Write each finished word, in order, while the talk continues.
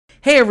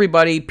Hey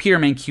everybody, Peter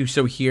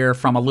Mancuso here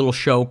from a little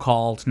show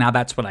called Now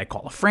That's What I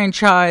Call a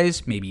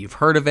Franchise. Maybe you've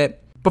heard of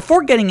it.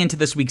 Before getting into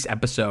this week's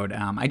episode,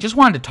 I just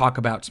wanted to talk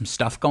about some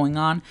stuff going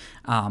on.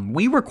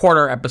 We record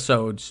our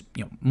episodes,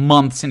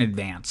 months in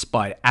advance,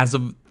 but as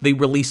of the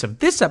release of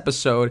this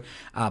episode,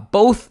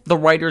 both the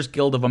Writers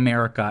Guild of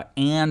America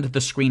and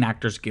the Screen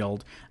Actors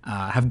Guild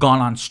have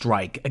gone on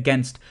strike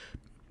against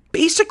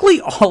basically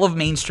all of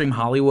mainstream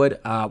Hollywood,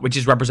 which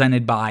is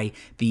represented by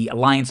the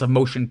Alliance of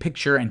Motion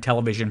Picture and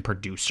Television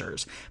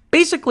Producers.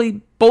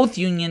 Basically, both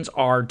unions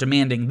are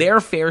demanding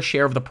their fair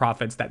share of the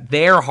profits that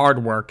their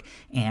hard work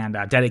and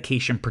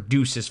dedication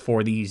produces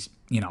for these,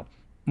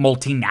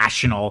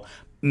 multinational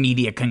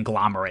media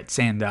conglomerates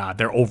and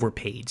their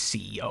overpaid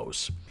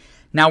CEOs.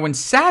 Now, when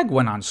SAG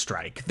went on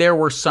strike, there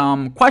were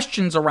some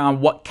questions around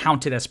what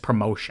counted as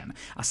promotion,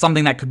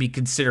 something that could be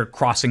considered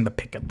crossing the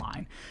picket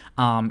line.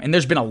 And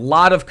there's been a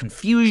lot of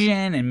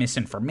confusion and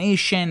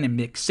misinformation and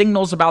mixed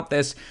signals about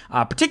this,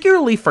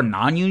 particularly for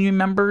non-union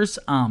members,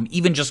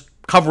 even just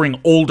covering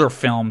older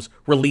films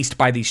released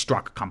by these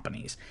struck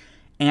companies.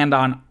 And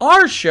on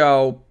our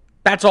show,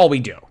 that's all we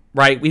do,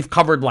 right? We've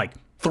covered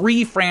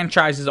 3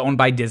 franchises owned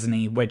by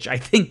Disney, which I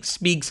think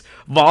speaks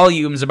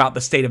volumes about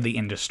the state of the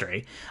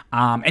industry.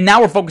 And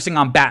now we're focusing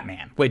on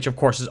Batman, which of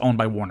course is owned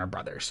by Warner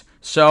Brothers.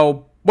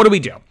 So what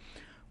do?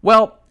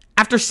 Well,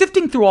 after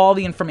sifting through all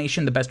the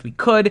information the best we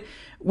could,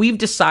 we've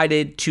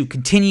decided to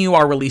continue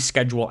our release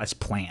schedule as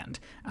planned.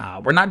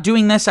 We're not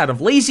doing this out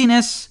of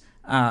laziness.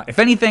 If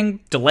anything,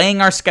 delaying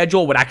our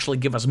schedule would actually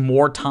give us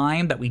more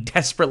time that we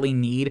desperately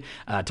need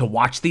to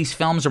watch these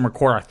films and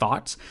record our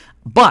thoughts.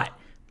 But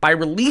by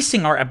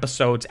releasing our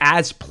episodes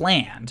as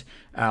planned,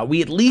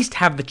 we at least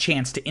have the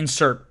chance to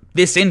insert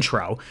this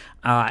intro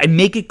and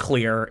make it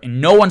clear in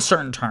no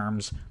uncertain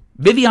terms,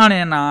 Viviana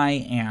and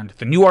I and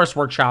the New Artist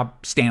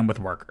Workshop stand with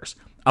workers.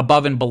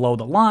 Above and below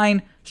the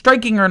line,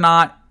 striking or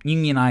not,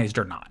 unionized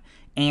or not.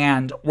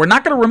 And we're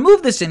not going to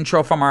remove this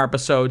intro from our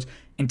episodes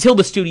until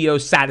the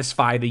studios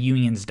satisfy the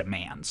union's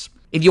demands.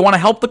 If you want to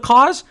help the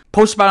cause,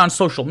 post about it on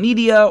social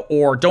media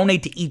or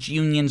donate to each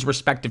union's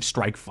respective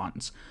strike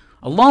funds.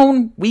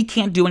 Alone, we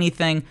can't do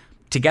anything.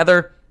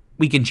 Together,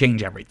 we can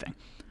change everything.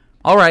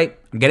 All right,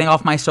 I'm getting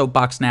off my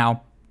soapbox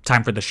now.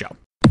 Time for the show.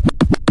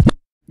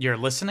 You're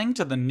listening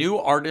to the New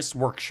Artist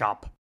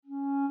Workshop.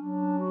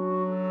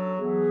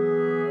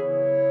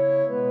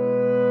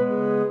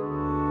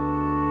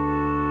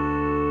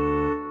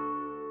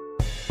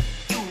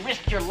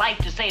 Your life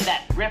to save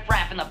that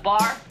riffraff in the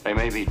bar? They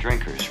may be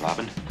drinkers,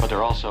 Robin, but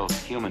they're also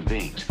human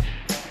beings.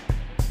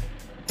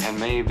 And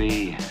may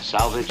be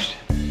salvaged.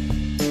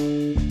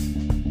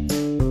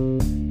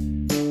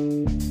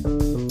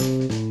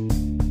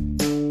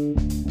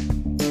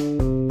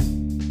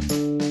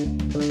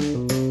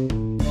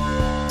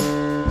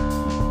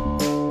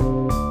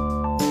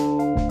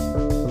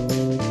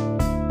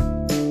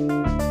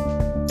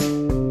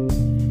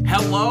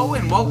 Hello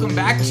and welcome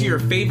back to your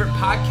favorite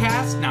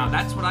podcast. Now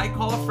that's what I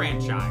call a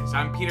franchise.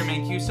 I'm Peter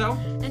Mancuso.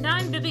 And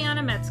I'm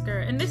Viviana Metzger,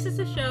 and this is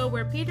a show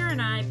where Peter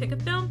and I pick a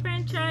film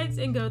franchise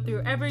and go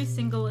through every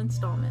single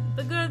installment.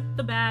 The good,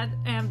 the bad,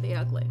 and the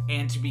ugly.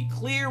 And to be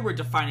clear, we're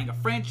defining a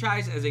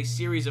franchise as a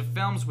series of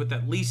films with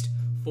at least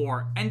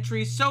 4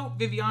 entries. So,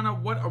 Viviana,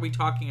 what are we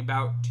talking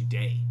about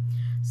today?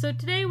 So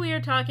today we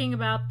are talking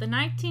about the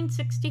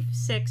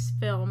 1966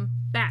 film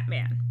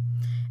Batman.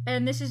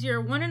 And this is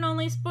your one and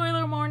only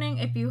spoiler warning.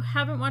 If you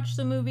haven't watched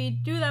the movie,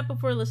 do that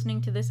before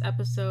listening to this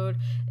episode.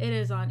 It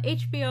is on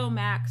HBO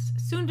Max,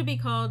 soon to be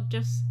called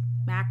just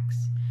Max.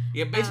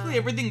 Yeah, basically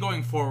everything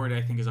going forward,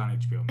 I think, is on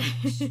HBO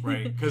Max,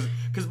 right?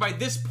 Because by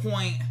this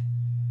point...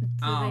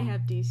 they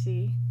have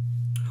DC.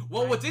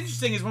 Well, what's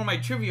interesting is one of my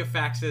trivia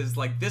facts is,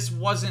 this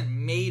wasn't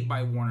made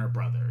by Warner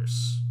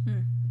Brothers.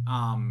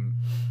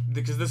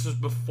 Because this was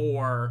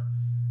before...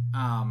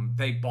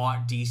 they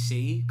bought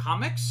DC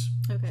Comics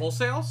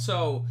wholesale,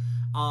 so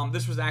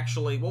this was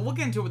actually... Well, we'll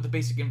get into it with the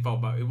basic info,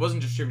 but it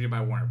wasn't distributed by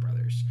Warner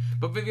Brothers.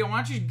 But Vivian,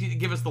 why don't you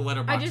give us the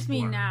letterbox? I just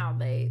mean now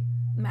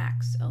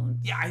Max owns...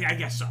 Yeah, I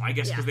guess so. I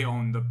guess because they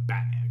own the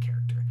Batman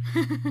character.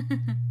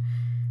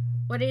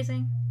 What are you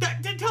saying?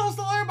 Tell us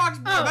the letterbox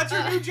blurb. That's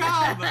your new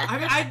job.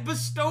 I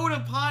bestowed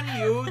upon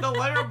you the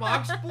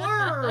letterbox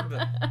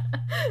blurb.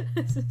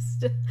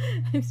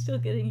 I'm still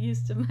getting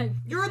used to my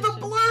You're the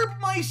blurb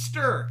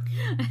meister.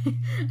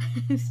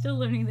 I'm still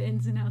learning the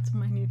ins and outs of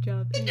my new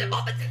job. New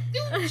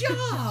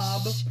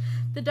job.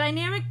 The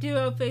dynamic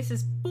duo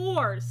faces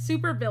 4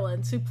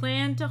 supervillains who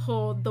plan to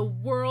hold the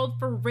world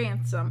for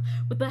ransom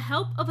with the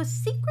help of a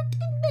secret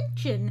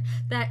invention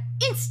that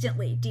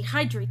instantly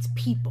dehydrates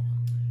people.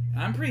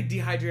 I'm pretty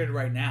dehydrated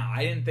right now.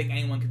 I didn't think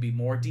anyone could be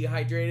more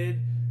dehydrated,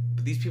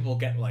 but these people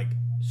get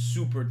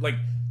super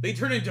they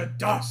turn into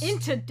dust.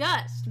 Into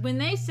dust. When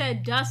they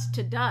said dust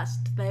to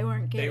dust, they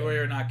weren't kidding. They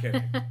were not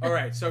kidding. All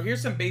right, so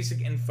here's some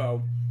basic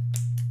info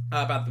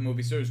about the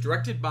movie. So it was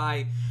directed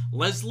by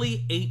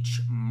Leslie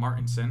H.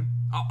 Martinson,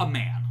 a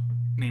man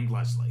named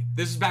Leslie.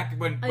 This is back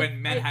when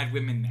men had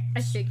women names.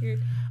 I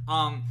figured.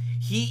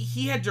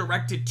 He had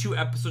directed 2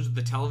 episodes of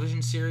the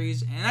television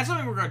series, and that's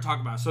something we're going to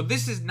talk about. So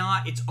this is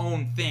not its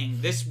own thing.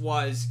 This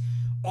was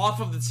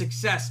off of the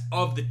success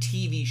of the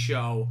TV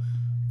show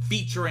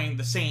featuring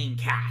the same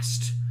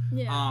cast.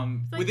 Yeah.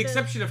 With the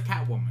exception of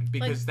Catwoman,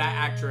 because that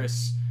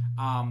actress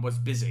was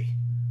busy.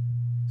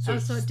 So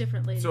a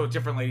different lady. So a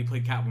different lady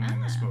played Catwoman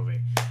in this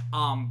movie.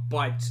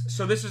 But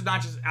so this is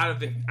not just out of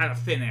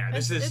thin air.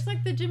 It's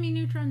like the Jimmy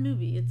Neutron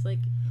movie. It's like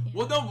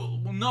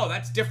no,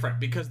 that's different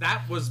because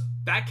that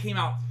came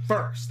out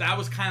first. That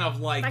was kind of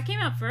like that came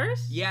out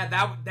first. Yeah,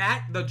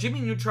 that the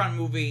Jimmy Neutron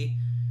movie,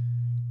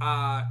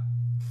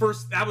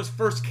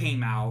 first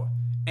came out,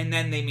 and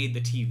then they made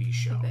the TV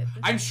show. Okay,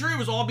 I'm sure it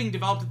was all being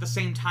developed at the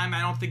same time.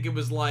 I don't think it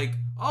was like,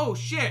 oh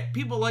shit,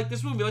 people like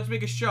this movie, let's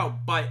make a show.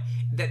 But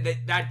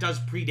that does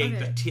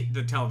predate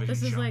the television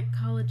show. This is like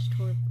college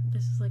tour.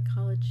 This is like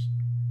college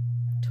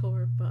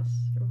tour bus,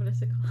 or what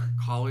is it called?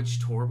 College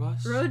tour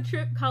bus. Road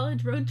trip.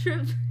 College road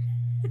trip.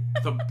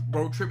 The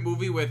road trip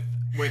movie with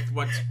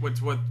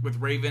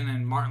Raven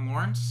and Martin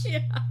Lawrence?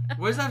 Yeah.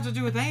 What does that have to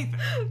do with anything?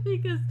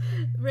 Because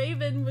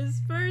Raven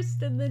was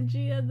first, and then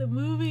she had the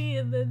movie,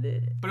 and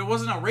then... But it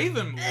wasn't a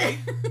Raven movie.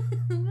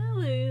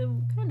 Well, it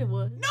kind of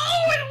was. No,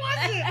 it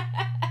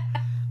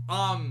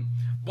wasn't!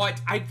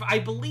 But I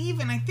believe,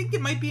 and I think it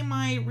might be in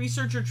my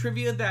research or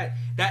trivia, that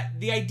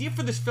the idea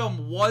for this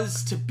film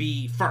was to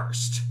be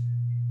first.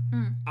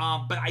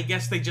 But I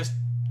guess they just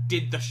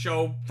did the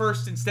show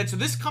first instead. So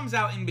this comes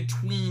out in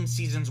between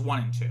seasons 1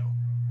 and 2.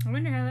 I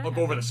wonder how that happens.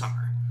 Over the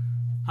summer.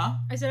 Huh?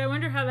 I said, I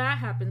wonder how that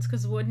happens,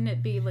 because wouldn't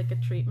it be like a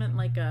treatment,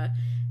 like a,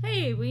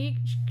 hey, we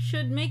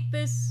should make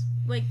this,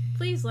 like,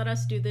 please let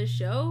us do this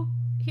show.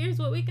 Here's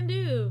what we can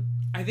do.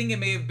 I think it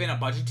may have been a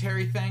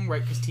budgetary thing,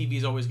 right? Because TV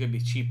is always going to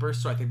be cheaper,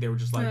 so I think they were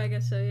just like... I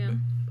guess so, yeah.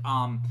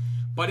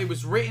 But it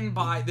was written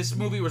by... This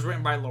movie was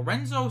written by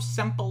Lorenzo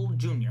Semple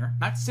Jr.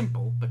 Not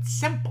Simple, but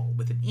Semple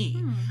with an E.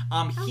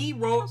 He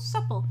wrote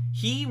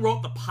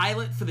the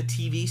pilot for the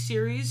TV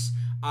series,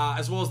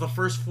 as well as the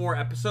first 4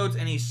 episodes,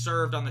 and he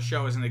served on the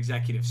show as an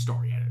executive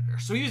story editor.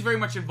 So he was very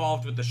much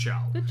involved with the show.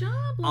 Good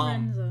job,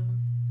 Lorenzo.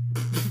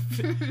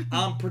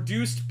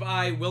 Produced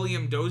by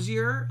William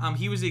Dozier.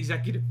 He was the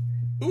executive...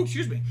 Oh,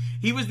 excuse me.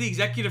 He was the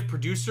executive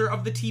producer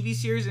of the TV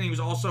series, and he was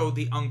also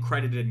the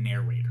uncredited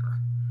narrator.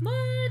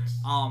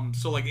 What?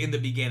 So, like, in the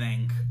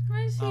beginning...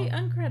 Why is he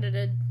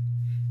uncredited?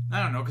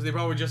 I don't know, because they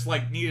probably just,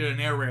 like, needed a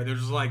narrator. They're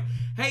just like,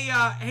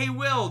 hey,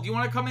 Will, do you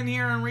want to come in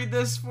here and read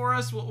this for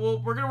us?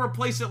 We're going to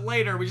replace it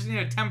later. We just need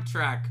a temp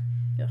track.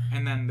 Ugh.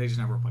 And then they just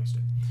never replaced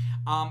it.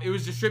 It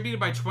was distributed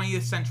by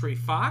 20th Century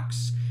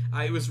Fox.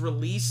 It was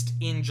released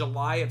in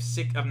July of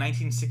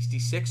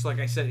 1966, like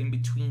I said, in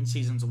between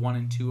seasons 1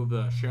 and 2 of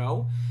the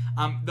show.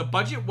 The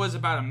budget was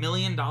about $1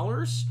 million.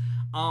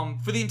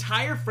 For the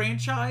entire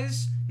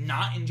franchise,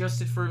 not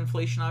adjusted for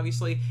inflation,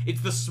 obviously,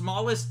 it's the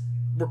smallest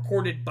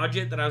recorded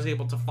budget that I was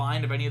able to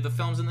find of any of the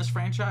films in this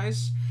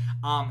franchise.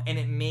 And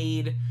it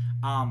made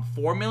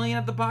 $4 million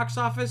at the box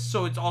office,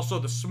 so it's also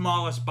the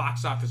smallest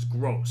box office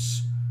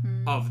gross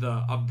of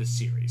the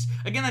series.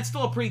 Again, that's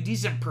still a pretty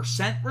decent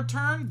percent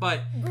return,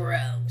 but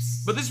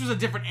gross. But this was a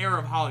different era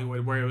of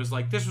Hollywood where it was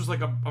like this was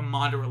like a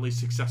moderately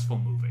successful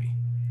movie.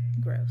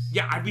 Gross.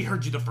 Yeah, we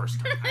heard you the first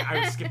time. I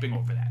was skipping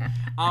over that.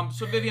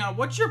 So Viviana,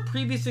 what's your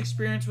previous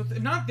experience with,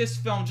 if not this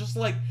film, just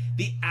like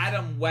the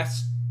Adam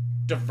West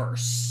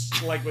diverse,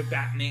 like with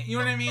that name? You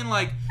know what I mean?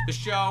 Like the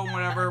show,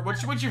 whatever.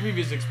 What's your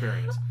previous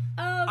experience?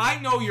 I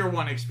know your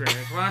one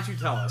experience. Why don't you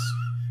tell us?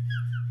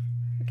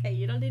 Okay,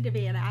 you don't need to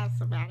be an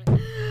ass about it.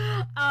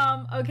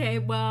 Okay,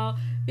 well,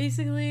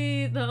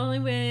 basically the only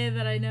way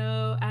that I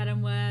know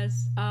Adam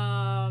West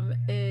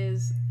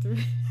is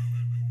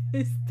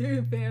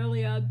through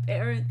Barely Odd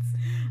Parents.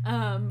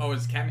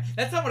 It's Catman.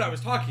 That's not what I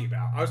was talking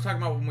about. I was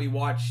talking about when we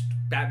watched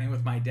Batman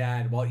with my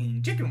dad while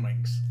eating chicken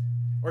wings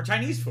or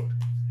Chinese food.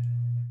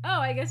 Oh,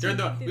 I guess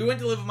we went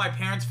to live with my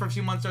parents for a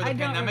few months during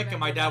the pandemic, and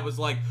my dad was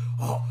like,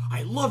 "Oh,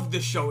 I loved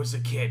this show as a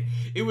kid.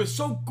 It was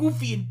so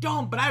goofy and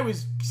dumb, but I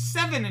was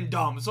 7 and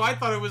dumb, so I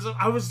thought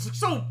I was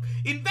so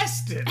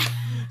invested."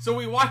 So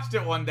we watched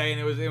it one day, and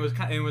it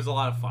was a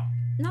lot of fun.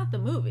 Not the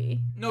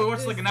movie. No, we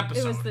watched like an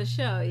episode. It was the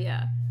show,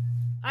 yeah.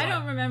 I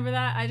don't remember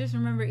that. I just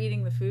remember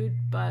eating the food,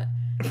 but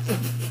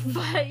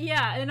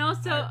yeah, and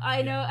also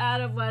I know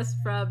Adam West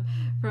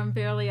from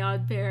Fairly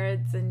Odd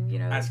Parents, and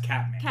as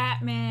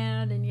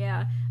Catman, and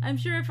yeah, I'm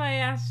sure if I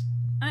asked,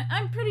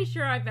 I'm pretty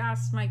sure I've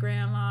asked my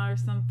grandma or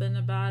something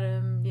about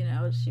him.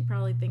 She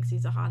probably thinks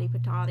he's a hottie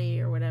patati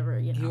or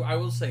whatever. I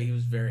will say he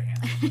was very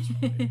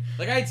handsome.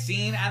 Like I'd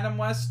seen Adam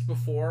West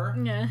before,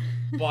 yeah,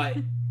 but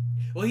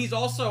he's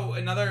also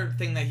another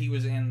thing that he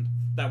was in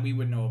that we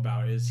would know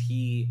about is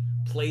he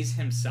plays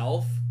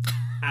himself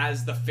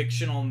as the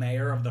fictional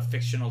mayor of the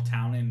fictional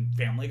town in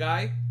Family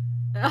Guy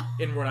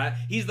in Rhode Island.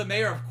 He's the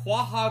mayor of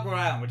Quahog, Rhode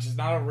Island, which is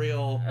not a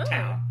real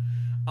town.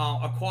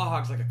 A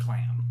quahog's like a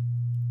clam.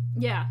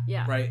 Yeah.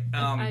 Right.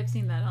 I've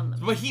seen that on the.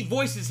 But he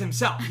voices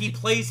himself. He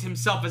plays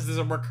himself as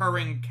a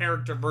recurring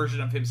character version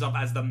of himself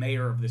as the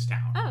mayor of this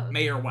town. Oh,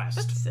 Mayor West.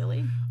 That's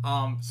silly.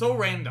 So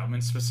random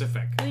and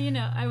specific.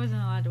 Well, I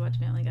wasn't allowed to watch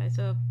Family Guy,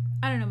 so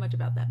I don't know much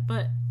about that.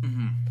 But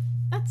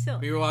that's silly.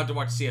 We were allowed to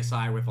watch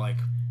CSI with like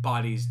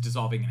bodies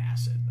dissolving in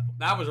acid. Though.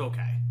 That was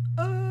okay.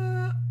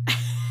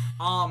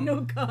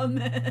 No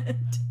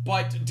comment.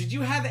 But did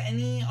you have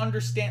any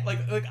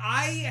like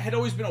I had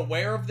always been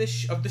aware of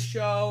this of the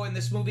show and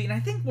this movie, and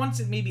I think once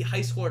in maybe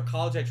high school or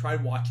college I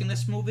tried watching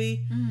this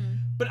movie,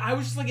 but I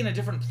was just like in a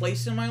different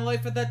place in my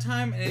life at that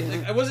time,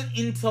 and I wasn't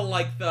into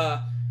like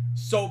the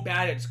so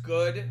bad it's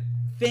good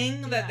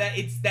thing that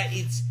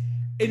it's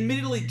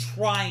admittedly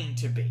trying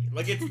to be.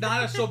 Like it's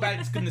not a so bad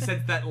it's good in the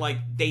sense that like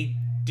they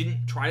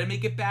didn't try to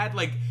make it bad.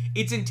 Like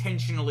it's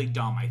intentionally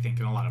dumb, I think,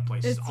 in a lot of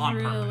places on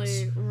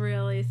purpose. It's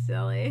really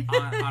silly.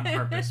 on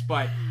purpose,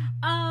 but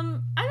I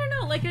don't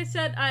know. Like I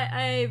said,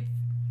 I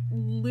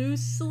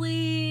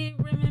loosely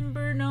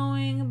remember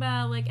knowing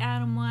about like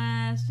Adam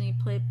West and he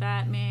played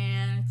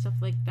Batman and stuff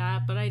like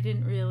that, but I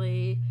didn't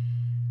really.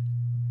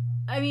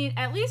 I mean,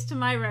 at least to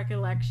my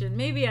recollection,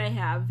 maybe I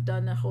have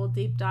done a whole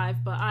deep dive,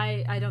 but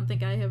I don't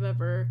think I have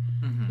ever,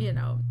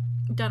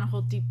 done a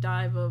whole deep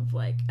dive of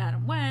like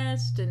Adam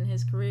West and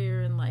his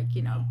career and like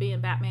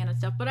being Batman and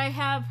stuff. But I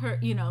have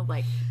heard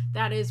like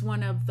that is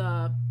one of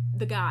the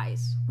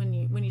guys when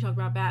you talk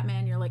about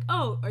Batman, you're like,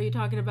 oh, are you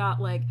talking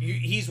about like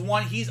he's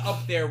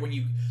up there when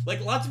you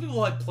like lots of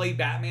people have played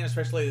Batman,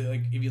 especially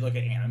like if you look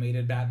at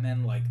animated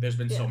Batman, like there's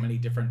been so many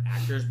different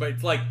actors, but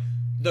it's like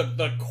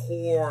the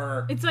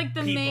core. It's like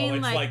the people. main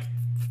it's like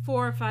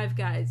 4 or 5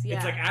 guys. Yeah,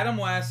 it's like Adam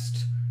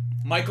West,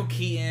 Michael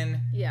Keaton.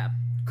 Yeah.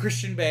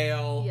 Christian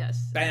Bale,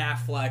 yes, Ben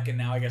Affleck, and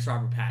now I guess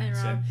Robert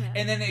Pattinson.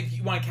 And then if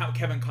you want to count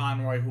Kevin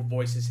Conroy, who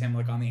voices him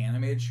like on the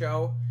animated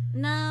show.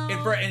 No.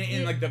 And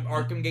in like the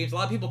Arkham games, a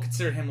lot of people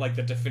consider him like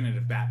the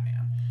definitive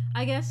Batman.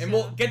 I guess. And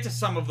we'll get to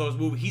some of those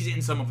movies. He's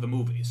in some of the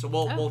movies, so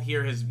we'll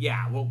hear his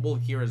we'll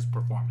hear his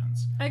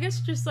performance. I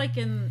guess just like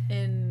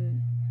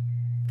in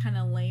kind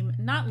of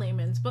not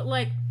layman's, but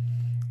like.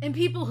 And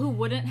people who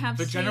wouldn't have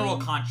the general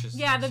consciousness.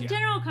 Yeah, the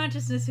general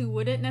consciousness who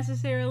wouldn't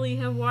necessarily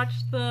have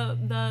watched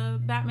the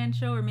Batman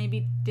show or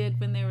maybe did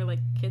when they were like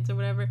kids or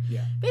whatever.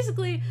 Yeah.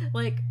 Basically,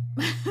 like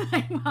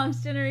my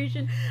mom's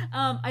generation,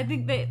 I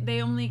think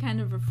they only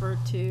kind of refer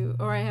to,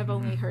 or I have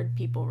only heard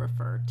people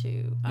refer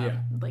to,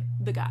 like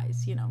the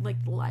guys,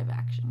 like the live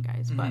action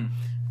guys. But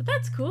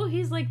that's cool.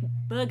 He's like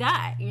the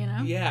guy,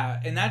 Yeah,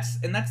 and that's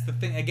the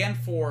thing. Again,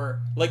 for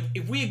like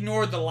if we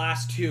ignore the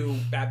last 2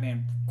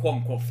 Batman quote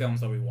unquote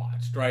films that we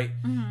watched, right?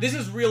 This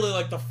is really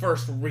like the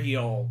first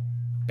real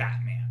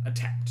Batman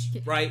attempt,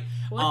 right?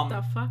 What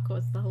the fuck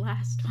was the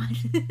last one?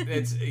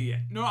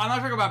 No, I'm not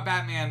talking about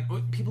Batman.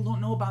 People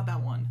don't know about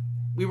that one.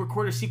 We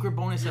recorded a secret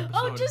bonus episode.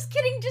 Oh, just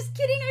kidding!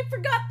 I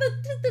forgot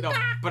the no,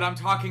 but I'm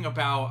talking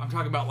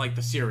about like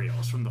the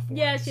serials from the 40s.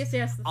 Yes, the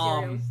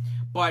serials.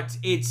 But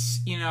it's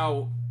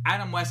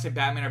Adam West and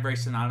Batman are very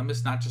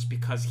synonymous, not just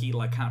because he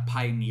like kind of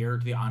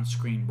pioneered the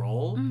on-screen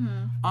role,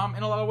 in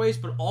a lot of ways,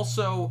 but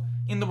also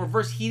in the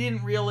reverse,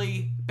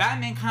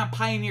 Batman kind of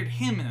pioneered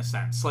him in a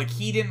sense. Like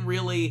he didn't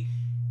really.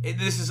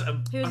 This is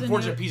an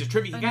unfortunate piece of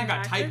trivia. He kind of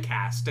got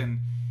typecast,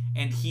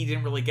 and he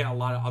didn't really get a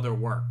lot of other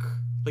work.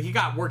 Like he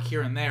got work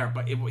here and there,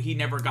 but he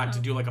never got to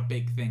do like a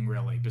big thing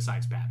really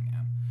besides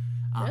Batman.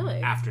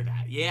 Really? After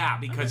that, yeah,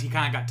 because he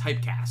kind of got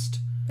typecast.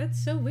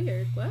 That's so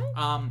weird.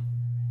 What?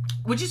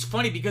 Which is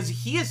funny because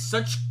he has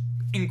such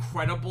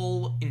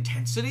incredible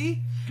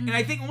intensity, and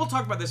I think we'll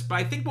talk about this. But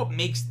I think what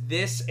makes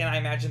this, and I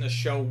imagine the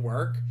show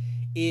work,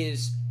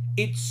 is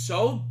it's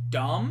so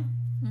dumb,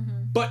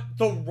 but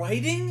the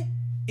writing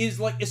is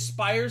like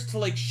aspires to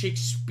like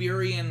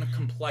Shakespearean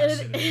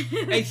complexity,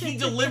 and he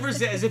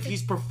delivers it as if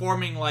he's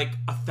performing like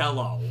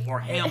Othello or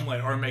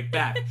Hamlet or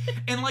Macbeth,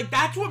 and like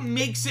that's what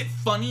makes it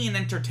funny and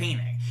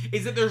entertaining.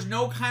 Is that there's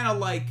no kind of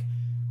like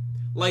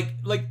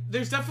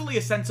there's definitely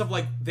a sense of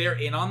like they're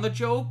in on the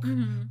joke,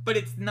 but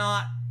it's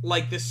not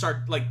like this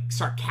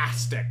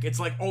sarcastic. It's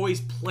like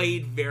always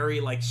played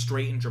very like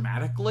straight and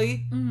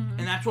dramatically, and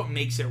that's what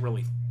makes it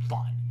really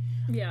fun.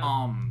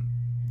 Yeah.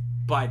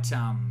 But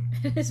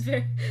it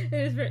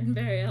is written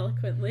very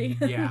eloquently.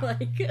 Yeah.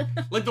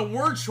 like the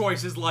word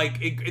choice is like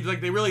it's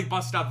like they really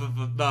bust out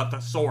the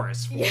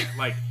thesaurus for it.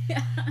 Like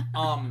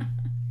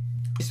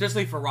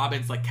especially for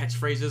Robin's like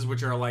catchphrases,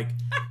 which are like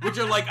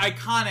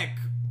iconic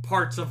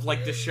parts of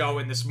like the show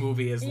in this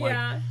movie is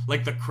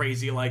like the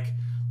crazy like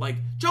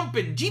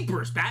jumping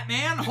jeepers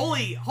Batman,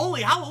 holy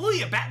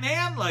hallelujah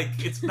Batman, like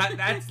it's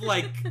that's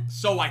like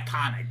so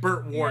iconic.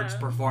 Burt Ward's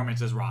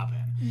performance as Robin.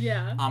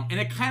 Yeah. And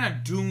it kind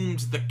of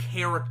doomed the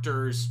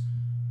character's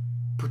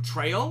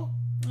portrayal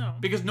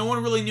because no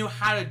one really knew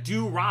how to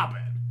do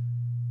Robin,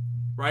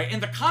 right?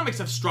 And the comics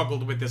have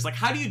struggled with this. Like,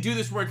 how do you do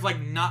this where it's like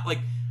not like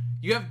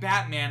you have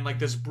Batman like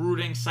this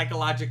brooding,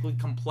 psychologically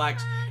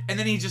complex, and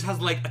then he just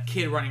has like a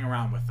kid running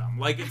around with him.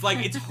 Like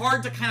it's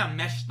hard to kind of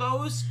mesh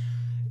those.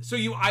 So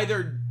you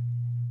either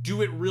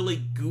do it really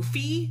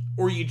goofy,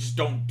 or you just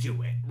don't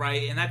do it,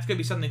 right? And that's going to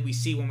be something we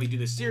see when we do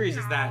this series,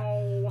 is that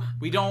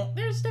we don't...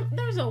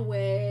 There's a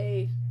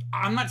way.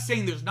 I'm not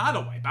saying there's not a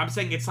way, but I'm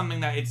saying it's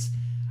something that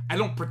I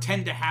don't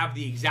pretend to have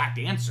the exact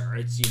answer.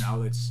 It's,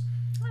 it's...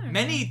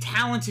 Many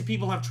talented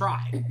people have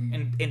tried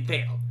and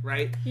failed,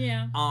 right?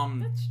 Yeah.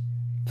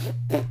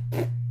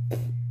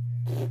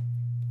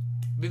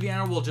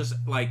 Viviana will just,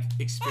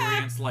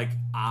 experience,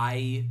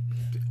 eye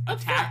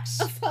attacks.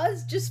 A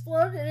fuzz just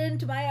floated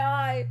into my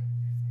eye.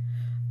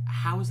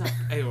 How is that?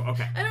 Oh,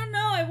 okay. I don't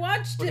know. I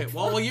watched it. Okay,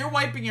 well, you're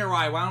wiping your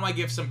eye. Why don't I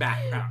give some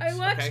background? I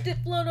watched it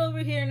float over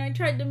here, and I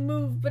tried to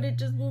move, but it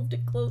just moved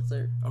it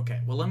closer.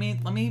 Okay, well, let me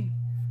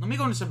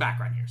go into some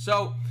background here.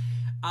 So,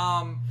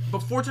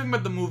 before talking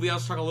about the movie,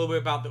 let's talk a little bit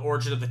about the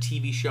origin of the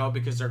TV show,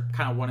 because they're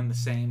kind of one and the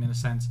same in a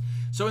sense.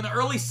 So, in the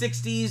early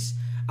 60s,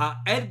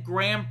 Ed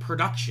Graham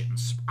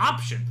Productions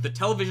optioned the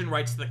television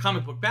rights to the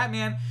comic book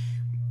Batman,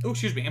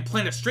 and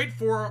planned a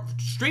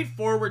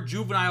straightforward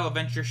juvenile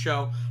adventure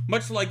show,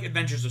 much like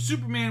Adventures of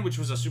Superman, which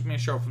was a Superman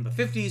show from the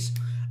 50s,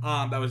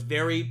 that was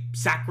very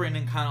saccharine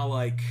and kind of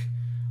like,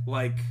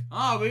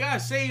 oh, we gotta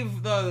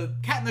save the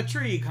cat in the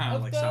tree, kind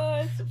of like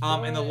stuff.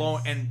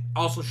 And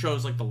also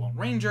shows like The Lone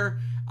Ranger,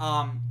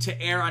 to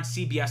air on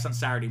CBS on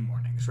Saturday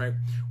mornings, right?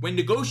 When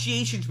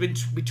negotiations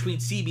between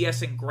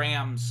CBS and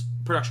Graham's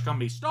production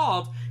company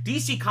stalled,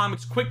 DC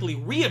Comics quickly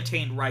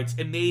reobtained rights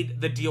and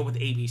made the deal with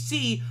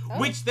ABC,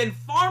 which then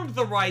farmed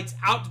the rights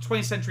out to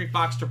 20th Century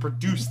Fox to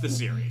produce the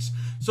series.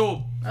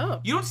 So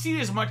you don't see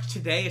it as much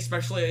today,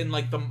 especially in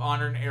the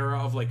modern era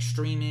of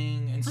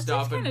streaming and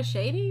stuff. That's kind of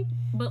shady,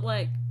 but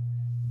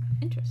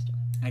interesting.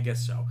 I guess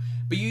so.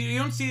 But you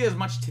don't see it as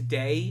much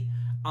today.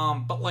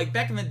 But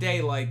back in the day,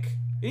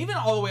 even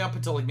all the way up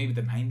until maybe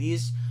the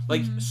 90s,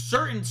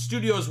 certain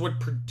studios would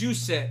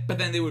produce it, but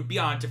then they would be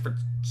on a different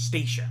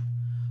station.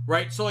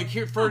 Right? So,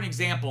 here, for an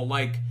example,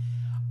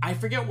 I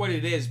forget what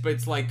it is, but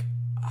it's I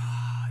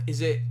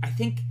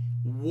think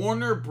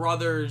Warner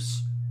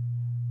Brothers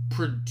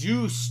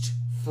produced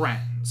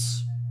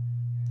Friends.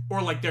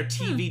 Or, their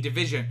TV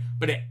division,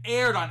 but it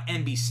aired on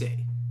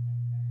NBC.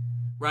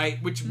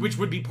 Right? Which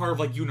would be part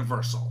of,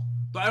 Universal.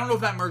 But I don't know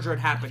if that merger had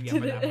happened yet.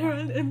 Did it air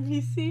on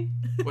NBC?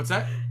 What's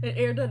that? It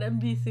aired on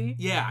NBC?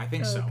 Yeah, I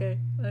think so. Okay.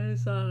 I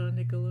saw it on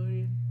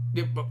Nickelodeon.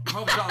 Yeah, but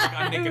probably not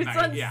on Nick at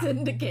Night. It was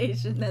on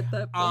syndication at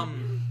that point.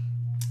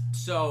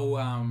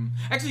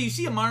 Actually, you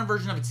see a modern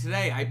version of it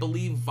today. I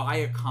believe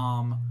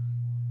Viacom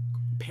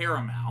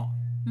Paramount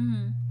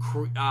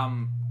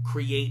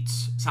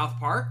creates South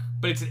Park,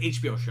 but it's an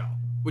HBO show,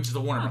 which is a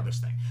Warner Brothers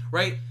thing,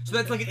 right? So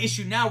that's an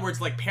issue now where it's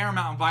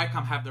Paramount and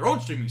Viacom have their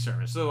own streaming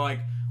service. So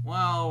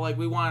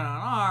we want it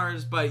on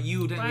ours, but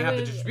you have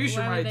the distribution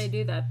rights. Why would they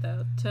do that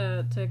though?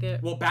 To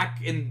get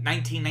back in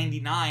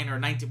 1999 or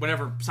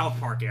whenever South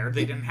Park aired,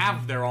 they didn't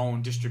have their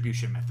own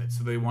distribution method,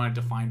 so they wanted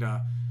to find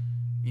a,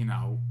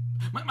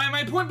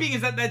 My point being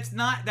is that that's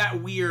not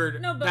that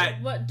weird. No, but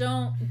what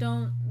don't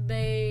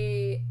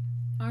they?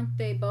 Aren't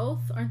they both?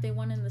 Aren't they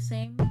one and the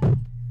same?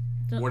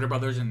 Warner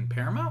Brothers and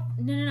Paramount?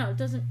 No.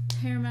 Doesn't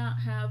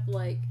Paramount have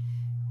a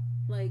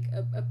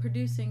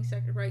producing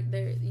sector right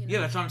there?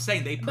 Yeah, that's what I'm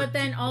saying. But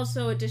then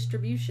also a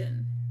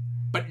distribution.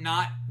 But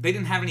they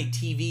didn't have any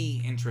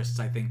TV interests,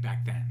 I think,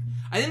 back then.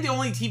 I think the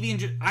only TV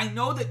interest, I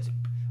know that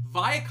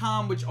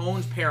Viacom, which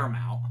owns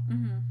Paramount,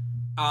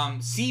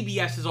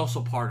 CBS is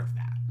also part of that.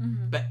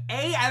 But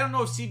I don't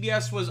know if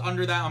CBS was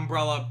under that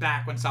umbrella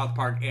back when South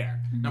Park aired,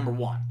 number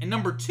one. And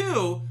number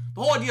two,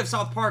 the whole idea of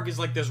South Park is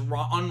this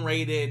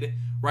unrated,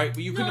 right?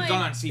 But you couldn't have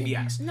done on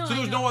CBS. So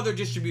there was no other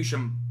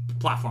distribution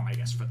platform, I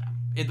guess, for them.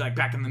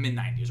 Back in the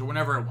mid-90s or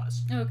whenever it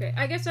was. Okay.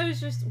 I guess I was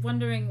just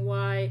wondering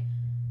why,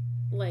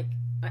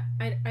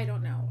 I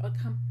don't know,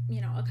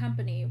 a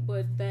company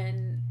would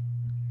then...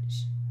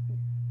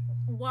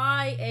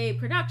 Why a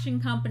production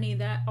company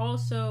that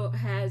also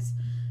has...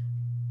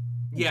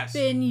 Yes.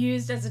 Been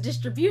used as a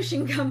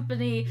distribution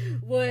company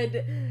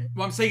would...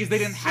 What I'm saying is they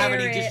didn't have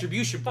any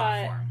distribution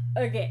platform.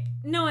 Okay.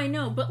 No, I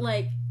know, but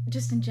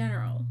just in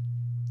general.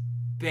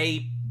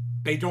 They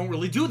don't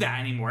really do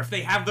that anymore. If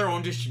they have their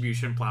own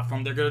distribution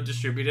platform, they're going to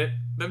distribute it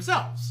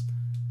themselves.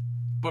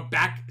 But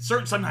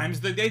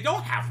sometimes they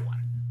don't have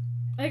one.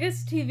 I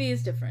guess TV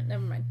is different.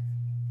 Never mind.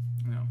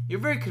 No, you're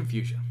very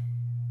confusing.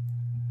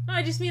 No,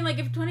 I just mean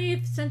if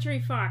 20th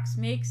Century Fox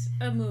makes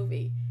a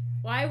movie...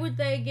 Why would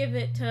they give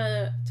it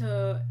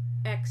to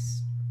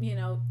X,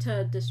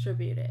 to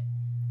distribute it?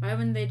 Why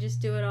wouldn't they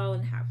just do it all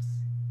in-house?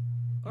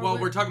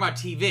 We're talking about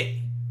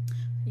TV.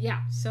 Yeah,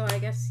 so I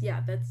guess,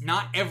 that's...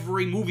 Not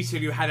every movie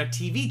studio had a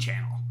TV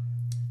channel.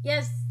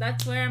 Yes,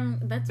 that's where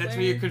That's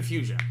where your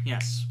confusion,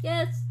 yes.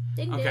 Yes,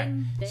 ding, okay.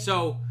 Ding.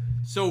 So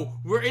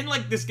we're in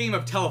this game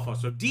of telephone.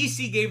 So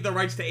DC gave the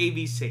rights to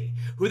ABC,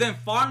 who then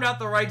farmed out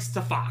the rights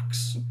to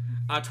Fox.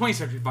 20th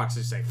Century Fox,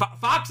 to say.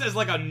 Fox as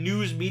a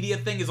news media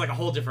thing is a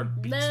whole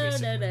different beast,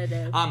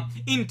 basically. No.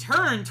 In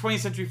turn, 20th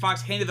Century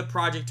Fox handed the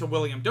project to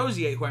William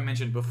Dozier, who I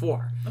mentioned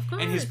before, of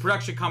course. and his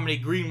production company,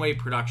 Greenway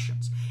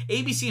Productions.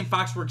 ABC and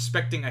Fox were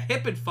expecting a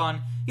hip and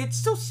fun, yet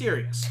still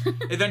serious,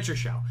 adventure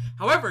show.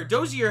 However,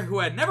 Dozier, who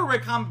had never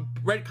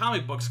read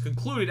comic books,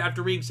 concluded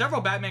after reading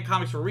several Batman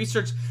comics for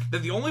research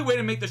that the only way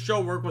to make the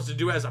show work was to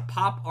do it as a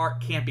pop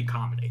art campy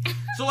comedy.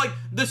 So, like,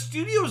 the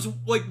studios,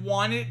 like,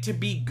 wanted it to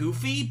be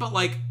goofy, but,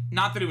 like,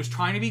 not that it was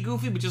trying to be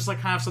goofy, but just, like,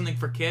 kind of something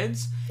for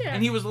kids. Yeah.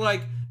 And he was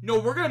like, no,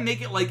 we're gonna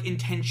make it, like,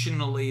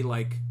 intentionally,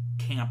 like,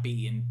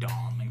 campy and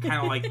dumb and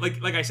kind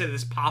of like I said,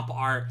 this pop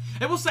art.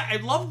 I will say, I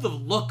love the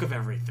look of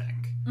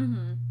everything.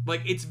 Mm-hmm.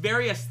 Like, it's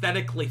very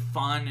aesthetically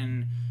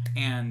fun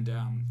and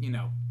you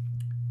know,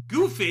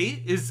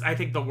 goofy is, I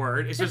think, the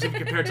word, especially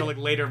compared to, like,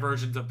 later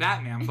versions of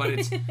Batman. But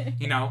it's,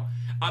 you know,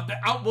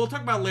 we'll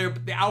talk about it later,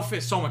 but the outfit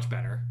is so much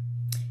better.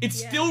 It's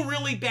still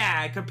really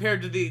bad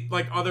compared to the,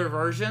 like, other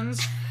versions,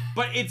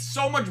 but it's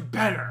so much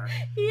better.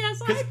 He has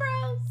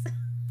eyebrows.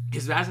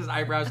 His mask has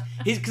eyebrows.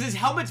 Because his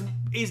helmet's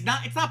it's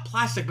not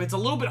plastic, but it's a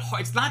little bit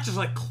hard. It's not just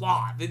like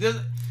cloth. It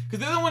doesn't, because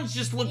the other ones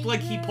just looked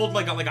like he pulled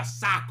like a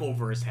sack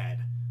over his head,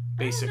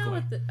 basically. I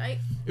don't know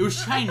it was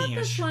shiny-ish. I thought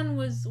this one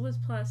was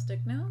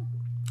plastic. No.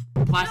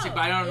 Plastic,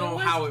 but I don't know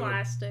how it was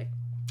plastic.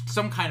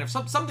 Some kind of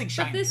something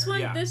shiny. This one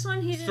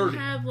he didn't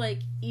have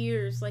like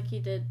ears like he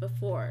did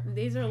before.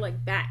 These are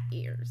like bat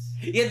ears.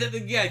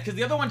 Yeah, because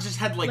the other ones just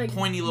had like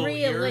pointy little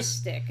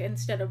realistic ears.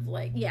 Instead of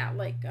like he had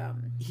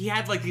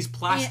like these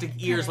plastic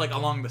ears like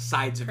along the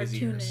sides of his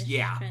ears.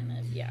 Yeah. Kind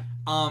of, yeah.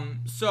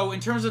 So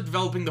in terms of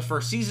developing the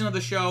first season of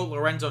the show,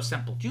 Lorenzo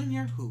Semple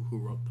Jr., who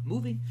wrote the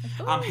movie,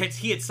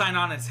 he had signed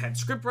on as head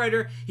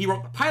scriptwriter. He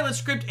wrote the pilot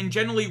script and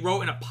generally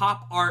wrote in a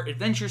pop art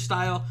adventure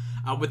style.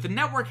 With the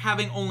network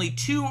having only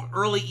 2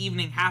 early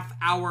evening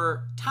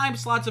half-hour time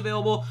slots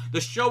available, the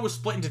show was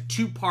split into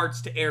 2 parts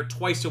to air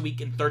twice a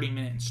week in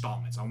 30-minute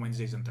installments on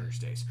Wednesdays and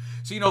Thursdays.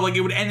 So, you know, like, it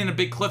would end in a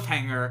big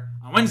cliffhanger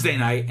on Wednesday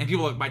night, and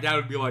people, like, my dad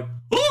would be like,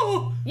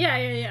 oh! Yeah.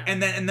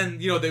 And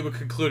then you know, they would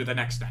conclude it the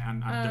next night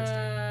on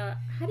Thursday.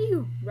 How do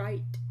you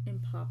write in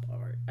pop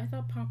art? I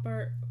thought pop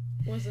art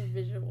was a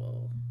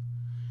visual.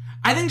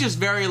 I think just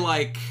very,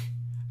 like,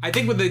 I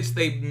think what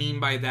they mean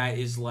by that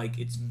is, like,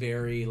 it's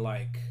very,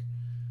 like,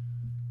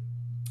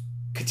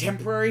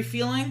 contemporary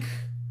feeling.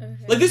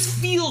 Okay. Like, this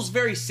feels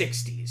very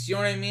 60s, you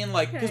know what I mean?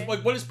 Like, because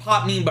like, what does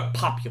pop mean but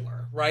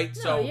popular, right?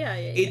 No, so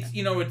it's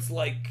you know, it's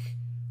like,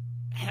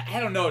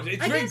 I don't know,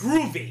 it's very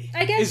groovy.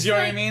 I guess, you know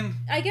what I mean?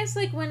 I guess,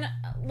 like, when,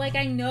 like,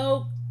 I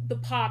know the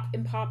pop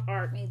in pop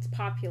art means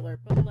popular,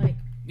 but, like,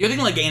 you're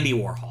thinking like Andy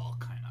Warhol,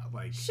 kind of,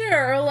 like,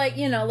 sure, or like,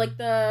 you know, like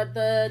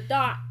the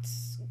dot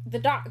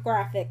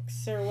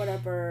graphics or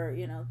whatever,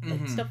 you know,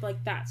 like stuff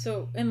like that.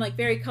 So, and like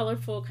very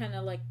colorful, kind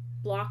of like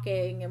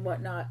blocking and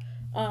whatnot.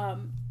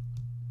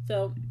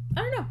 So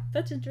I don't know.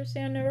 That's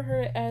interesting. I never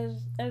heard it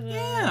as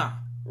a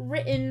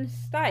written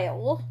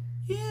style.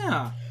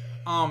 Yeah.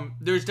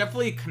 There's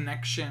definitely a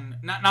connection.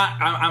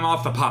 I'm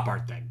off the pop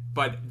art thing,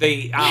 but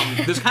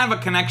there's kind of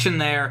a connection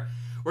there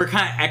where it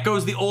kind of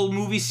echoes the old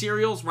movie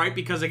serials, right?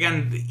 Because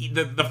again,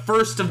 the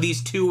first of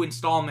these 2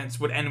 installments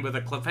would end with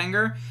a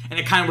cliffhanger, and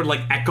it kind of would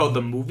like echo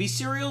the movie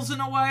serials in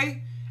a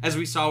way, as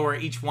we saw, where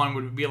each one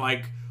would be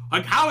like,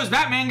 how is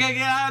Batman gonna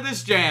get out of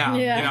this jam?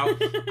 Yeah. You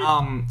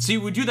know? So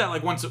you would do that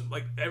like once,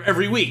 like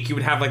every week. You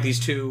would have like these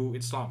 2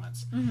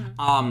 installments.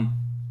 On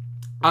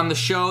the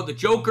show, the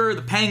Joker,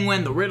 the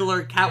Penguin, the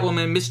Riddler,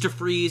 Catwoman, Mr.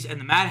 Freeze, and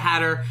the Mad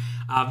Hatter,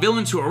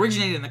 villains who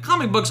originated in the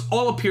comic books,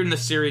 all appeared in the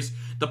series,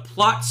 the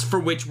plots for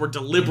which were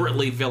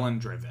deliberately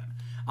villain-driven.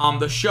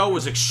 The show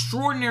was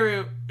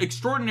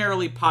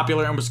extraordinarily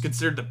popular and was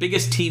considered the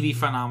biggest TV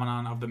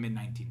phenomenon of the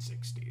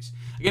mid-1960s.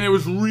 Again, it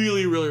was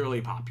really, really, really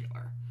popular.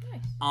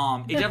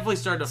 It definitely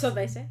started to... So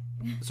they say.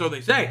 So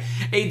they say.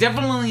 It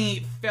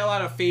definitely fell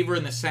out of favor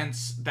in the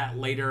sense that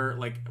later,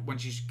 like,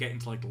 once you get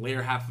into, like, the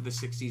later half of the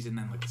 60s and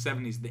then, like, the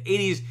 70s, the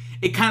 80s,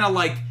 it kind of,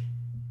 like,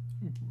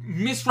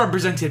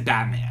 misrepresented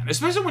Batman.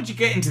 Especially once you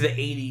get into the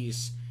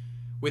 80s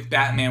with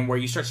Batman, where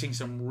you start seeing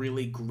some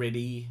really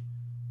gritty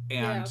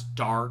and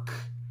dark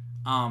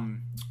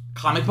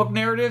comic book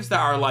narratives that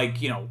are,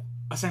 like, you know,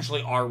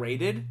 essentially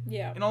R-rated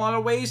in a lot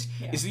of ways.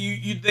 Is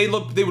they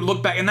would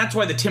look back, and that's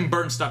why the Tim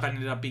Burton stuff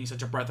ended up being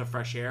such a breath of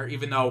fresh air,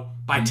 even though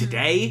by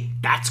today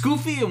that's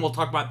goofy, and we'll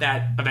talk about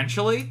that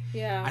eventually.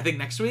 I think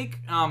next week.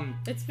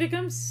 It's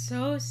become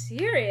so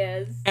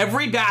serious.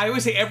 I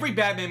always say every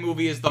Batman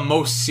movie is the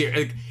most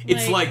serious.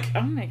 It's like,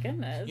 oh my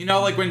goodness. You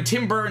know, like when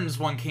Tim Burton's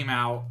one came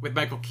out with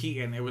Michael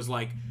Keaton, it was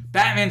like,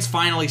 Batman's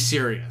finally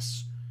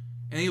serious.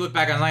 And then you look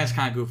back on it, it's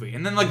kind of goofy.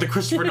 And then, like, the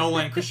Christopher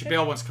Nolan and Christian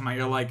Bale ones come out,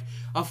 you're like,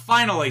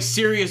 finally,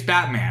 serious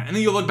Batman. And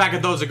then you look back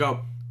at those and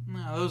go,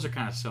 no, those are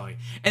kind of silly.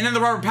 And then the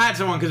Robert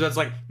Pattinson one, because it's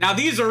like, now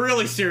these are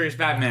really serious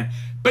Batman.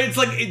 But it's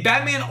like,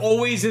 Batman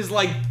always is,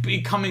 like,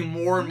 becoming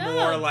more and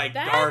more, like,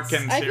 dark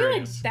and serious. I feel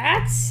like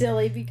that's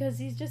silly, because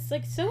he's just,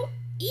 like, so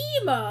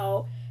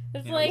emo.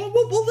 It's like...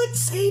 Well,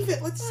 let's save it.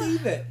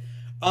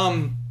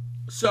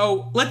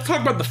 So let's talk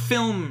about the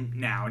film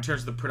now in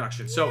terms of the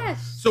production. So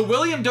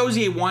William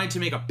Dozier wanted to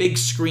make a big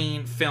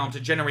screen film to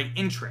generate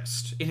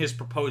interest in his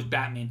proposed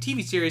Batman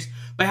TV series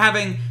by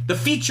having the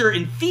feature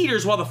in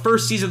theaters while the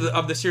first season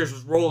of the series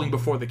was rolling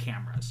before the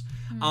cameras.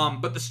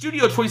 But the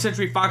studio, 20th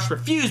Century Fox,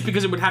 refused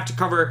because it would have to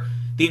cover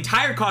the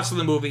entire cost of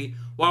the movie,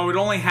 while it would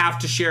only have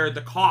to share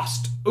the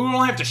cost. It would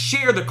only have to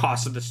share the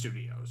cost of the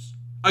studios.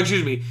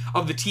 Excuse me,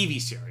 of the TV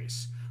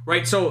series,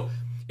 right? So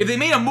if they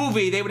made a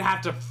movie, they would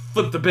have to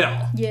flip the bill.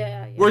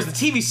 Yeah. Whereas the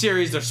TV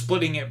series, they're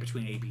splitting it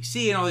between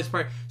ABC and all these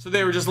parts. So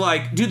they were just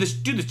like, do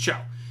the show.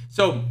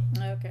 So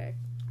Okay.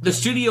 the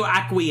studio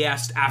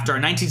acquiesced after a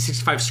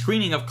 1965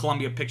 screening of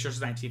Columbia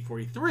Pictures'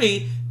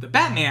 1943, the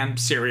Batman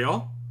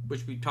serial,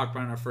 which we talked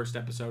about in our first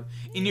episode,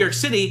 in New York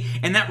City,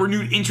 and that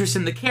renewed interest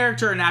in the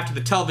character, and after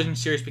the television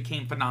series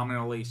became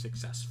phenomenally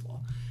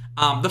successful.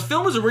 The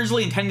film was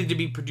originally intended to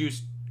be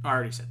produced... I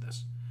already said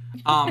this.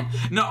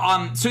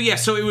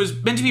 So it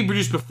was meant to be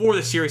produced before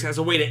the series as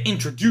a way to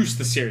introduce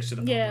the series to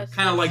the public. Yes.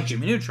 Kind of like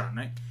Jimmy Neutron,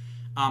 right?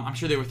 I'm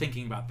sure they were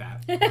thinking about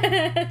that.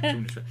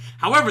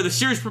 However, the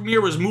series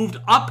premiere was moved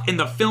up and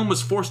the film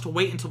was forced to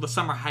wait until the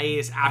summer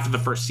hiatus after the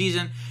first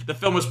season. The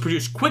film was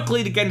produced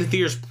quickly to get into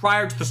theaters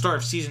prior to the start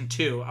of season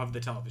 2 of the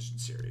television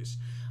series.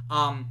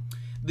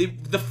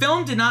 The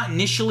film did not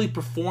initially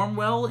perform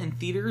well in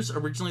theaters.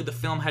 Originally, the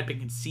film had been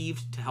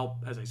conceived to help,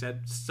 as I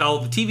said, sell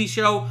the TV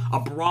show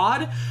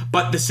abroad,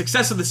 but the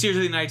success of the series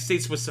in the United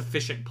States was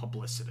sufficient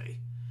publicity.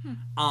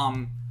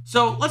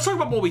 So let's talk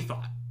about what we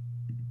thought.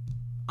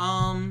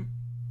 So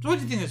what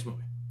did you think of this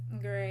movie?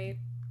 Great.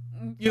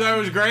 You thought it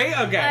was great?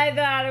 Okay. I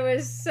thought it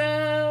was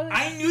so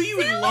I knew you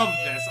would love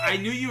this. I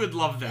knew you would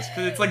love this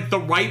because it's like the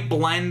right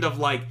blend of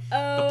like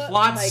the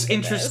plot's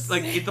interest.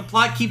 Like if the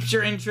plot keeps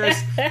your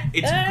interest.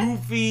 It's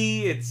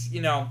goofy. It's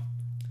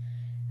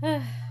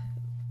and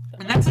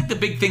that's like the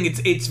big thing.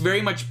 It's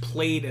very much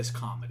played as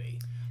comedy.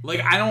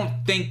 Like I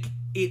don't think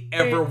it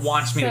ever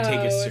wants me to take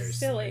it seriously.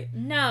 Silly.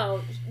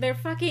 No, they're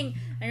fucking.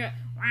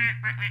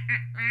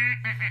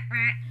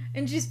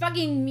 And she's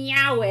fucking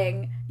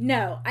meowing.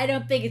 No, I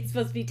don't think it's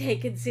supposed to be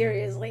taken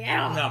seriously at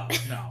all.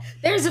 No.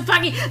 There's a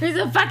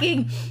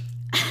fucking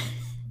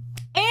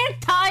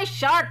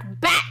anti-shark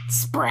bat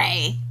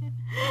spray.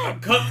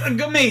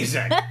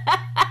 Amazing.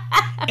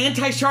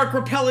 Anti-shark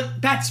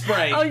repellent bat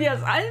spray. Oh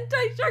yes,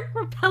 anti-shark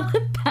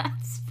repellent bat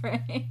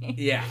spray.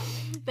 Yeah.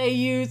 They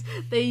use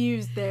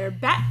their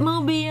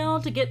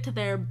Batmobile to get to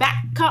their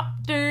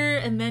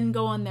Batcopter and then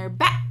go on their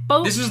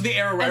Batboat. This was the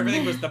era where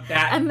everything was the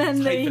bat and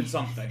then type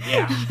something.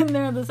 Yeah. And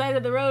they're on the side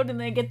of the road and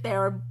they get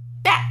their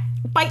bat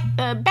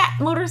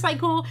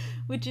motorcycle,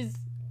 which is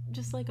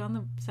just like on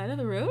the side of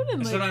the road.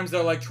 And sometimes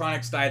their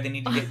electronics die. They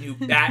need to get new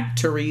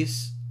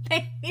batteries.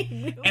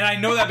 And I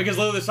know that because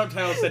literally the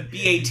subtitle said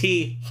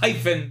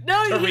BAT-Therese.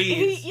 No,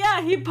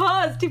 he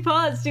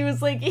paused. He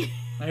was like...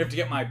 I have to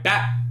get my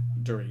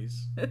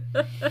batteries.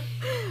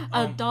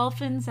 A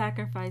dolphin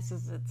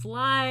sacrifices its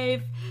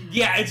life.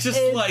 Yeah, it's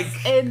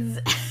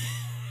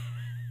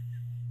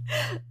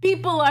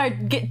people are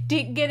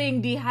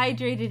getting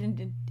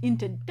dehydrated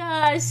into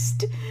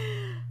dust.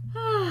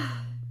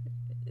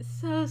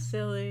 So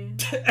silly.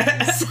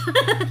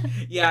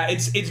 Yeah,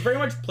 it's very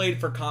much played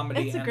for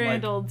comedy. It's a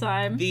grand old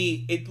time.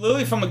 It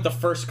literally from like the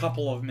first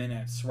couple of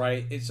minutes,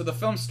 right? So the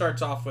film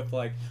starts off with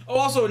like. Oh,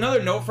 also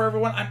another note for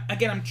everyone.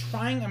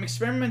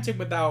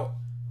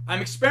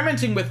 I'm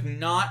experimenting with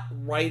not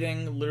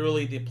writing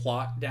literally the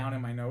plot down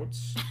in my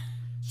notes.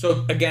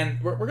 So again,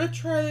 we're gonna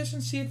try this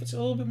and see if it's a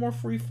little bit more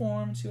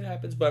freeform and see what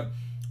happens. But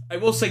I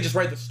will say, just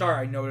right at the start,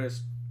 I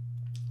noticed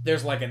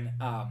there's like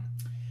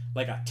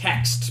like a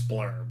text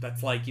blurb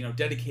that's like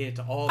dedicated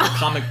to all the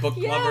comic book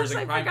lovers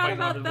and crime fighting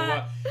lovers. Blah,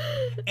 blah.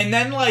 And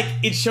then like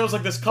it shows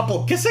like this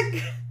couple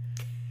kissing.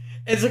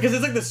 It's because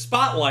it's like the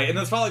spotlight, and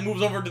the spotlight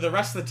moves over to the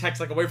rest of the text,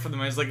 like away from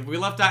them. And it's like, if we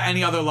left out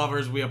any other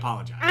lovers, we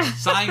apologize.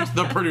 Signed,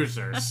 the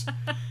producers.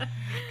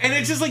 And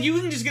it's just like you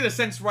can just get a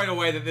sense right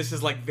away that this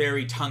is like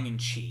very tongue in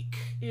cheek.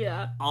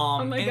 Yeah.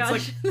 Oh my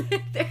gosh.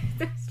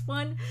 There's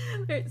one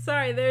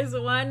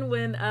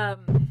when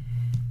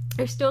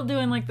they're still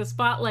doing like the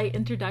spotlight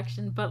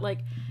introduction, but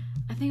like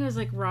I think it was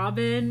like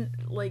Robin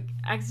like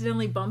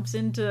accidentally bumps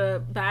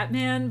into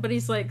Batman, but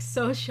he's like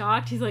so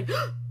shocked. He's like.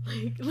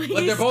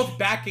 Like they're both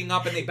backing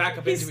up and they back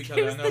up into each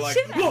other and they're like,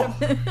 whoa!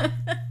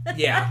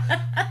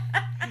 Yeah.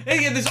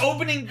 And yeah, this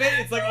opening bit,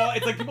 it's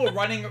like people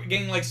running,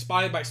 getting like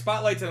spotted by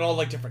spotlights and all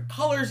like different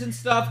colors and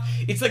stuff.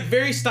 It's like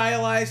very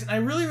stylized, and I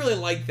really, really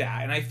like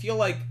that. And I feel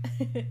like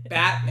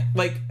Batman,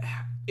 like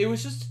it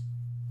was such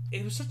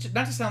a,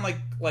 not to sound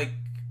like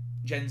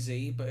Gen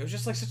Z, but it was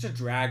just like such a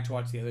drag to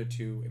watch the other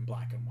two in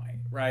black and white,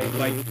 right?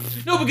 Like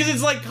no, because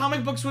it's like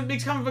comic books. What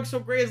makes comic books so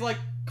great is like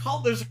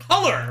there's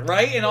color,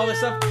 right, and all this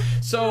stuff.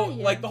 So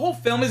like the whole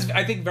film is,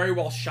 I think, very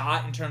well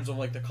shot in terms of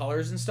like the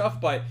colors and stuff.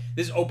 But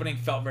this opening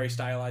felt very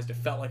stylized. It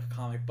felt like a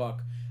comic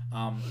book.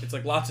 It's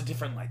like lots of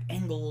different like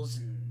angles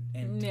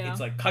and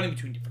it's like cutting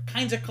between different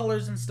kinds of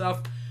colors and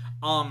stuff.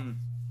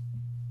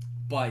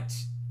 But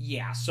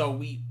yeah, so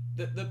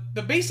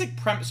the basic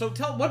premise. So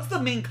what's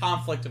the main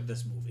conflict of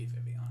this movie,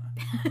 Viviana?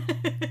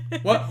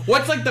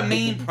 What's like the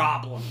main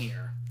problem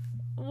here?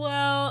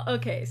 Well,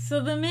 okay,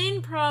 so the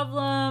main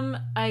problem,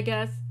 I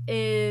guess,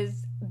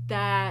 is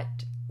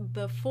that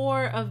the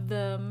four of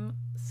them,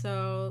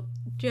 so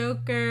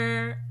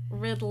Joker,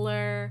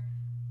 Riddler,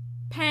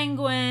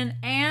 Penguin,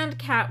 and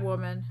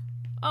Catwoman.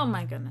 Oh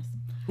my goodness.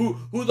 Who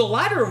the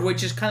latter of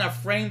which is kind of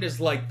framed as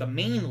like the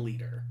main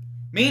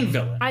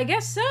villain. I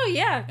guess so,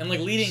 yeah. And like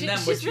leading them.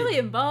 She's really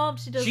involved.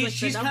 She does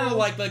she's kind of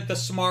like the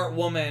smart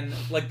woman,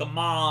 like the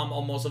mom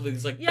almost of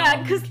these like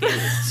because dumb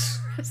kids.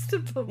 Rest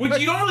of them which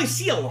you don't really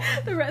see a lot.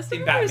 The rest of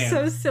them Batman. are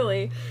so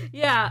silly.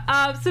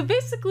 Yeah. So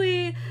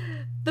basically,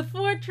 the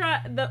four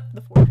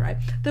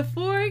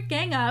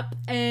gang up,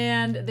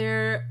 and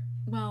they're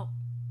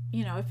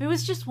if it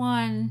was just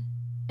one,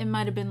 it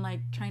might have been like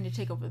trying to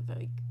take over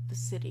the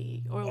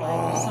city or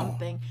like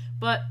something.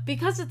 But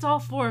because it's all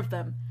four of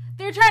them,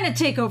 they're trying to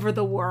take over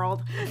the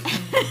world.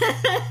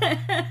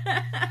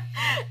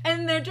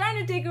 And they're trying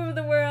to take over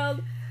the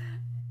world.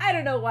 I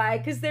don't know why,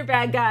 because they're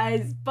bad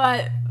guys,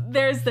 but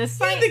there's this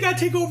they gotta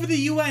take over the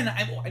UN.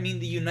 I mean,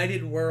 the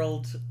United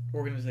World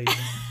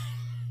Organization.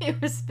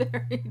 It was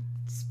very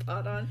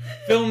spot on.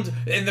 Filmed,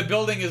 and the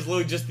building is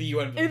literally just the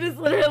UN building. It is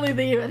literally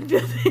the UN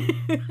building.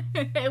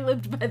 I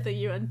lived by the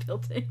UN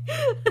building.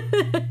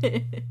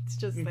 It's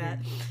just that.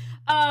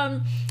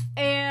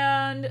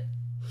 And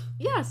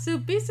yeah, so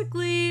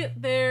basically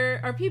there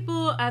are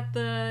people at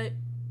the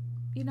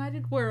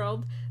United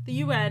World, the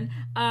UN,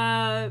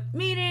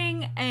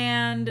 meeting,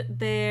 and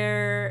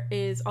there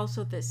is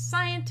also this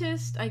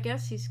scientist. I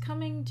guess he's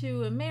coming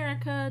to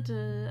America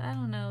to, I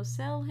don't know,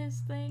 sell his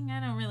thing. I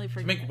don't really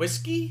forget. To make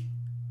whiskey?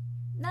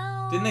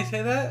 No. Didn't they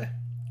say that?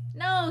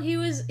 No, he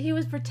was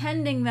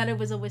pretending that it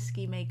was a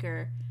whiskey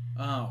maker.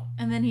 Oh.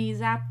 And then he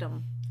zapped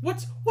him.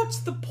 What's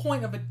the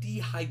point of a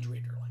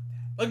dehydrator like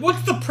that? Like,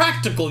 what's the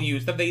practical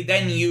use that they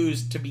then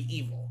use to be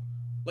evil?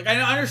 Like,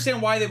 I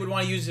understand why they would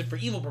want to use it for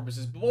evil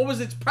purposes, but what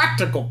was its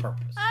practical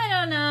purpose? I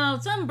don't know.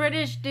 Some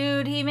British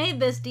dude, he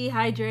made this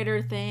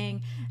dehydrator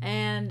thing,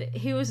 and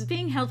he was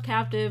being held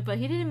captive, but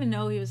he didn't even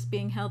know he was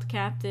being held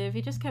captive.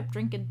 He just kept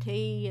drinking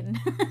tea, and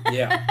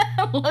yeah,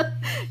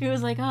 he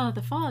was like, oh,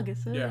 the fog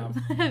is so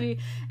heavy.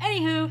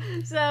 Anywho,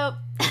 so...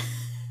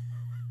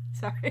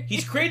 Sorry.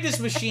 He's created this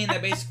machine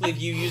that basically,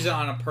 if you use it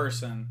on a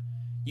person,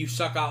 you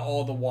suck out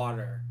all the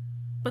water.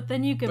 But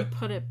then you can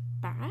put it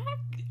back?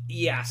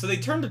 Yeah, so they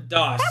turn to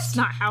dust. That's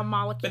not how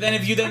molecules. But then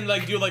if you then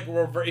like do like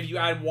if you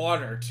add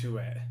water to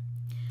it,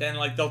 then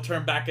like they'll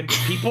turn back into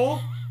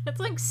people. It's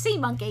like sea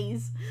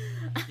monkeys.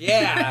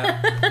 Yeah.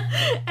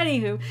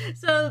 Anywho,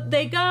 so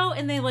they go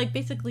and they like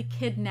basically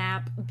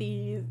kidnap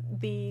the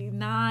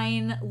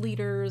 9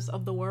 leaders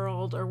of the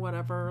world or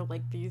whatever,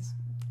 like these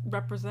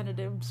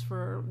representatives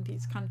for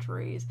these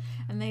countries,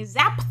 and they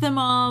zap them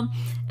all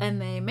and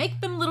they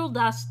make them little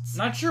dusts.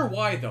 Not sure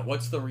why though.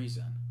 What's the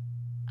reason?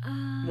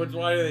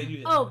 Why do they do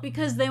that? Oh,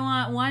 because they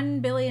want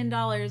 $1 billion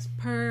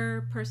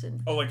per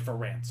person. Oh, like for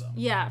ransom.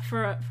 Yeah,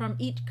 from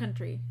each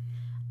country.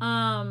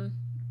 And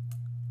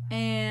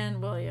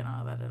well,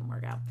 that didn't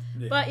work out.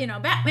 Yeah. But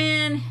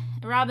Batman,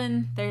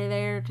 Robin, they're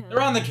there to.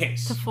 They're on the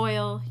case to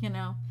foil.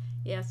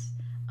 Yes.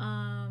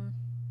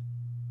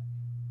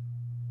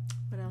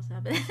 What else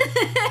happened?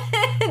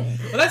 Well,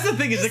 that's the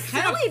thing is it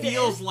kind of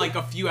feels like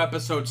a few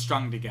episodes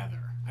strung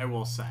together. I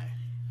will say.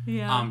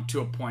 Yeah. To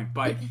a point,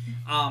 but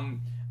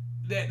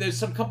there's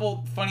some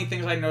couple funny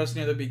things I noticed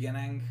near the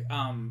beginning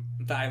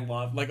that I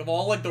love. Like, of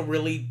all, like, the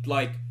really,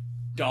 like,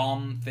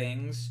 dumb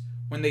things,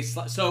 when they...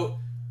 So,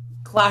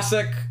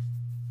 classic,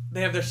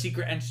 they have their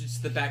secret entrance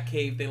to the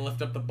Batcave. They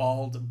lift up the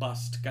bald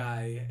bust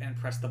guy and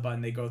press the button.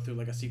 They go through,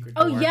 like, a secret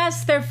door. Oh,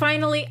 yes, they're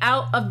finally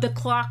out of the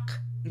clock.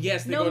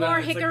 Yes, they no go down. More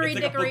It's hickory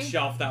like dickory. A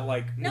bookshelf that,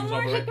 like, no moves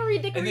more over hickory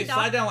it. dickory. And they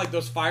slide down, like,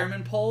 those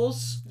fireman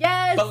poles.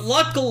 Yes! But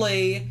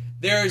luckily,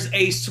 there's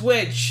a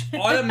switch,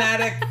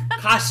 automatic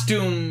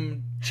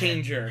costume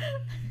changer,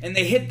 and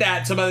they hit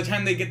that, so by the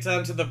time they get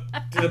down to the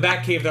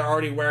Batcave, they're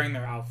already wearing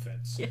their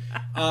outfits. Yeah.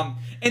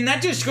 And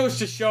that just goes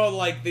to show,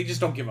 like, they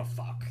just don't give a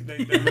fuck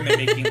when they're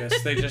making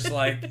this. They just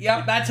like,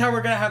 yep, that's how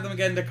we're gonna have them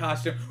get into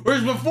costume.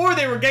 Whereas before,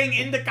 they were getting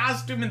into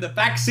costume in the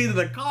backseat of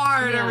the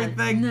car and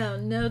everything.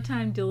 No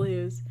time to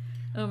lose.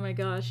 Oh my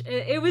gosh,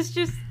 it was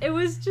just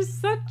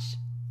such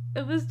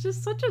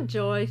a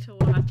joy to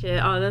watch it,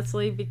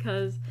 honestly,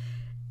 because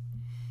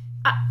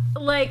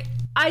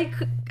I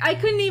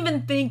couldn't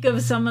even think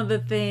of some of the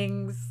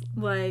things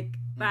like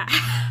that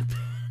happened.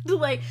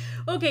 Like,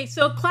 okay,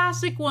 so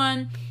classic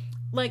one,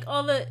 like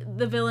all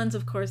the villains,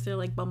 of course, they're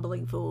like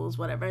bumbling fools,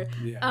 whatever.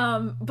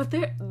 Yeah. But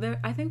they're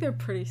I think they're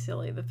pretty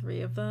silly, the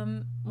 3 of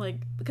them,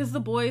 like, because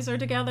the boys are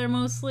together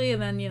mostly,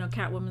 and then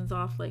Catwoman's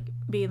off like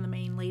being the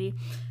main lady.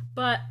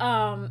 But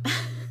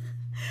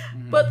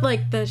but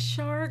like the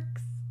shark,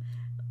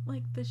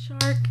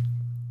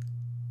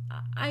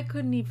 I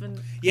couldn't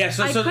even. Yeah,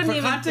 so for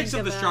context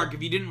of the shark,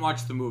 if you didn't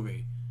watch the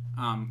movie,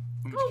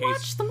 Go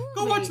watch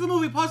the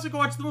movie. Pause it, go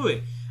watch the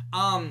movie.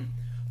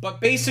 But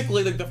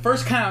basically, like, the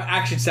first kind of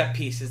action set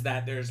piece is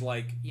that there's,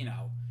 like,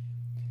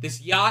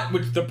 this yacht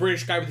with the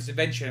British guy with his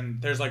invention,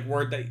 there's, like,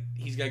 word that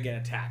he's gonna get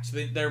attacked.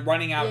 So they're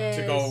running out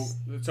to go.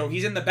 So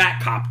he's in the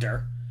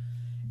Batcopter,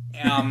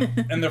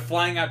 And they're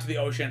flying out to the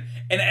ocean.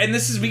 And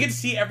this is, we get to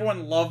see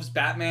everyone loves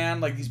Batman.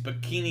 Like, these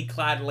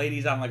bikini-clad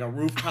ladies on, like, a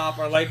rooftop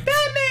are like,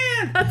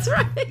 Batman! That's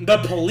right. The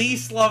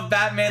police love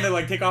Batman. They,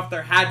 like, take off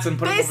their hats and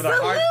put them over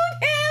their heart. Him!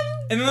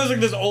 And then there's, like,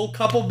 this old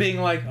couple being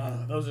like,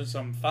 oh, those are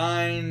some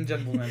fine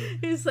gentlemen.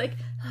 He's like,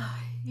 oh,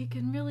 you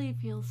can really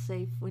feel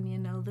safe when you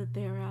know that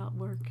they're out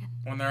working.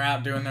 When they're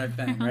out doing their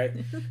thing, right?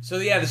 So,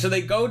 yeah, so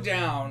they go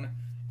down,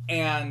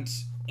 and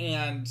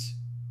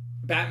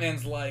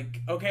Batman's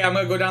like, okay, I'm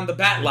going to go down the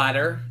bat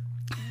ladder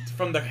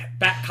from the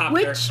Batcopter.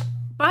 Which,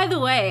 by the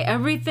way,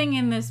 everything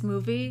in this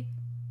movie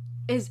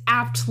is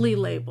aptly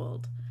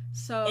labeled.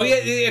 So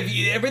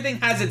everything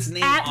has its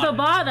name at on the it.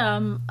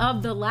 bottom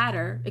of the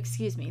ladder,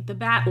 the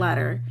bat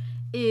ladder,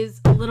 is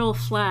a little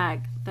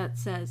flag that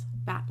says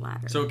bat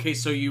ladder. So, okay,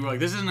 so you were like,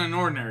 this isn't an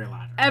ordinary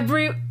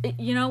ladder.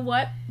 You know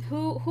what?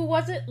 Who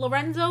was it?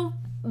 Lorenzo?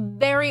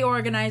 Very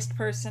organized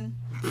person.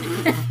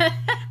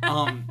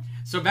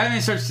 So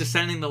Batman starts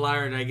descending the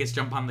ladder to, I guess,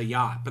 jump on the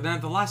yacht. But then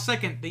at the last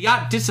second, the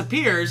yacht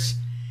disappears,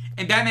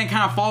 and Batman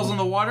kind of falls in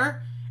the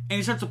water, and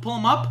he starts to pull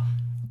him up,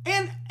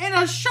 and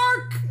a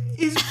shark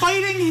is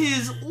biting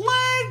his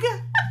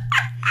leg.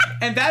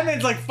 And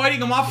Batman's, like,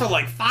 fighting him off for,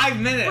 like, 5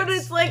 minutes. But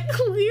it's, like,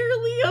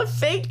 clearly a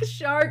fake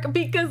shark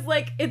because,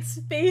 like, its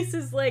face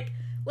is, like,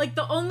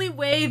 the only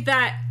way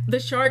that the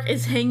shark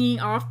is hanging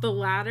off the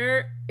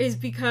ladder is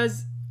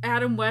because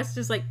Adam West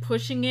is, like,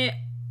 pushing it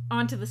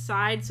onto the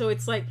side, so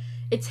it's, like,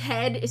 its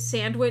head is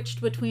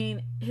sandwiched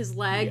between his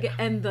leg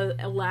and the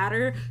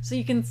ladder, so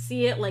you can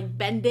see it, like,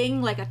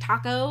 bending like a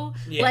taco.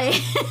 Yeah. Like,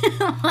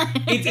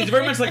 it's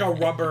very much like a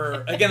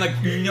rubber. Again,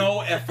 like, no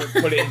effort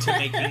put into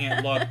making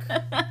it look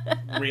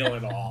real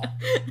at all.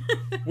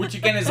 Which,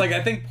 again, is, like,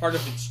 I think part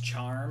of its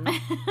charm.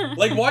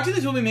 Like, watching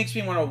this movie makes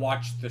me want to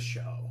watch the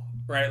show,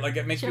 right? Like,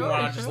 it makes me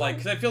want to just, like,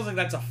 because it feels like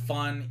that's a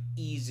fun,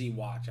 easy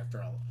watch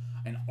after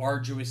an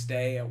arduous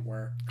day at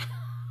work.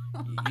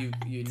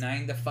 You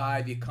 9 to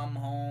 5, you come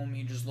home,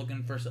 you're just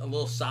looking for a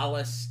little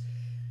solace,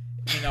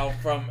 you know,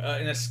 from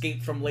an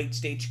escape from late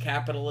stage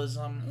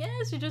capitalism.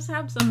 Yes, you just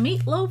have some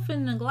meatloaf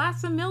and a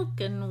glass of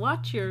milk and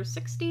watch your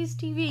 60s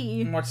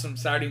TV. And watch some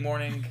Saturday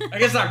morning, I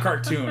guess not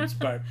cartoons,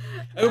 but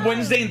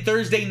Wednesday and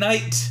Thursday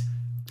night,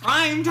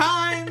 prime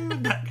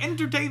time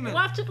entertainment.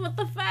 Watch it with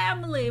the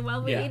family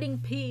while we're eating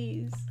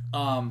peas.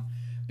 But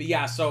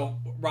yeah, so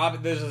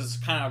Robin, there's this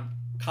kind of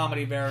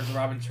comedy there as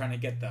Robin's trying to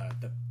get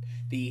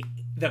the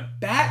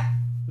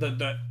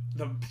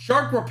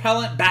shark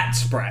repellent bat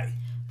spray.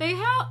 They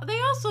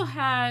also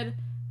had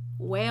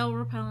whale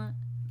repellent.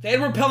 They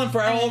had repellent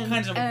for all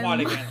kinds of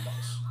aquatic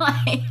animals.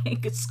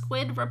 Like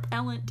squid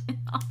repellent and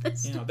all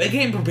this stuff. They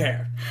came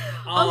prepared.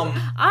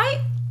 I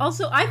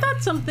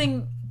thought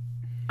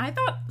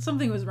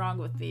something was wrong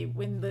with me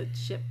when the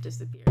ship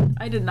disappeared.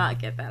 I did not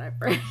get that at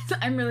first.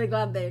 I'm really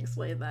glad they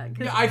explained that.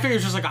 Yeah, I figured it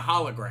was just like a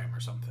hologram or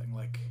something.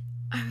 Like,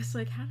 I was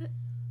like, how did that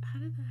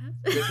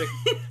happen?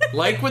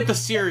 Like with the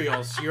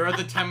cereals, you're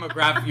the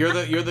demographic.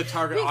 You're the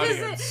target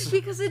audience.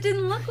 Because it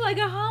didn't look like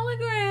a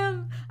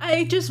hologram.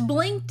 I just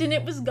blinked and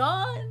it was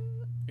gone.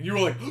 And you were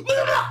like,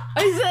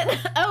 I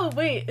said, "Oh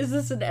wait, is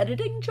this an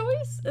editing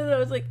choice?" And I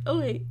was like, "Oh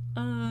wait,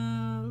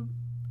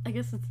 I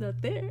guess it's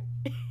not there."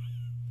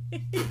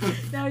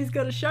 Now he's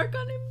got a shark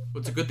on him. Well,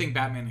 it's a good thing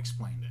Batman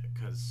explained it,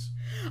 because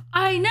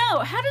I know.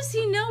 How does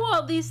he know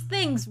all these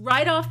things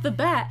right off the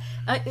bat?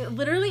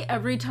 Literally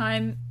every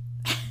time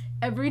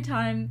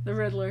the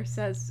Riddler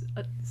says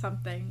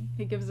something,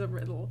 he gives a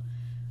riddle,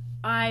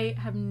 I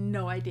have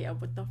no idea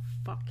what the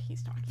fuck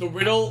he's talking about. The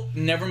riddle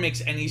never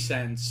makes any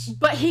sense.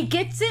 But he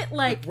gets it,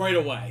 like right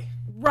away.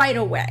 Right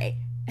away.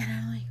 And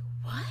I'm like,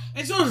 what?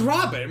 And so does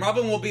Robin.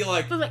 Robin will be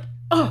like... But like,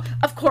 oh,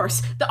 of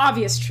course. The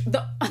obvious...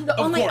 the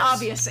only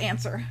obvious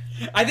answer.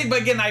 I think,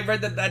 but again, I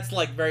read that that's,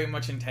 like, very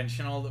much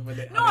intentional. With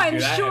it, no, I'm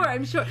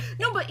sure.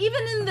 No, but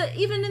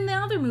even in the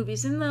other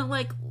movies, in the,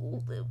 like,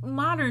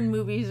 modern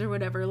movies or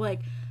whatever,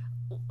 like...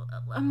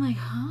 I'm like,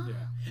 huh?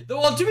 Yeah.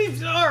 Well, to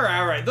be all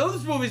right.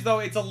 Those movies, though,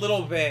 it's a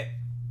little bit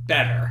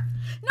better.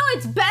 No,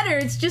 it's better.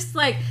 It's just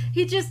like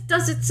he just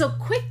does it so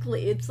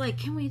quickly. It's like,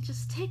 can we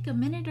just take a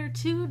minute or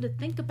two to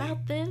think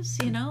about this?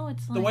 You know,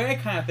 it's like the way I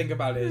kind of think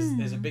about it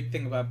is a big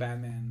thing about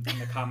Batman in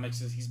the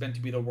comics is he's meant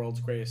to be the world's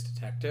greatest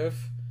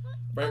detective,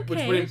 right? Okay,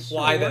 which would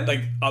imply that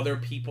like other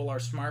people are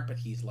smart, but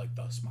he's like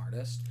the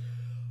smartest.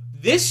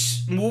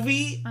 This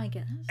movie, I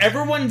guess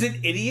everyone's an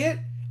idiot,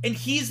 and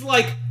he's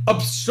like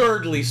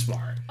absurdly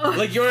smart.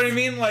 Like, you know what I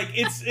mean? Like,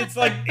 it's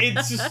like,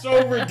 it's just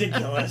so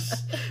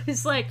ridiculous.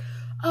 It's like,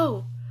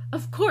 oh,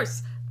 of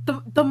course,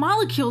 the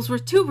molecules were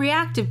too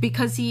reactive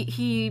because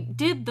he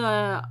did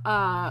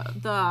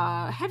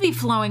the heavy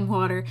flowing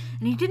water,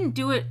 and he didn't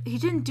do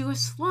a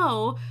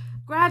slow,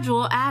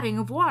 gradual adding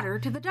of water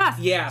to the dust.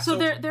 Yeah. So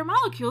their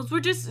molecules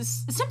were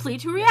just simply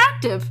too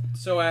reactive.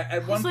 So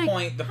at one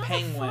point, the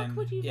Penguin...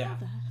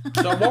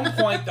 So at one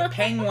point, the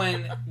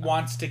Penguin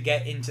wants to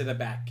get into the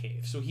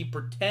Batcave. So he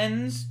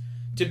pretends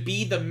to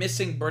be the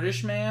missing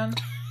British man,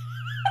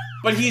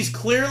 but he's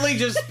clearly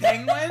just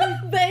Penguin.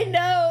 They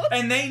know.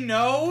 And they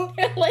know.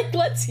 Like,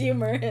 let's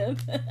humor him.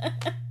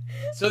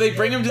 So they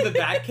bring him to the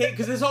Batcave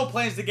because his whole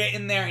plan is to get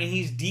in there, and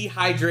he's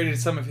dehydrated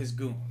some of his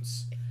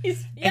goons. And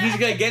he's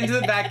gonna get into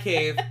the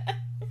Batcave,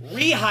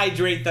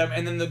 rehydrate them,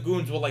 and then the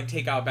goons will like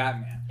take out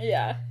Batman.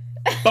 Yeah.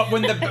 But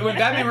when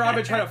Batman and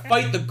Robin try to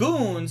fight the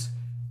goons,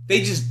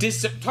 they just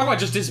talk about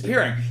just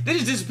disappearing. They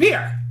just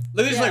disappear.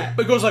 Like, it's like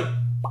it goes like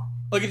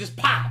it just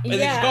pop and they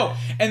just go.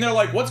 And they're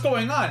like, "What's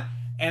going on?"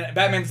 And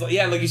Batman's like,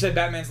 like you said,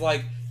 Batman's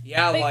like,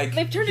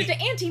 they've turned into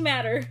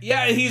antimatter.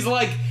 Yeah, he's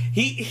like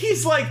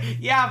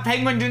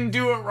Penguin didn't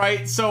do it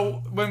right,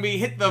 so when we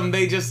hit them,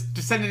 they just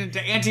descended into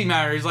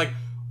antimatter. He's like,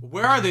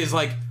 where are they? He's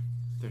like,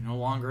 they're no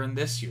longer in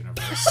this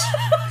universe.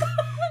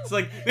 It's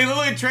like they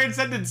literally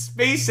transcended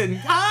space and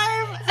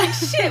time.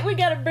 It's like, shit, we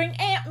gotta bring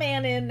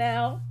Ant-Man in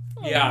now.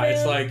 Oh, yeah, man.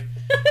 it's like,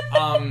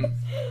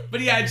 but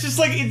yeah, it's just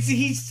like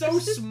he's so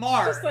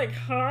smart. Just like,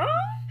 huh?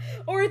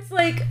 Or it's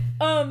like,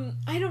 I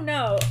don't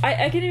know.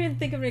 I can't even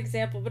think of an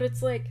example, but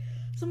it's like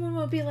someone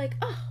will be like,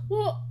 oh,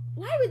 well,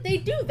 why would they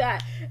do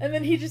that? And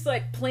then he just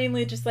like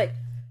plainly just like,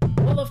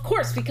 well, of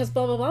course, because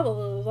blah blah blah blah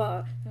blah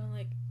blah. And I'm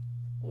like,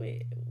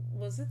 wait,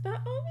 was it that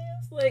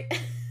obvious?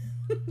 Like,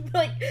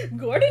 like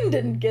Gordon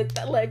didn't get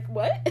that. Like,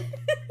 what?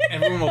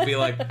 Everyone will be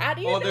like, how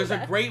do you know there's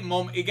that? a great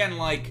moment again.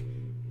 Like,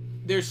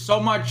 there's so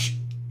much.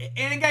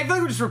 And again, I feel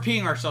like we're just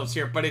repeating ourselves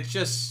here, but it's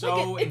just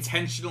so like, it's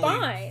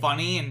intentionally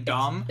funny and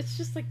dumb. It's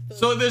just like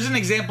so. There's an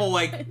example,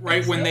 like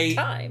right when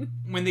no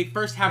when they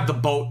first have the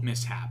boat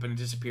mishap and it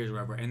disappears, or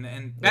whatever, and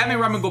Batman and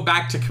Robin go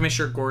back to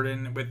Commissioner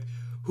Gordon with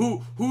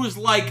who's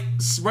like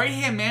right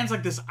hand man's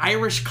like this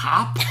Irish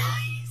cop.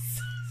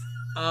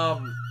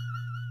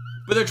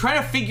 But they're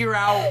trying to figure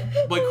out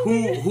like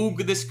who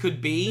this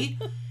could be,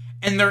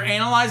 and they're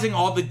analyzing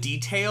all the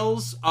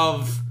details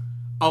of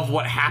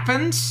what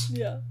happens.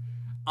 Yeah.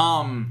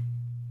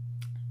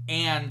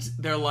 And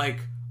they're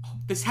like, oh,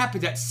 this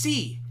happened at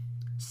C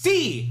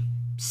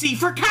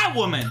for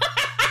Catwoman.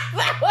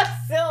 That was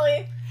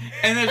silly.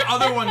 And there's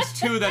other ones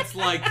too that's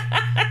like,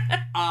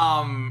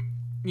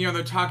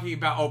 they're talking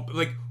about,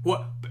 like,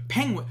 what,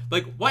 penguin,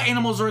 like, what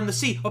animals are in the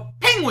sea? Oh,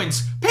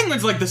 penguins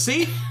like the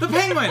sea, the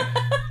penguin.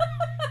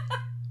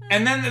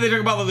 And then they talk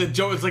about the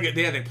joke, it's like,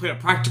 they played a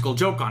practical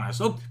joke on us.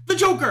 Oh, the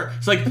Joker.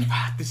 It's like,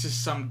 this is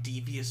some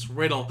devious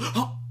riddle.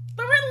 Oh,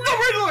 the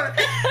Riddler.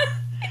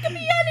 It could be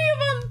any of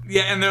them.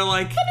 Yeah, and they're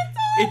like,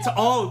 it's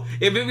all.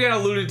 If we had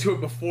alluded to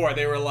it before,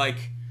 they were like,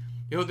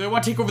 they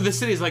want to take over the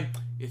city. It's like,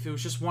 if it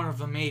was just one of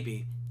them,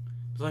 maybe.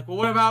 It's like, well,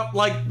 what about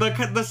like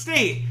the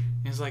state?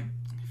 And it's like,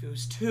 if it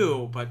was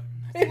two, but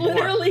they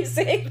literally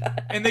say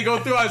that. And they go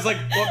through. I was like,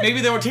 well,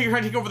 maybe they were trying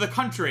to take over the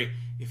country.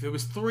 If it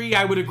was three,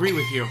 I would agree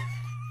with you.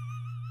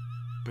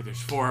 But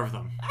there's four of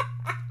them.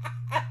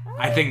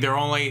 I think their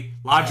only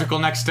logical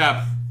next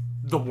step.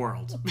 The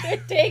world. They're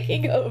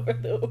taking over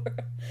the world.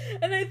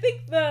 And I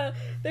think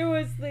there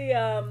was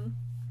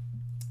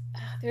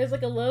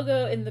like a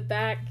logo in the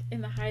back in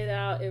the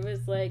hideout. It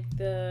was like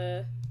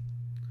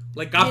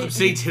Gotham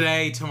City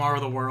today, tomorrow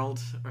the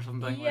world, or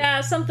something.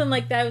 Yeah, something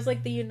like that. It was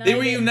like the United. They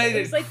were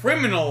United like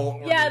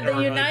Criminal.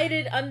 the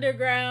United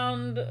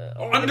Underground.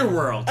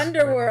 Underworld.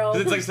 Underworld.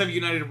 It's like some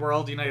United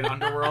World, United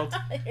Underworld.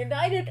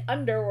 United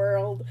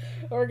Underworld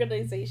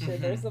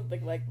organization or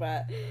something like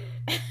that.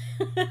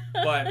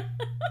 But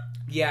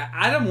yeah,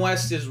 Adam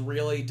West is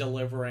really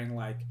delivering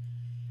like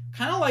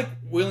kind of like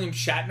William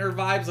Shatner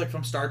vibes, like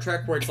from Star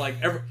Trek, where it's like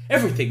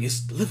everything is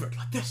delivered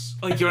like this.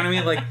 Like, you know what I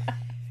mean? Like,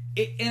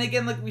 and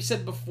again, like we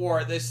said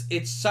before,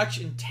 it's such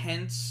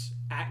intense,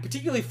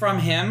 particularly from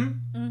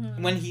him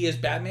when he is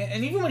Batman,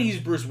 and even when he's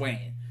Bruce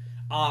Wayne.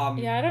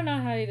 Yeah, I don't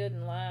know how he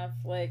didn't laugh.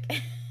 Like,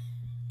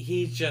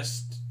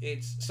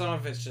 some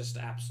of it's just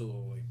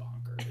absolutely bonkers.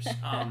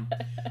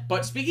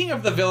 But speaking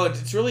of the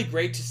villains, it's really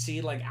great to see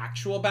like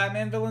actual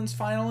Batman villains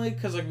finally,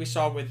 because like we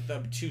saw with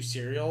the two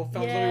serial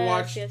films that we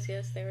watched. Yes,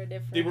 they were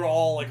different. They were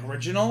all like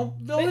original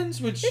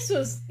villains, which this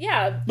was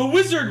the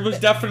Wizard was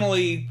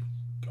definitely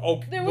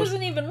okay. There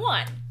wasn't even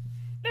one.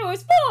 There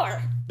was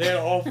four. They had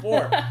all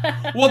four.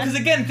 Well, because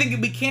again,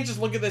 we can't just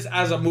look at this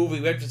as a movie.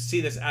 We have to see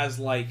this as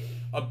like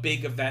a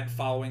big event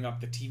following up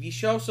the TV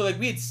show. So like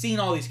we had seen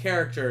all these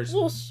characters,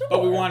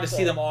 but we wanted to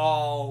see them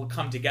all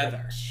come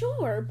together.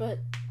 Sure, but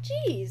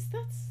geez,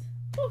 that's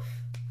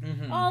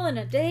all in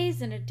a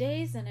day's and a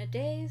day's and a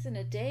day's and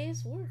a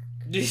day's work.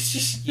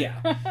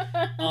 Yeah.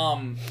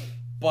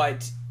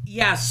 But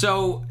yeah,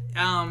 so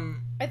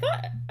I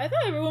thought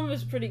everyone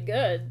was pretty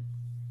good.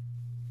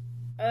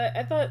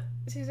 I thought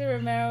Cesar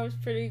Romero was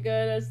pretty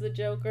good as the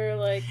Joker.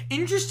 Like,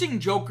 interesting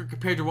Joker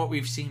compared to what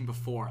we've seen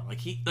before.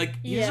 Like he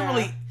doesn't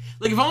really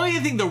like. If only I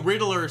think the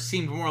Riddler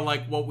seemed more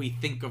like what we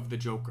think of the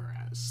Joker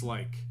as.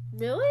 Like,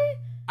 really?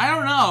 I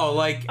don't know.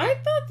 Like, I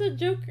thought the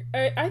Joker.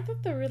 I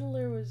thought the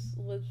Riddler was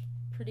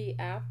pretty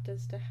apt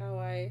as to how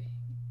I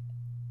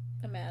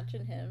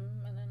imagine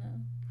him. I don't know.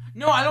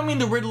 No, I don't mean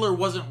the Riddler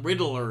wasn't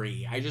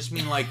Riddlery. I just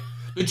mean like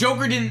the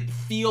Joker didn't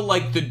feel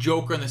like the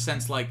Joker in the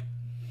sense like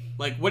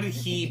what did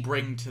he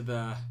bring to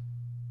the?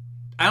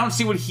 I don't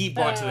see what he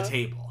brought to the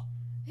table.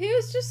 He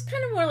was just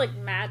kind of more like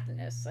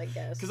madness, I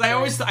guess. Because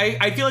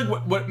I feel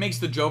like what makes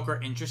the Joker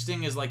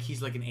interesting is, like,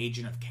 he's like an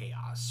agent of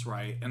chaos,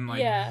 right? And,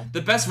 like,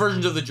 the best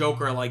versions of the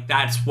Joker, like,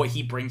 that's what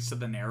he brings to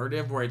the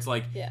narrative, where it's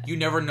like, you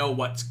never know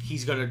what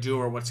he's gonna do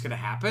or what's gonna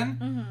happen.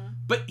 Mm-hmm.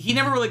 But he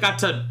never really got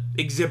to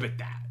exhibit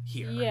that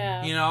here.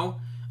 Yeah. You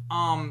know?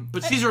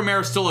 But Cesar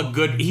Romero's still a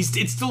good,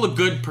 it's still a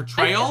good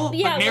portrayal,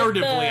 but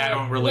narratively, I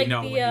don't really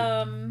know.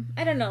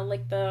 I don't know,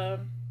 like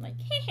the, like,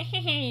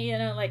 you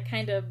know, like,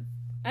 kind of,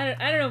 I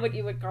don't know what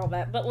you would call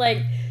that, but like,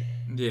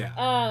 you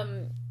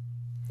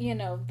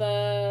know,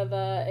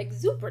 the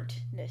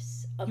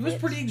exuberantness of it. He was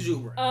pretty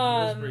exuberant.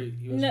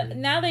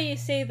 Now that you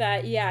say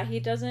that, he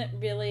doesn't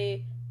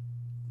really.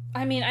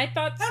 I mean, I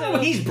thought so. I don't know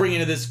what he's bringing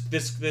to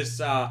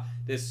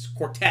this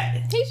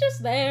quartet. He's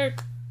just there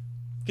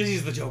because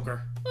he's the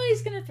Joker. Well,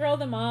 he's gonna throw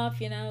them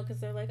off, you know, because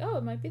they're like, oh,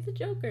 it might be the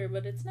Joker,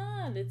 but it's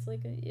not. It's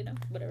like you know,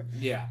 whatever.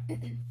 Yeah.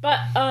 But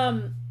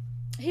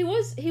he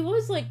was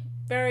like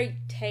very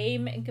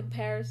tame in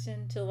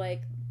comparison to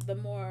like the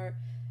more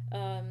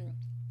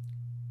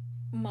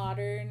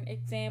modern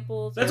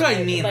examples. That's what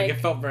I mean. Like,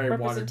 it felt very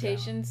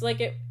representations.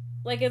 Like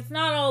it's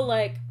not all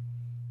like,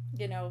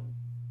 you know,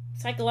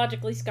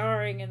 psychologically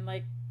scarring and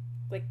like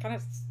kind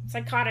of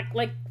psychotic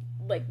like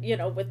you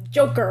know, with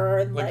Joker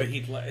and like the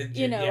Heath Ledger,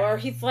 you know, or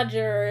Heath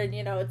Ledger, and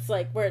you know, it's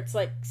like where it's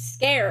like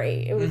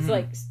scary. It was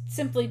like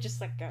simply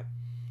just like a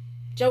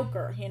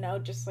Joker, you know,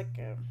 just like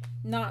a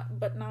not.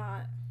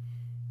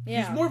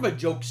 Yeah. He's more of a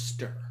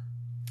jokester.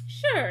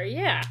 Sure,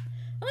 yeah.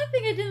 The only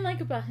thing I didn't like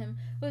about him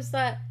was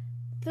that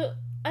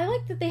I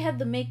like that they had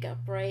the makeup,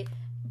 right?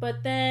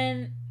 But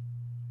then,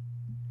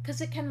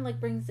 because it kind of like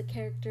brings the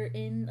character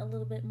in a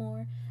little bit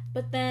more.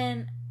 But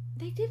then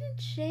they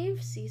didn't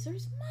shave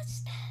Caesar's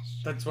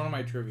mustache. That's one of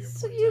my trivia points.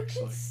 So you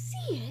can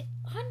see it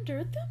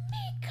under the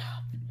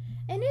makeup,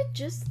 and it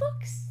just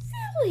looks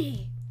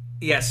silly.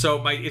 Yeah.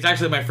 So it's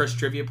actually my first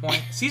trivia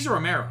point. Cesar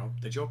Romero,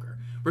 the Joker,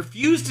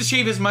 refused to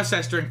shave his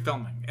mustache during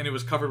filming, and it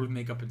was covered with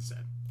makeup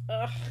instead.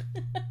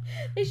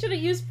 They should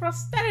have used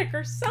prosthetic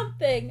or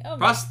something. Oh,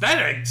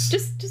 prosthetics?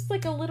 Just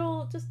like a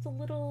little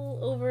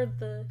over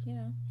the, you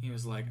know. He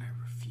was like, I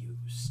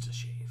refuse to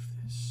shave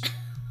this.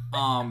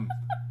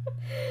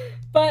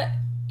 But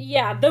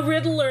yeah, the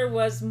Riddler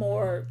was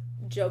more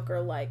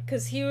Joker-like,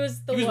 because he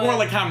was the one. He was more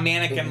like kind of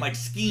manic and like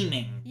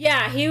scheming.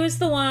 Yeah, he was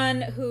the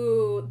one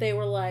who they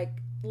were like,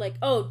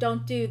 oh,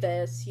 don't do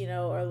this, you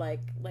know, or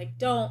like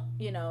don't,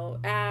 you know,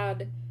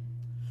 add.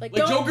 Like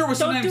Joker was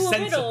sometimes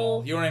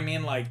sensible. You know what I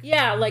mean? Like,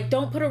 yeah, like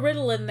don't put a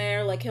riddle in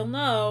there, like he'll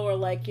know, or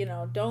like, you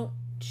know, don't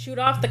shoot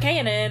off the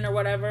cannon or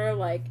whatever,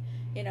 like,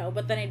 you know,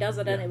 but then he does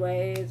it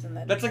anyways, and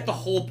then that's like the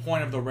whole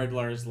point of the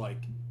Riddler is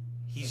like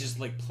he's just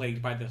like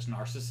plagued by this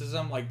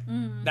narcissism. Like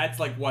that's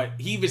like what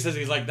he even says.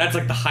 He's like, that's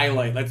like the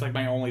highlight. That's like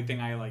my only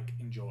thing I like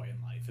enjoy in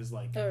life is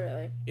like, oh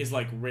really? Is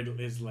like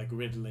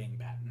riddling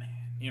Batman.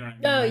 You know what I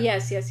mean? Oh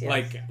yes.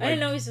 Like I didn't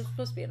know he's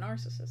supposed to be a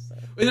narcissist though.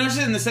 A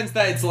narcissist in the sense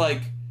that it's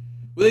like.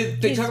 Well,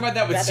 they talk about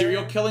that with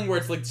serial killing, where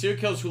it's like serial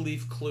killers who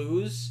leave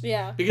clues.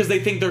 Yeah. Because they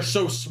think they're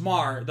so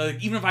smart that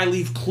like, even if I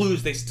leave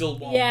clues, they still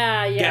won't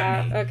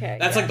get me. Okay.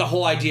 That's like the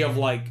whole idea of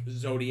like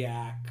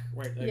Zodiac,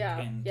 right? Like,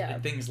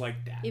 and things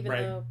like that. Even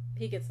right? though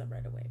he gets them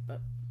right away,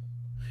 but.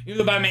 Even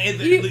though Batman,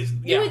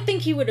 you would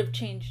think he would have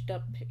changed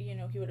up, you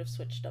know, he would have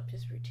switched up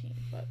his routine,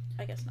 but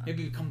I guess not.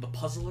 Maybe become the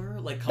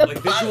puzzler,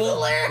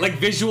 puzzler!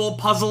 visual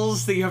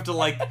puzzles that you have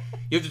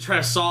to try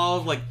to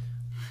solve, like.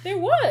 There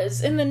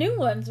was in the new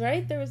ones,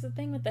 right? There was a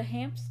thing with the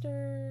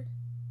hamster.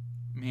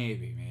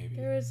 Maybe.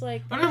 There was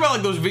like. I'm talking about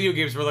like those video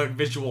games where like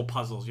visual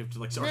puzzles. You have to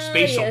like or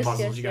spatial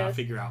puzzles. You gotta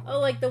figure out. Oh,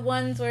 like the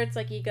ones where it's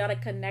like you gotta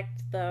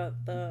connect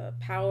the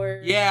power.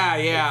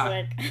 Yeah.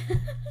 Like...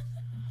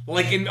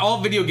 like in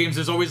all video games,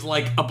 there's always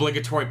like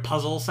obligatory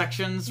puzzle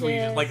sections where you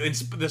just, like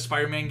in the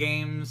Spider-Man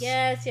games.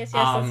 Yes.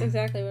 That's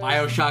exactly what.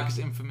 BioShock is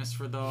infamous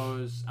for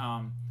those.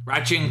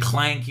 Ratchet and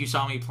Clank, you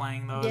saw me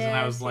playing those, and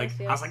I was like,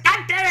 God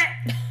damn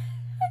it!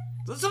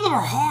 Some of them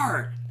are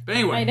hard. But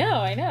anyway. I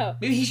know.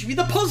 Maybe he should be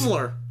the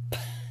puzzler.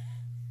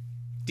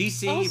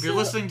 DC, also, if you're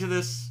listening to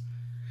this,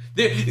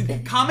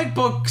 the comic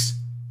books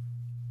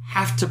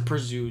have to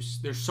produce.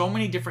 There's so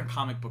many different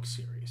comic book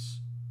series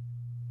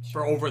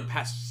for over the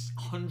past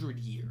 100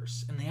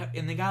 years, and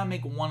they gotta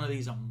make one of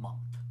these a month.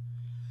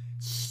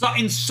 So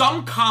in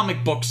some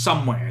comic book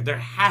somewhere, there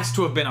has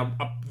to have been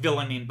a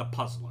villain named the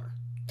Puzzler.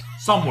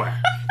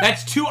 Somewhere.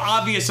 That's too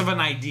obvious of an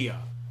idea.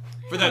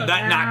 For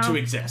that not to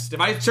exist. If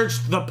I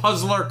search the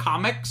Puzzler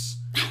comics,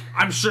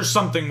 I'm sure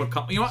something would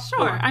come. You know what?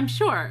 Sure, I'm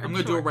sure. I'm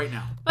going to do it right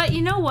now. But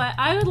you know what?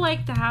 I would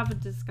like to have a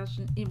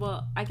discussion.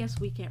 Well, I guess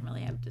we can't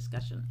really have a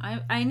discussion.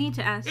 I need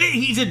to ask.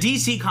 He's a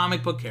DC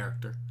comic book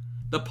character.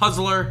 The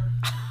Puzzler,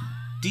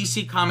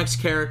 DC Comics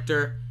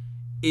character,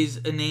 is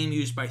a name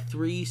used by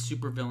 3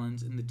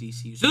 supervillains in the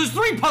DCU. So there's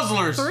 3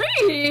 Puzzlers!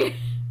 3?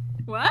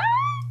 What?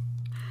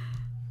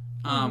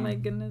 Oh my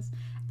goodness.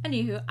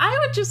 Anywho, I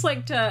would just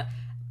like to...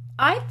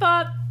 I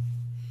thought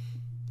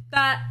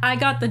that I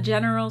got the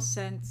general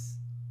sense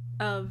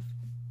of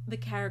the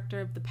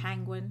character of the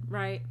Penguin,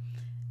 right?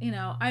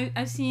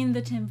 I've seen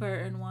the Tim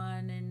Burton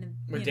one and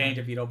where Danny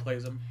DeVito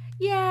plays him.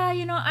 Yeah,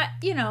 and I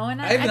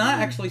have not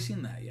actually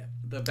seen that yet.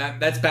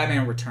 That's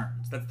Batman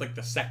Returns. That's like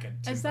the second.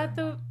 Is that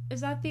the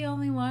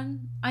only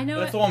one? I know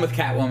that's the one with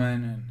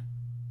Catwoman and.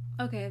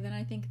 Okay, then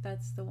I think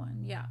that's the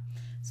one. Yeah.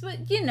 So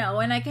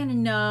and I kind of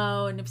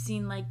know, and I've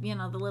seen like the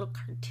little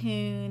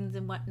cartoons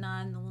and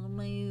whatnot, and the little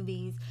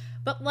movies,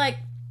 but like.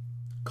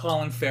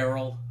 Colin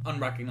Farrell,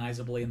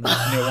 unrecognizably in the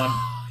new one.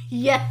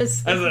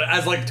 Yes.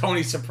 As like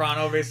Tony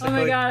Soprano, basically. Oh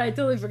my god, I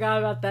totally forgot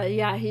about that.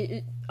 Yeah,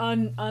 he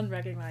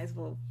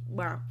unrecognizable.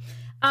 Wow.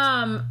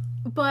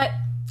 But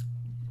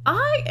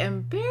I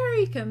am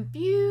very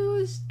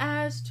confused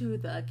as to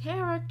the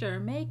character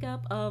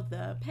makeup of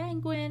the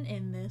Penguin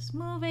in this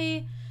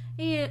movie.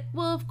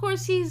 Of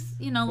course he's,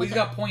 he's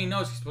got pointy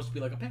nose. He's supposed to be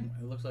like a penguin.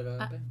 He looks like a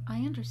penguin. I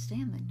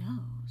understand the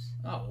nose.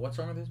 Oh, what's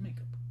wrong with his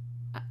makeup?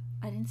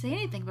 I didn't say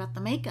anything about the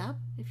makeup,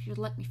 if you'd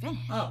let me finish.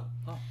 Oh.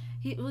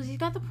 He's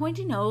got the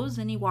pointy nose,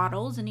 and he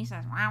waddles, and he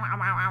says, wah, wah,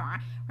 wah, wah, wah,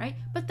 right?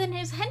 But then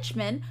his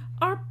henchmen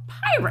are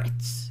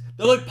pirates.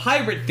 They're like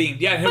pirate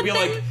themed, yeah. And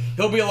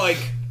he'll be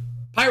like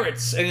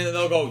pirates, and then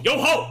they'll go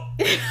yo ho,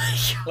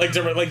 like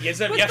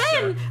instead of yes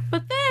sir.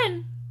 But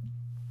then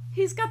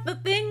he's got the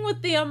thing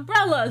with the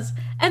umbrellas,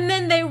 and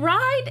then they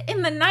ride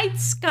in the night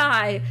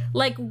sky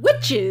like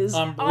witches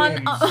on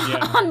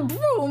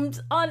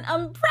brooms, on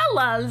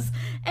umbrellas,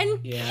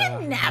 and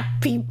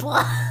kidnap people.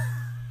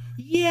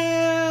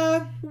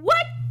 Yeah.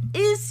 What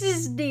is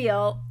his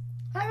deal?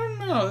 I don't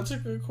know. That's a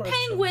good question.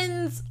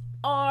 Penguins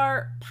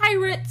are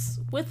pirates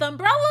with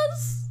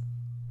umbrellas?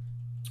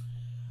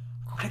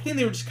 I think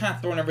they were just kind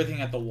of throwing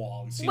everything at the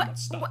wall and seeing what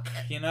stuck.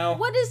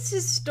 What is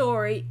his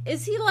story?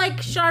 Is he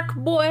like Shark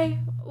Boy?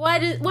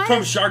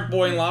 From Shark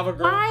Boy and Lava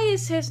Girl? Why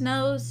is his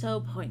nose so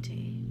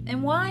pointy?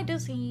 And why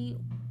does he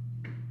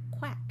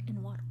quack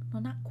in water?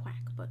 Well, not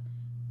quack, but...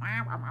 I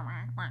don't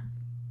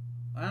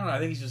know. I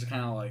think he's just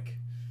kind of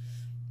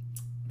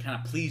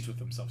pleased with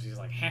himself. So he's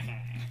like, ha ha.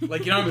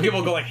 Like,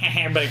 people go like, ha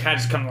ha, but it kind of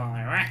just comes along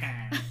like,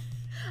 ha ha.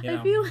 I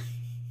feel like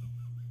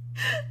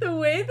the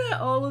way that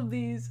all of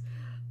these...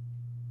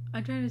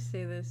 I'm trying to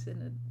say this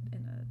in a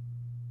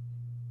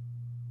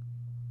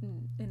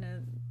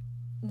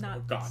not...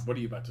 Oh God, what are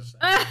you about to say?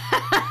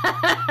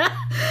 I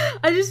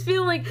just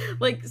feel like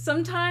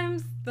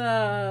sometimes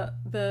the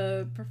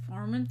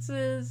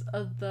performances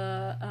of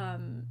the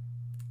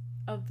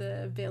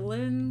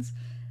villains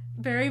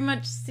very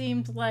much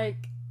seemed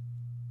like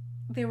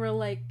they were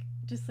like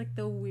just like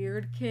the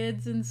weird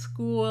kids in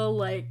school,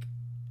 like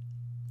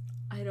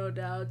I don't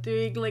know,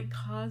 doing like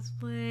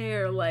cosplay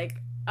or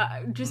like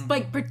just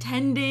like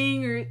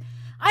pretending, or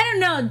I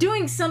don't know,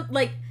 doing some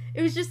like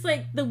it was just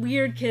like the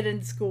weird kid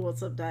in school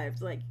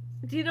sometimes. Like,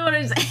 do you know what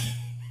I'm saying?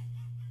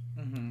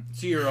 Mm-hmm.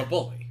 So you're a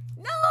bully?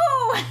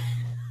 No.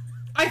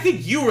 I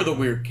think you were the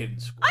weird kid in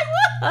school.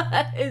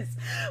 I was,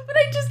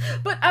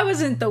 but I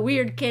wasn't the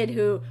weird kid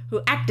who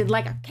acted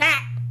like a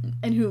cat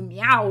and who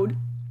meowed.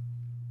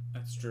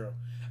 That's true.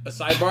 A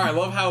sidebar, I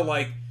love how,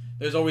 like,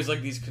 there's always,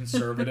 like, these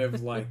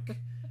conservative, like,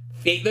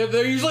 fake...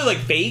 They're usually, like,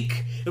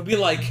 fake. It'll be,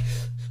 like,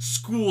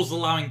 schools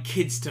allowing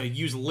kids to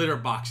use litter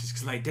boxes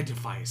because they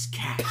identify as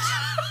cats.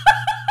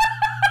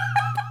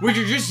 Which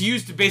are just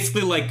used to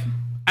basically, like,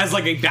 as,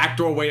 like, a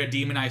backdoor way to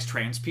demonize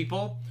trans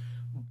people.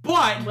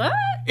 But... What?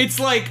 It's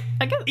like,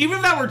 even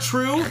if that were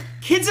true,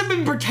 kids have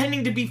been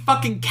pretending to be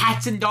fucking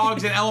cats and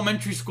dogs in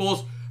elementary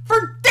schools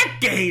for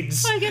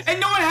decades! And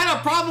no one had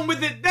a problem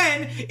with it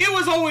then. It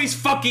was always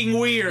fucking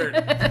weird.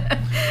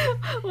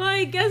 Well,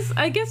 I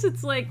guess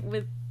it's like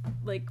with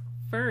like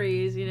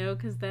furries,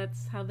 because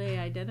that's how they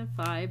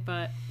identify,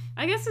 but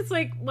I guess it's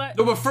like what...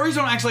 No, but furries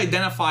don't actually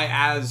identify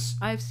as...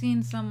 I've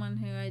seen someone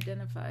who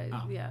identifies.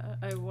 Oh. Yeah,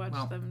 I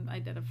watched them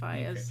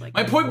identify as like...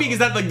 My point being is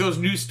that like those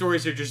news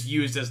stories are just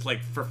used as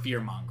like for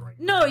fear-mongering.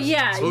 No,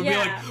 yeah, so it would be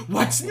like,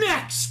 what's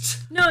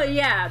next? No,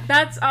 yeah,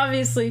 that's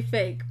obviously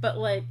fake, but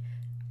like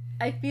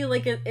I feel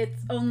like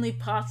it's only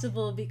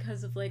possible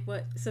because of like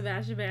what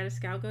Sebastian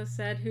Maniscalco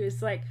said,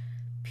 who's like,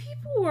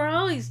 people were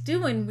always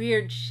doing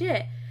weird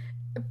shit,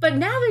 but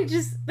now they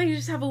just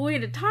have a way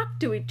to talk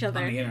to each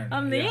other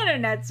on the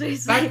internet. So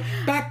he's back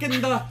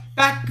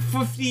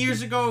 50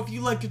 years ago, if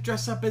you like to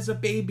dress up as a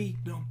baby,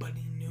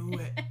 nobody knew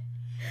it.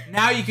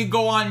 Now you can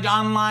go on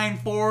online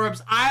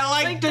forums.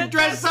 I like to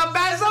dress up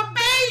as a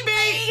baby.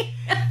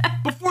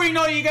 Before you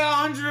know it, you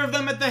got 100 of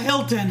them at the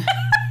Hilton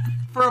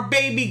for a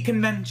baby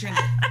convention.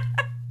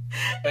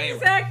 Anyway,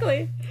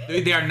 exactly.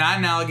 They are not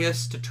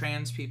analogous to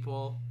trans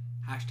people.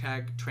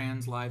 Hashtag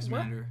trans lives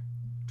matter.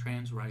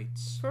 Trans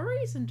rights.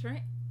 Furries and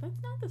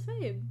that's not the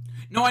same.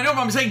 No, I know, but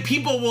I'm saying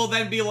people will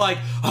then be like,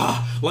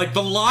 like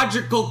the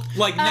logical,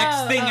 like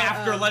next thing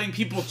after letting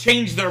people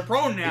change their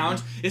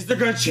pronouns is they're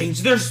gonna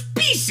change their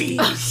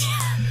species.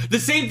 The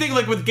same thing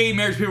like with gay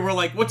marriage, people were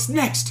like, what's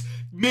next?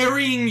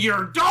 Marrying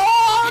your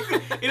dog?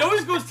 It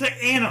always goes to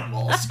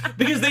animals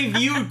because they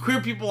view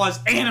queer people as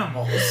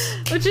animals.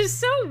 Which is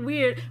so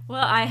weird.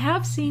 Well, I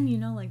have seen,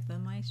 like the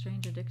My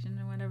Strange Addiction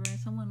or whatever,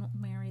 someone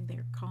married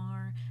their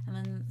car and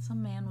then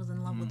some man was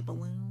in love with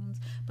balloons,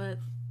 but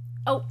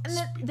Oh, and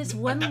then this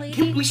one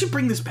lady... We should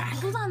bring this back.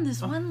 Hold on,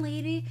 this one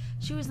lady,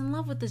 she was in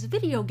love with this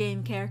video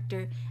game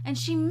character, and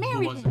she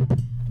married him.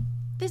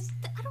 This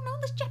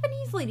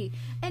Japanese lady.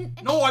 And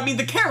no, I mean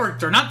the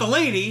character, not the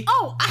lady.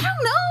 Oh, I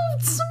don't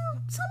know, some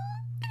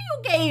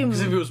video game.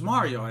 Because if it was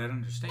Mario, I'd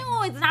understand.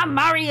 No, it's not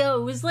Mario.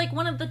 It was like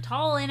one of the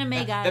tall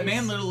anime guys. That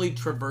man literally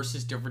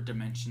traverses different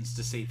dimensions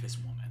to save his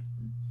woman.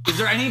 Is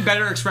there any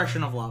better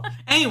expression of love?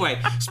 Anyway,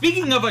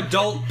 speaking of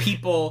adult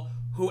people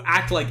who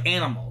act like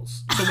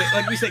animals. So,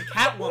 like we said,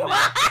 Catwoman.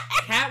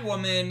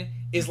 Catwoman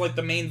is like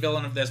the main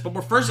villain of this. But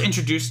we're first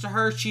introduced to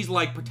her. She's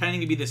like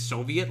pretending to be this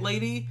Soviet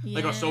lady. Yes.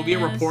 Like a Soviet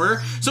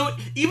reporter. So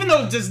even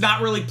though it does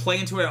not really play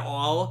into it at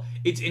all,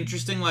 it's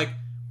interesting, like,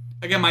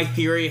 again, my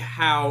theory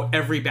how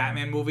every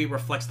Batman movie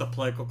reflects the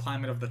political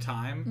climate of the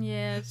time.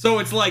 Yes. So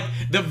it's like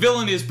the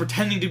villain is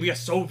pretending to be a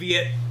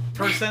Soviet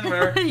person.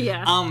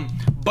 Yeah.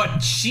 But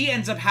she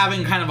ends up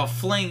having kind of a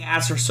fling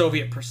as her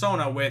Soviet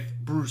persona with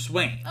Bruce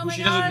Wayne, who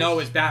she doesn't know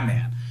is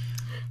Batman.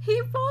 He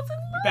falls in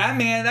love.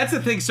 Batman, that's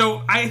the thing.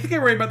 So I think I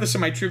read about this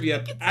in my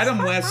trivia. Adam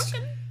West,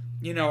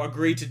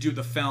 agreed to do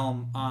the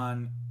film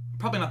on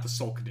probably not the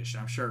Soul Condition.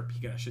 I'm sure he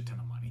got a shit ton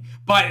of money,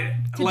 but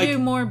to do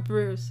more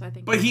Bruce, I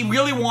think. But he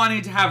really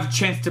wanted to have a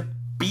chance to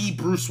be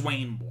Bruce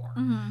Wayne more,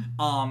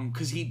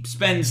 because he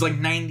spends like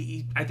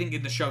 90. I think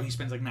in the show he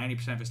spends like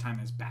 90% of his time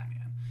as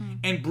Batman,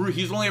 and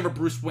he's only ever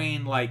Bruce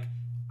Wayne like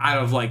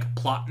out of like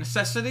plot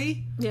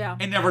necessity,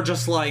 and never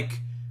just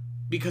like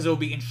because it will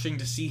be interesting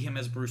to see him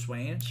as Bruce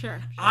Wayne. Sure.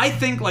 I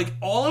think like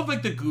all of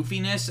like the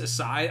goofiness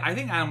aside, I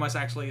think Adam West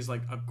actually is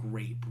like a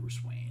great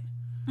Bruce Wayne.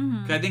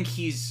 Because I think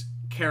he's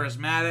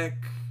charismatic.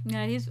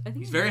 Yeah, he's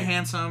very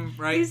handsome,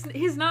 right?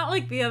 He's not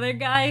like the other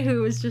guy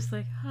who was just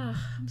like, oh,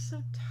 I'm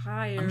so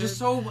tired. I just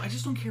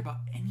don't care about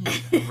any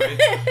of them, right?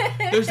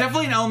 There's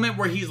definitely an element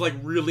where he's like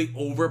really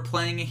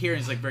overplaying it here and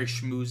he's like very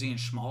schmoozy and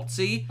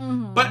schmaltzy.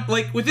 But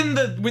like within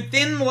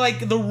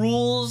like the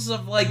rules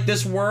of like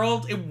this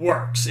world, it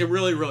works. It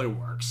really, really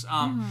works.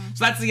 So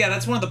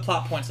that's one of the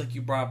plot points like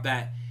you brought up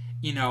that,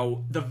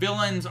 the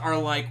villains are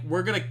like,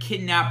 we're gonna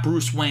kidnap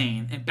Bruce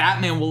Wayne and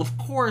Batman will of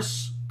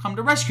course come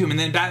to rescue him and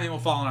then Batman will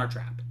fall in our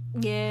trap.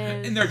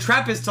 Yes. And their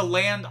trap is to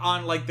land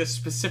on like this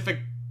specific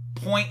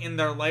point in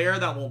their lair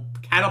that will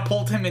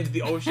catapult him into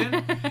the ocean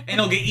and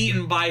he'll get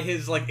eaten by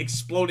his like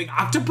exploding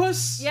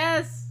octopus.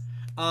 Yes.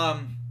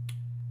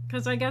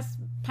 Because I guess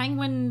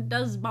Penguin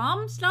does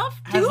bomb stuff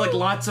too? Has like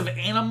lots of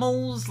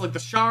animals, like the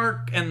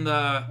shark and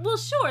the... Well,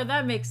 sure,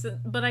 that makes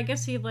sense. But I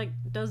guess he like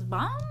does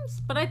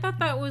bombs? But I thought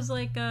that was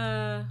like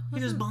He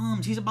does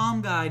bombs. He's a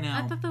bomb guy now.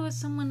 I thought that was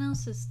someone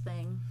else's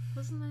thing.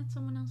 Wasn't that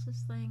someone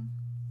else's thing?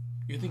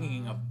 You're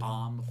thinking of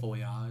Bomb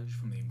Voyage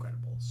from The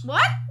Incredibles.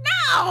 What?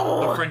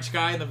 No! The French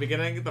guy in the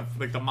beginning,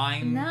 the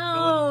mine.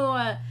 No!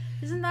 Villain?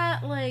 Isn't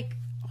that like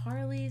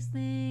Harley's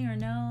thing or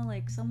no?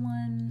 Like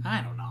someone...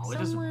 I don't know.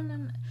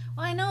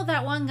 Well, I know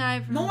that one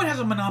guy from... No one has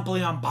a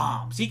monopoly on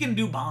bombs. He can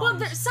do bombs.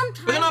 Well,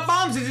 sometimes... But they're not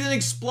bombs. It's an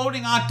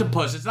exploding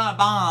octopus. It's not a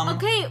bomb.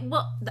 Okay,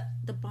 well,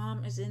 the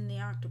bomb is in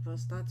the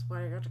octopus. That's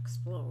why it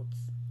explodes.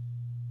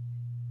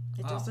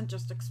 It doesn't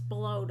just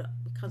explode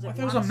because it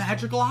was a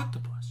magical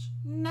octopus.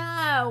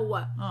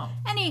 No. Oh.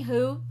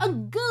 Anywho, a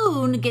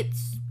goon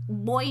gets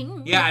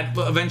boing. Yeah,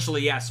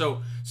 eventually, yeah.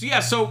 So the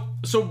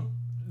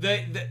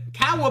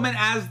Catwoman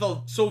as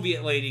the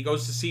Soviet lady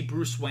goes to see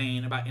Bruce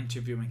Wayne about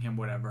interviewing him,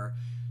 whatever.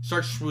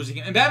 Starts schmoozing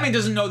him. And Batman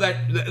doesn't know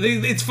that.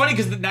 It's funny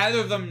because neither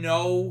of them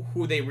know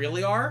who they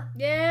really are.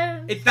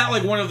 Yeah. It's not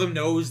like one of them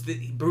knows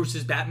that Bruce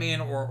is Batman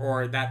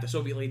or that the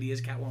Soviet lady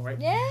is Catwoman, right?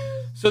 Yeah.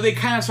 So they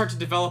kind of start to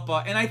develop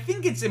and I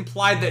think it's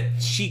implied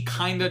that she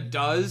kind of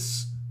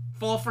does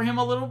fall for him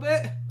a little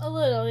bit. A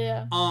little,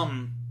 yeah.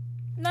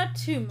 Not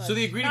too much. So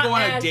they agree to go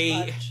on a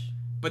date,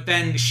 but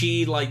then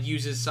she like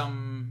uses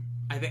some,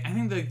 I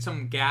think like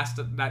some gas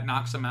that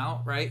knocks him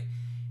out, right?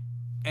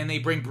 And they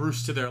bring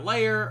Bruce to their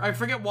lair. I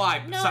forget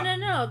why.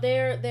 No.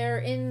 They're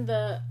in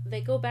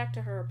they go back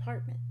to her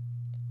apartment.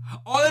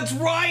 Oh, that's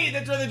right.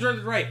 That's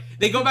right.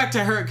 They go back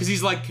to her because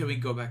he's like, "Can we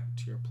go back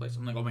to your place?"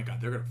 I'm like, "Oh my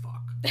god, they're gonna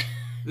fuck."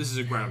 This is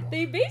incredible.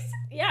 They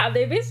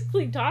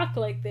basically talk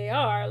like they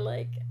are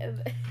like.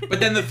 But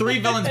then the three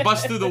villains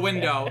bust through the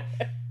window.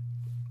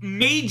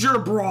 Major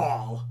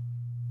brawl.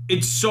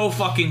 It's so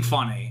fucking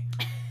funny.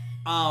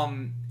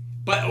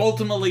 But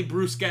ultimately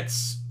Bruce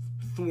gets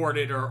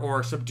thwarted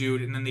or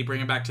subdued, and then they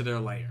bring him back to their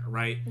lair,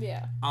 right?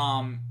 Yeah.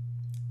 And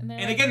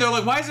again, they're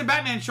like, "Why isn't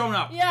Batman showing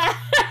up?" Yeah.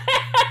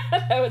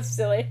 That was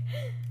silly.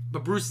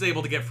 But Bruce is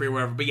able to get free or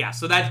whatever. But yeah,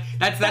 so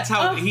that's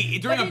how he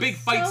during a big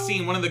fight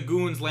scene, one of the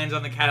goons lands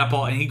on the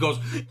catapult and he goes,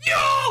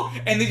 "Yo!"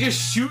 And they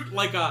just shoot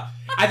like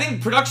I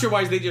think production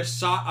wise they just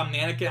shot a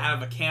mannequin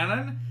out of a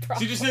cannon.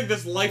 So you just see like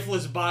this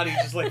lifeless body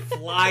just like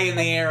fly in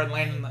the air and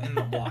land in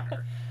the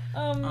water.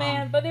 Oh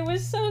man, but it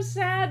was so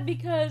sad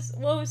because it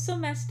was so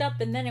messed up,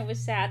 and then it was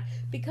sad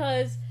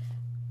because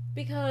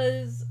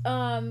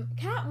Catwoman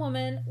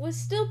was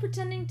still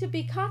pretending to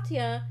be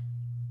Katya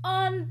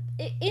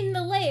in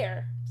the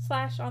lair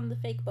 / on the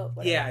fake boat.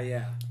 Whatever.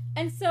 Yeah.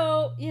 And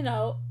so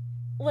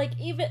like,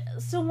 even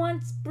so,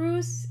 once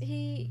Bruce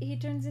he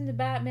turns into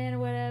Batman or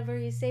whatever,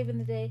 he's saving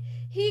the day.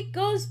 He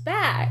goes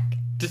back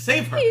to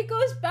save her. He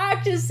goes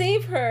back to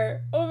save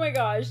her. Oh my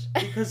gosh!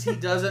 Because he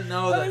doesn't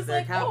know that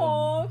they're Catwoman.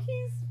 Oh,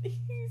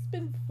 he's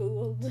been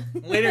fooled.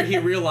 Later, he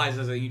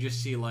realizes that you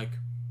just see like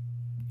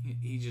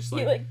he just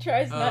like he like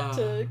tries not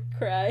to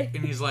cry,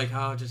 and he's like,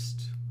 "Oh,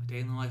 just a day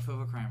in the life of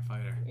a crime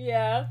fighter."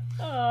 Yeah.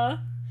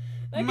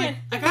 I kind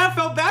of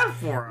felt bad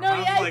for him. No,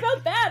 I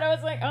felt bad. I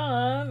was like,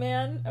 "Oh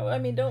man." I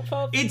mean, don't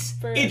fall. It's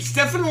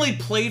definitely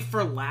played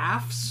for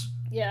laughs.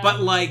 Yeah.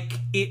 But like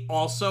it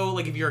also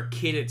like if you're a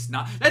kid, it's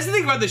not. That's the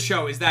thing about the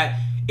show is that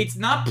it's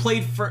not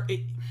played for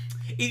it.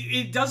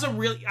 It doesn't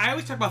really. I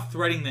always talk about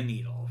threading the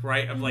needle,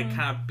 right? Of like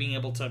kind of being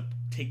able to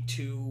take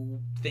two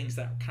things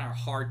that are kind of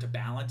hard to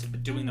balance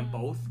and doing them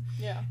both.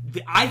 Yeah.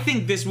 I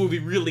think this movie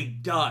really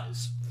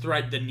does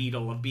thread the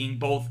needle of being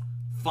both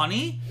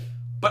funny.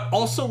 But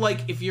also,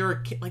 like, if you're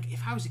a kid, like,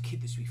 if I was a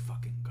kid, this would be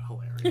fucking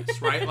hilarious,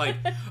 right? Like,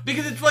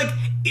 because it's like,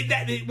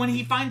 when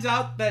he finds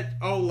out that,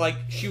 oh, like,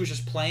 she was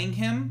just playing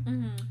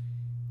him,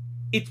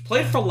 it's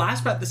played for laughs,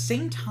 but at the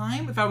same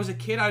time, if I was a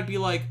kid, I'd be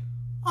like,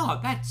 oh,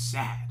 that's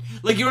sad.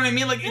 Like, you know what I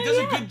mean? Like, it does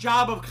a good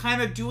job of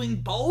kind of doing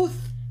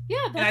both. Yeah,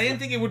 and I didn't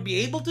think it would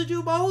be able to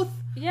do both.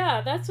 Yeah,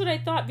 that's what I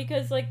thought,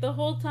 because, like, the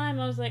whole time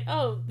I was like,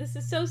 oh, this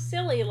is so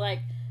silly. Like,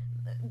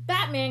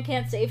 Batman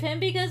can't save him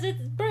because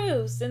it's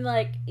Bruce, and,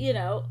 like, you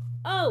know...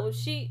 Oh,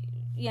 she,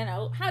 you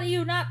know, how do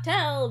you not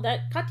tell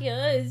that Katya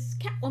is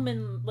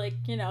Catwoman, like,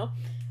 you know?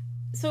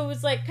 So it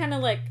was, like, kind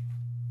of, like,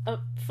 a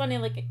funny,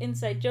 like,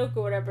 inside joke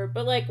or whatever.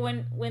 But, like,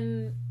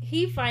 when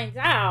he finds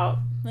out,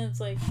 then it's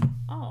like,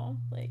 oh,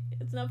 like,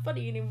 it's not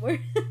funny anymore.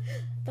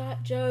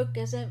 That joke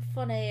isn't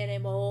funny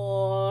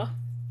anymore.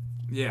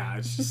 Yeah,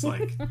 it's just,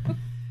 like...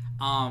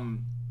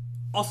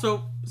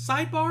 Also,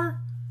 sidebar,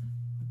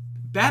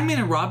 Batman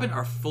and Robin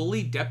are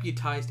fully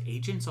deputized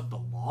agents of the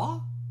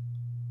law?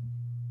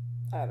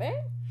 Are they?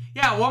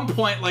 Yeah, at one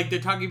point, like, they're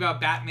talking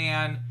about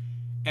Batman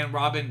and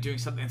Robin doing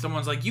something, and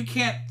someone's like, you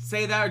can't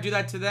say that or do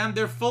that to them.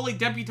 They're fully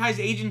deputized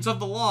agents of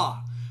the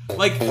law.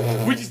 Like,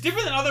 which is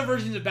different than other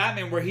versions of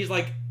Batman where he's,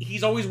 like,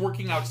 he's always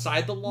working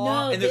outside the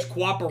law, and there's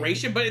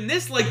cooperation. But in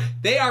this, like,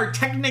 they are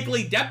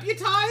technically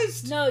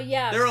deputized? No,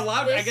 yeah. They're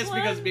allowed, I guess,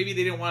 because maybe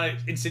they didn't want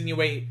to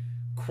insinuate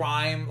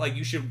crime, like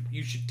you should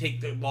take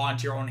the law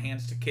into your own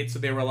hands to kids, so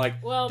they were like,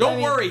 well,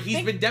 don't worry,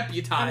 he's been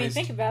deputized. I mean,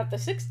 think about the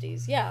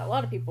 60s. Yeah, a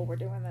lot of people were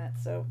doing that,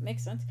 so it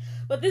makes sense.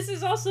 But this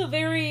is also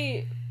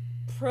very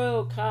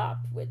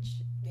pro-cop, which...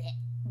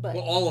 But,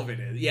 well, all of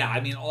it is. Yeah, I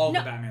mean, all the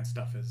Batman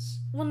stuff is...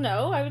 Well,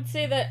 no, I would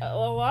say that a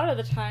lot of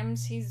the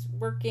times he's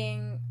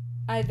working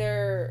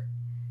either,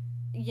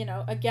 you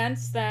know,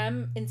 against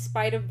them, in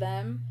spite of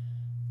them,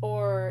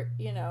 or,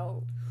 you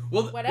know,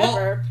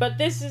 whatever. But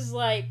this is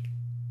like...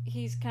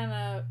 He's kind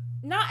of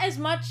not as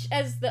much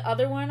as the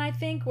other one, I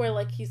think, where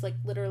like he's like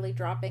literally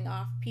dropping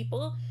off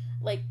people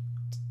like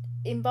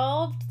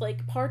involved,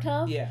 like part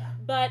of. Yeah.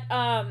 But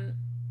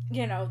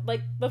you know,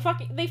 like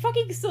they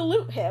fucking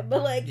salute him,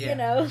 but like you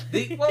know.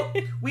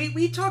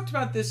 we talked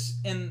about this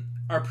in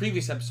our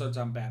previous episodes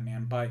on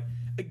Batman, but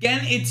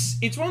again,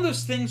 it's one of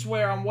those things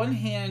where on one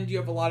hand you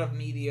have a lot of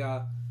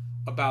media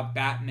about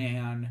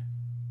Batman,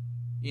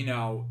 you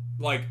know.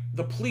 Like,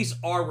 the police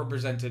are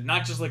represented,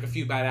 not just, like, a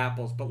few bad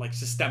apples, but, like,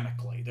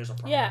 systemically. There's a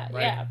problem,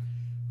 right? Yeah.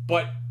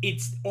 But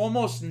it's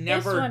almost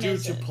never due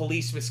to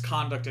police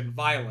misconduct and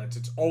violence.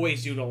 It's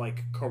always due to,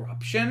 like,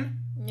 corruption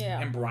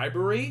and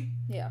bribery.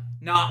 Yeah.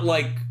 Not,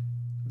 like,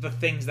 the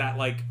things that,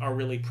 like, are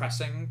really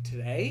pressing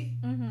today.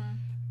 Mm-hmm.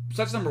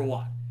 So that's number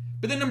one.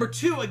 But then number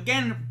two,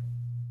 again,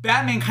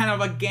 Batman kind of,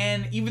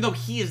 again, even though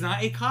he is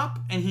not a cop,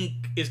 and he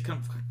is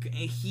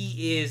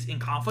in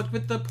conflict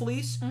with the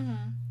police... Mm-hmm.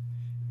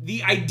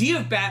 The idea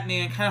of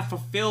Batman kind of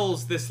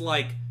fulfills this,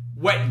 like,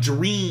 wet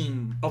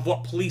dream of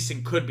what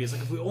policing could be. It's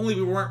like, if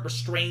we weren't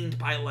restrained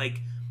by, like,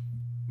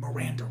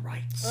 Miranda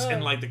rights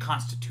and, like, the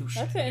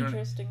Constitution. That's an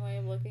interesting way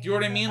of looking at it. Do you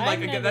know what I mean?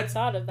 Like, again, that's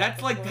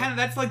like, kind of,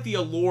 that's like the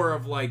allure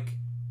of, like,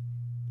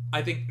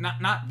 I think,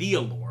 not the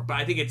allure, but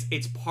I think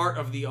it's part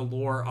of the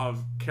allure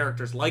of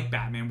characters like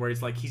Batman, where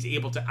it's like, he's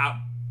able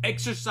to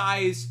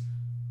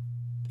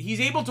he's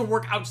able to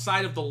work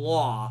outside of the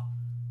law,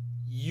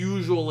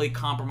 usually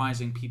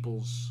compromising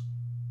people's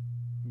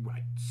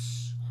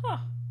rights. Huh.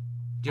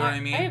 Do you know what I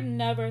mean? I have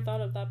never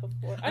thought of that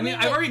before. I mean,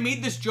 I've already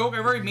made this joke.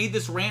 I've already made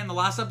this rant in the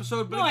last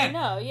episode. But again, I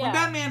know, yeah. When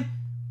Batman,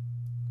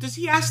 does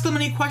he ask them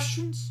any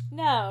questions?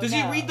 No. Does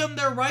he read them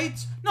their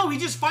rights? No,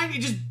 he's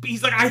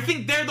like, I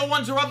think they're the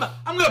ones who are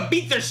I'm gonna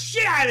beat the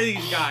shit out of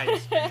these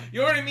guys. You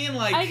know what I mean?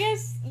 Like, I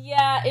guess,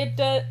 yeah, it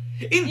does.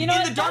 In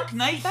The Dark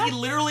Knight, he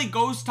literally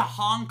goes to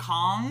Hong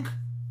Kong.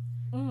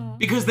 Mm-hmm.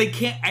 Because they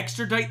can't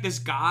extradite this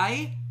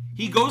guy.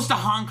 He goes to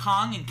Hong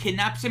Kong and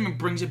kidnaps him and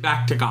brings it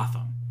back to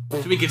Gotham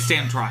so he can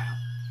stand trial.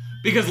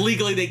 Because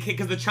legally they can't,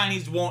 because the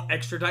Chinese won't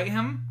extradite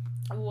him.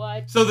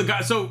 What? So the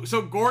guy, so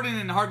Gordon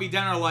and Harvey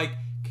Dent are like,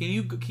 can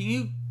you go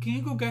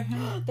get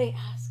him? They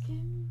ask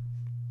him.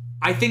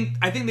 I think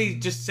they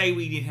just say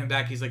we need him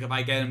back. He's like, if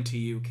I get him to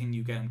you, can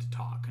you get him to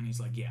talk? And he's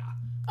like, yeah.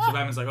 So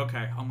Batman's like,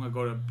 okay, I'm gonna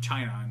go to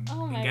China and,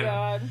 Oh and my get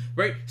god. him.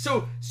 Right?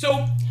 So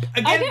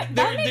again,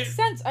 That makes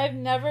sense. I've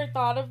never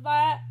thought of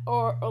that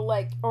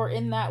or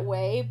in that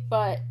way,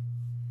 but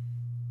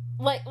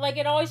like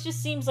it always just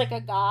seems like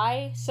a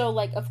guy, so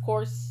like of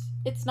course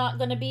it's not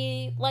gonna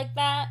be like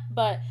that,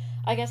 but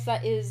I guess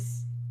that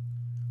is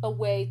a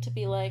way to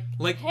be like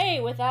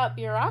hey, without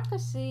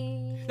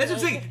bureaucracy. That's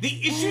what I'm saying.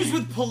 The issues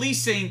with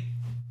policing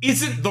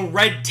isn't the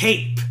red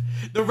tape.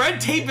 The red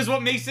tape is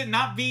what makes it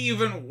not be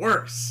even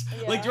worse.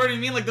 Yeah. Like, do you know what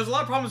I mean? Like, there's a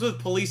lot of problems with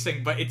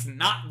policing, but it's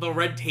not the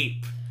red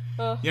tape.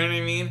 You know what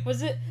I mean?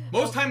 Was it...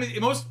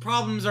 Most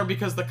problems are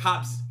because the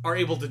cops are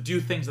able to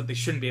do things that they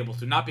shouldn't be able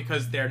to, not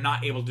because they're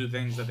not able to do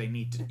things that they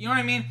need to. You know what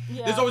I mean?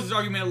 Yeah. There's always this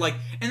argument of, like...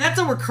 And that's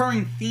a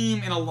recurring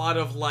theme in a lot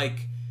of,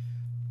 like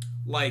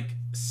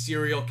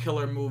serial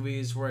killer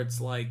movies where it's,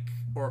 like...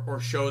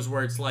 Or shows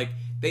where it's, like...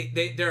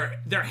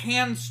 They're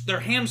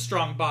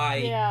hamstrung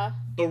by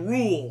the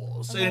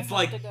rules, and it's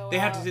like they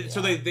have to.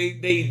 So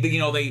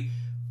they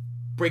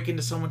break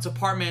into someone's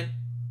apartment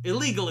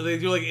illegally. They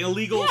do like an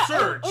illegal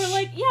search. Or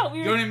like we were,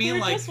 you know what I mean? We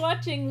were Like, just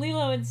watching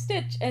Lilo and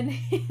Stitch, and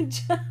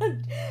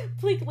John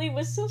Pleakley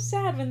was so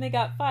sad when they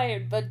got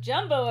fired, but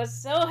Jumbo was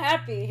so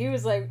happy. He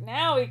was like,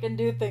 now we can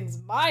do things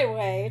my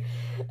way.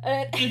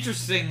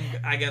 interesting,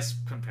 I guess,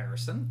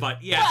 comparison,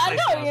 but yes. Yeah,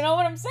 no, you know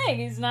what I'm saying.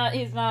 He's not,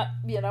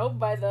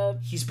 by the...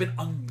 He's been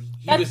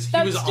unleashed.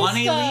 He was on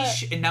a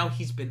leash, and now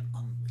he's been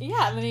unleashed.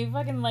 Yeah, and then he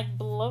fucking, like,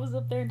 blows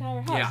up their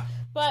entire house. Yeah.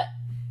 But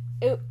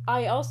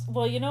I also...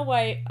 Well, you know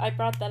why I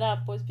brought that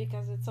up was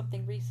because it's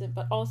something recent,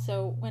 but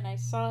also when I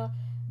saw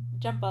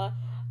Jumba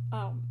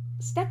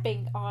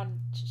stepping on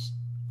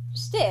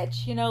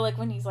Stitch, you know, like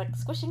when he's, like,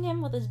 squishing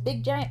him with his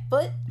big giant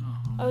foot,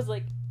 I was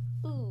like,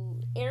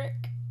 ooh,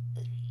 Eric...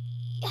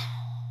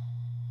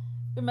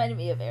 Reminded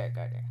me of Eric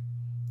Garner.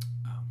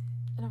 Oh.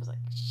 And I was like,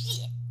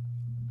 shit.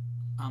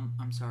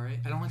 I'm sorry.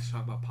 I don't like to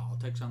talk about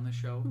politics on this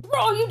show.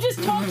 Bro, you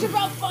just talked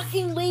about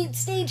fucking late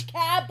stage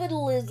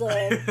capitalism.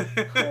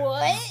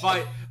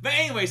 What? But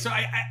anyway, so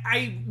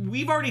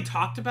we've already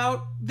talked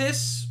about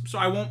this, so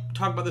I won't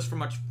talk about this for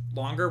much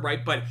longer,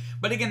 right? But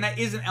again, that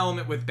is an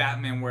element with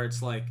Batman where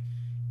it's like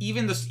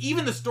even the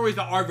stories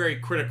that are very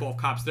critical of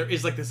cops, there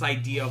is like this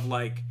idea of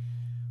like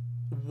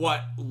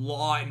what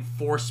law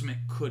enforcement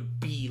could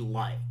be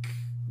like.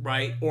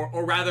 Right?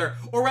 Or rather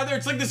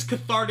it's like this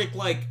cathartic,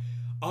 like,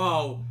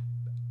 oh,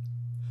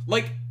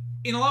 like,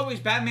 in a lot of ways,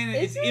 Batman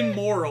is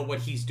immoral what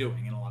he's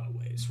doing in a lot of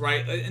ways,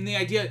 right? And the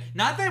idea,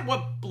 not that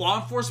what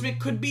law enforcement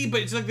could be, but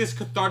it's like this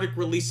cathartic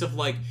release of,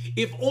 like,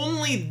 if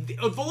only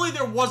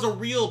there was a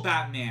real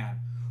Batman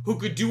who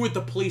could do what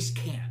the police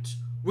can't,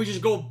 which is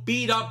go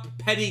beat up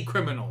petty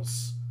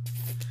criminals.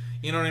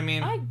 You know what I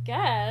mean? I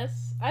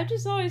guess. I've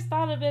just always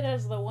thought of it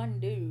as the one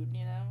dude,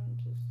 you know?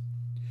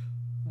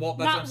 Well,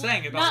 that's what I'm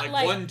saying, about,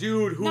 like, one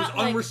dude who's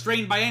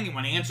unrestrained by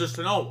anyone, answers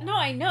to no one. No,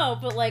 I know,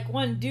 but, like,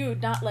 one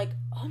dude, not like,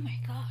 oh my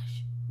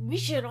gosh, we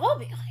should all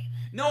be like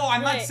that. No,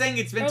 I'm not saying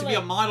it's meant to be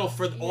a model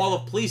for all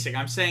of policing.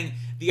 I'm saying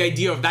the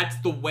idea of that's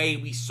the way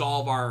we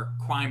solve our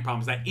crime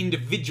problems, that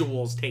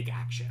individuals take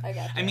action. I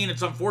gotcha. I mean,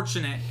 it's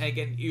unfortunate,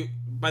 again,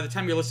 by the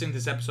time you're listening to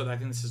this episode, I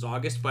think this is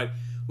August, but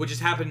what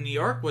just happened in New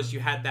York was you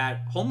had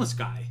that homeless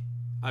guy,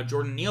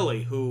 Jordan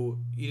Neely, who,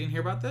 you didn't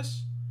hear about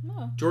this?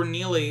 No. Jordan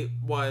Neely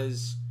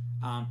was...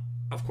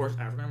 of course,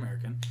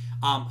 African-American,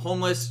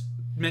 homeless,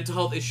 mental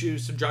health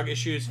issues, some drug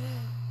issues,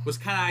 was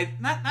kind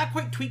of, not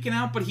quite tweaking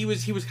out, but he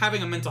was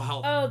having a mental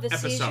health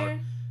episode. Seizure?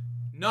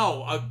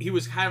 No, he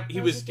was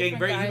getting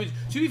very,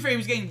 to be fair, he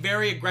was getting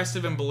very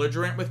aggressive and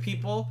belligerent with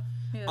people.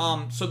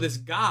 Yeah. So this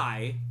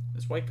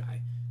white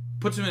guy,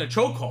 puts him in a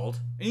chokehold,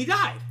 and he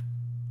died.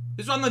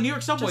 This was on the New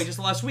York subway just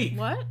last week.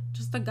 What?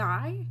 Just a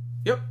guy?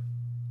 Yep.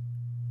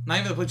 Not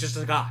even the police, just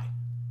a guy.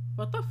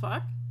 What the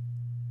fuck?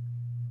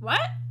 What?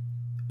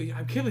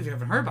 I can't believe you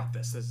haven't heard about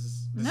this. This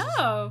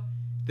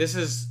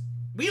is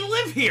we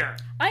live here.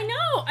 I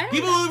know.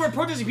 People who were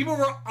protesting. People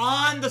were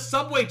on the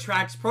subway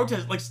tracks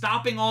protesting, like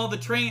stopping all the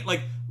train.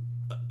 Like,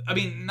 I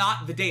mean,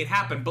 not the day it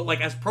happened, but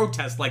like as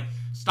protests, like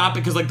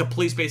stopping because like the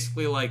police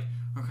basically like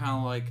are kind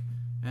of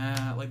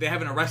like they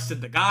haven't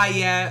arrested the guy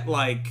yet.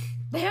 Like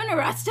they haven't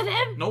arrested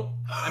him. Nope.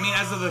 I mean,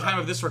 as of the time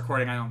of this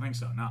recording, I don't think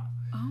so. No.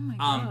 Oh my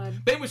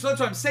god. But anyway, so that's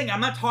what I'm saying.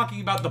 I'm not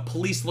talking about the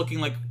police looking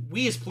like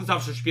we as police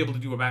officers should be able to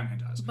do what Batman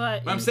does.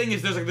 But what I'm saying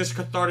is there's like this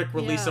cathartic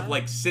release of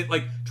like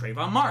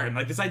Trayvon Martin,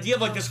 like this idea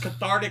of like this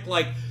cathartic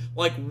or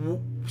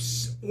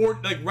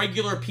like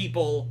regular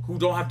people who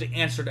don't have to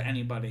answer to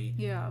anybody.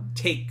 Yeah.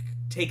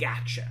 Take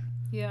action.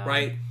 Yeah.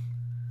 Right.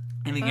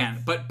 And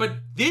again, but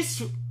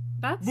this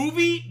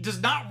movie does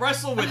not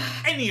wrestle with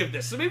any of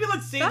this. So maybe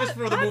let's save this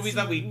for the movies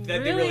that they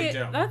really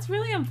do. That's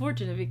really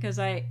unfortunate because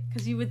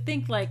you would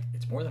think like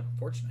it's more than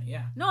unfortunate,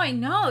 yeah. No, I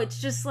know.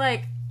 It's just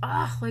like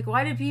like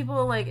why did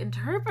people like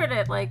interpret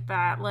it like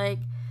that? Like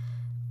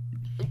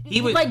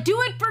he would like do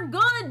it for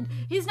good.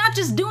 He's not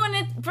just doing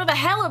it for the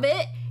hell of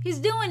it. He's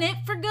doing it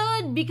for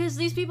good because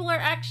these people are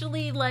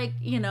actually like,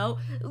 you know,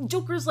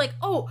 Joker's like,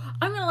 oh,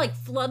 I'm gonna like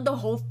flood the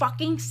whole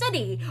fucking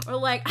city, or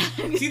like.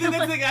 See, the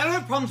next thing, I don't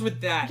have problems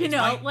with that. You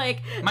know,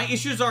 like my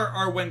issues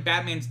are when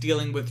Batman's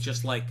dealing with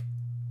just like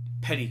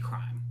petty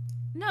crime.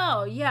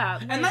 No, yeah,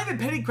 like, and not even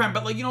petty crime,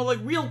 but like, you know, like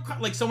real,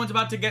 like someone's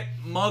about to get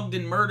mugged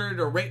and murdered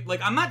or raped.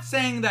 Like, I'm not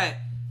saying that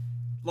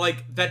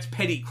like that's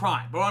petty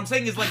crime, but what I'm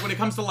saying is like when it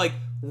comes to like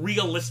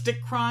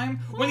realistic crime,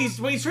 when he's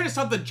trying to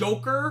stop the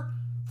Joker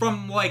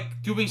from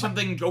like doing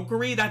something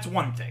jokery, that's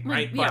one thing,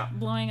 right? Yeah,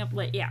 blowing up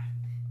like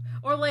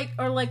or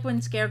like when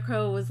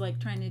Scarecrow was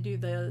like trying to do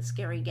the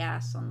scary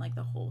gas on like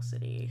the whole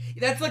city.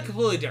 That's like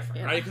completely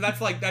different, right?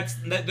 Because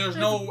there's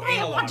no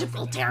analog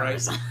for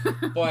that,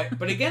 right?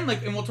 But again,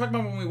 like, and we'll talk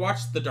about when we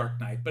watch The Dark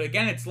Knight. But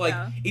again, it's like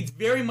it's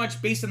very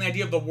much based on the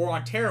idea of the war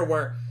on terror,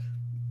 where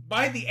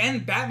by the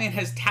end, Batman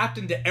has tapped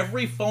into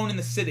every phone in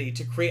the city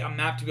to create a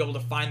map to be able to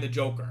find the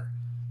Joker.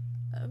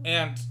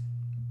 And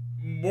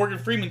Morgan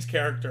Freeman's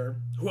character,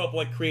 who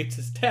like creates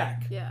his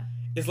tech,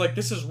 is like,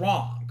 this is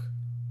wrong.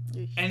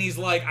 And he's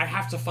like, I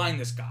have to find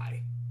this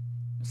guy.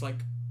 It's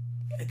like,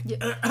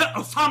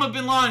 Osama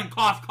bin Laden,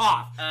 cough,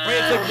 cough. Right?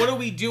 It's like, what are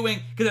we doing?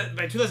 Because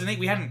by 2008,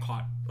 we hadn't,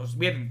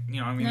 you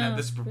know, I mean,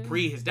 this is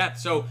pre his death.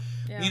 So,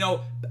 you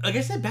know, like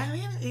I said,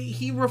 Batman,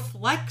 he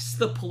reflects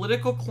the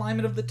political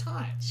climate of the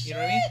time. You know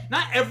what I mean?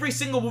 Not every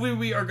single movie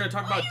we are going to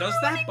talk about does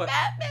that, but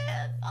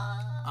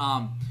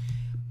Batman.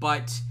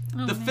 But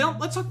the film.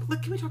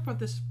 Can we talk about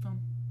this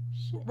film?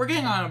 Sure. We're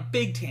getting on a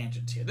big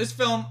tangent here. This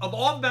film, of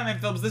all the Batman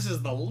films, this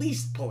is the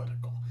least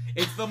political.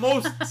 It's the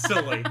most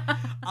silly.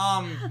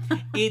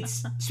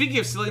 It's speaking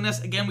of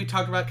silliness. Again, we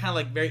talked about kind of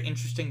like very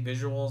interesting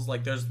visuals.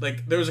 Like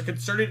there was a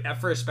concerted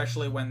effort,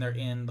 especially when they're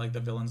in like the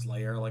villain's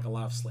lair, like a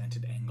lot of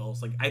slanted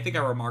angles. Like I think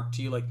I remarked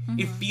to you, like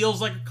it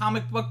feels like a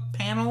comic book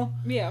panel.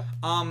 Yeah.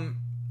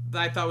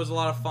 That I thought was a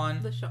lot of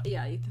fun. The shot.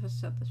 Yeah, you just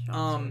said the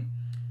shot.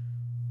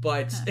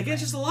 But again,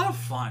 it's just a lot of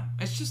fun.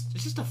 It's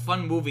just a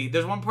fun movie.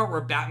 There's one part where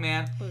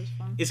Batman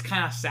is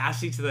kind of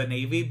sassy to the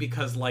Navy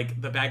because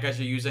like the bad guys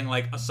are using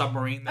like a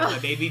submarine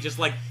that the Navy just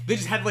like they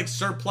just had like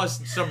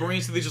surplus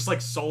submarines, so they just like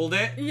sold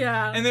it.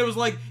 Yeah. And they was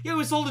like, yeah,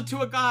 we sold it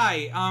to a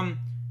guy,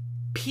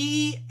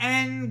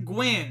 P.N.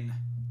 Gwyn.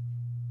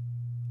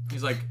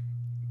 He's like,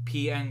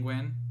 P.N.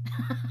 Gwyn,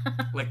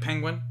 like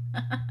penguin.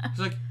 He's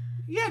like,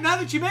 yeah. Now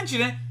that you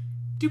mention it,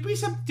 did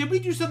we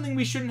do something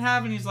we shouldn't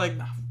have? And he's like,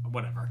 no,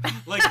 whatever.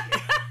 Like.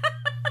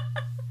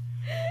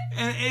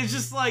 And it's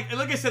just like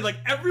I said, like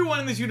everyone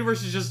in this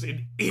universe is just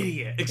an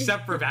idiot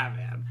except for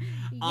Batman.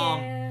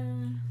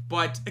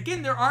 But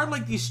again, there are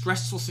like these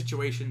stressful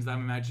situations that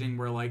I'm imagining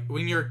where like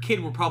when you're a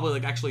kid, were probably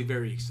like actually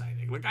very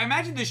exciting. Like I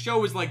imagine this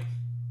show is like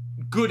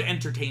good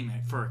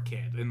entertainment for a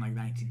kid in like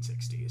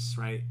 1960s,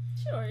 right?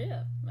 Sure,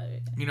 yeah. Maybe.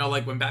 You know,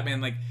 like when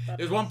Batman, like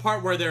there's one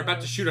part where they're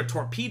about to shoot a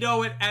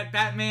torpedo at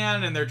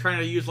Batman, and they're trying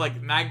to use like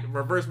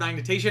reverse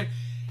magnetation,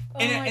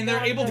 and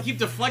they're able to keep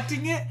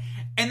deflecting it.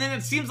 And then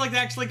it seems like they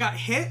actually got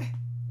hit.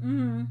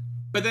 Mm-hmm.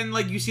 But then,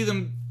 like, you see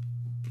them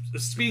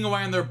speeding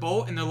away on their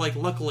boat, and they're like,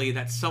 luckily,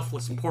 that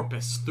selfless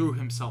porpoise threw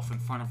himself in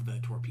front of the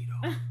torpedo.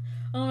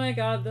 Oh my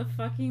god, the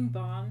fucking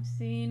bomb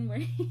scene where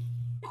he...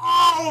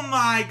 Oh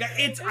my god,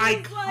 it's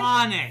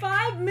iconic!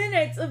 Like 5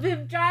 minutes of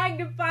him trying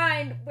to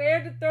find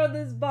where to throw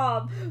this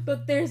bomb.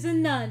 But there's a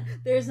nun,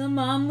 there's a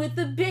mom with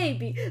a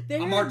baby,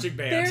 there's a marching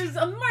band. There's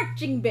a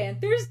marching band,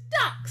 there's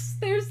ducks,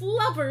 there's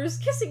lovers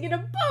kissing in a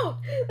boat.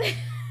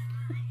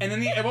 And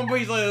then at one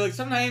point he's like,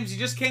 sometimes you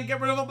just can't get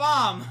rid of a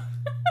bomb.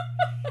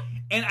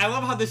 And I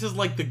love how this is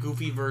like the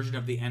goofy version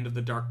of the end of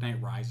The Dark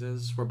Knight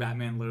Rises, where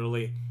Batman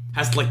literally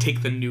has to like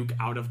take the nuke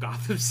out of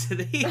Gotham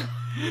City.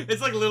 It's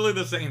like literally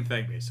the same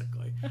thing,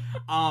 basically.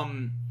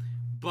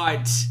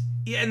 But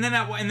yeah, and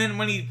then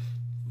when he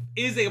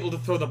is able to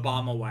throw the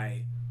bomb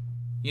away,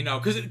 you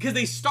know, because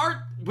they start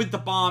with the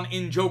bomb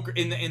in Joker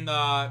in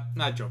the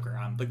not Joker,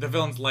 like the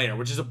villain's lair,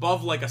 which is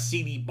above like a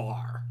seedy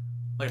bar,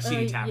 like a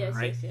seedy tavern,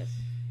 right? Yes.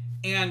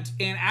 And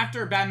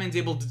after Batman's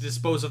able to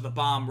dispose of the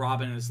bomb,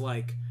 Robin is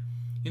like,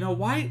 you know,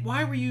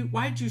 why were you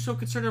so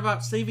concerned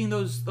about saving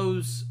those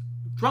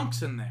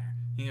drunks in there?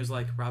 And he was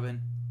like,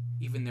 Robin,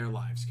 even their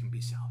lives can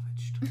be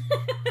salvaged.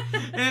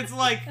 And it's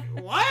like,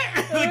 what?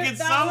 Like it's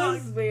that so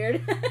was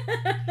weird.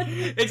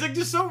 It's like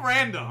just so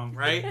random,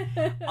 right?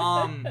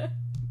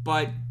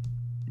 But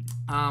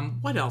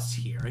what else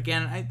here?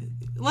 Again,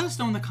 let us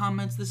know in the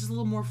comments. This is a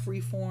little more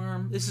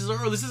freeform. This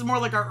is more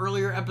like our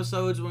earlier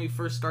episodes when we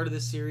first started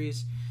this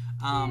series.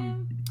 But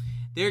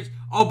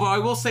I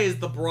will say is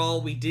the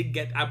brawl we did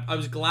get. I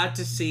was glad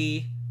to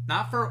see.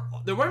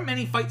 There weren't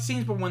many fight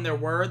scenes, but when there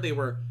were, they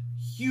were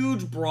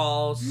huge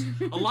brawls.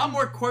 A lot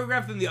more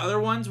choreographed than the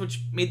other ones,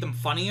 which made them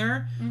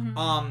funnier.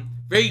 Mm-hmm.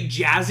 Very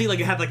jazzy. Like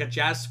it had like a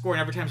jazz score,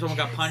 and every time someone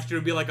got punched, it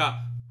would be like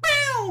a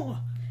bow.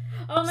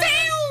 Oh my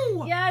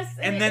God. Yes.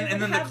 And then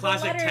the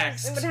classic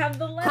text. It would have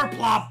the letters.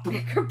 Kerplop.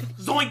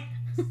 Zoink.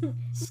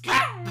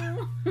 Scat.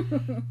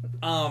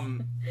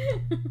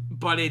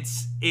 But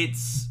it's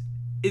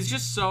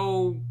just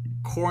so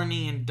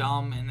corny and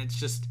dumb, and it's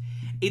just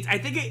I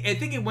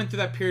think it went through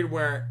that period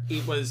where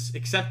it was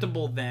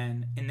acceptable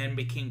then, and then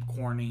became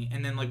corny,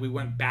 and then like we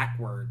went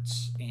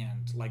backwards,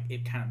 and like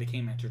it kind of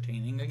became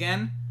entertaining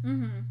again,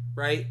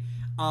 right?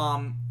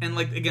 And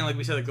like again, like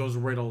we said, like those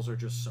riddles are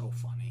just so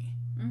funny.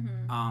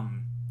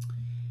 And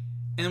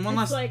then one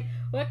last, like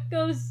what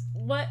goes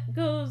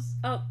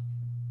up,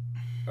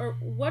 or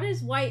what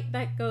is white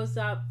that goes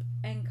up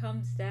and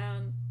comes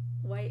down,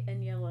 white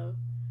and yellow?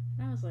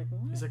 And I was like,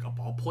 what? It's like a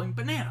ballpoint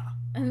banana.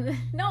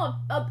 No,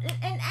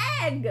 an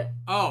egg.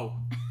 Oh,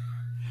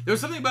 there was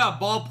something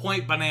about a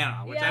ballpoint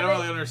banana, which I don't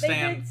really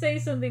understand. They did say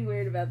something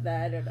weird about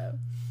that. I don't know,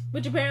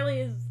 which apparently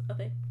is a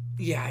thing.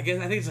 Yeah, I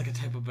think it's like a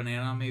type of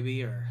banana,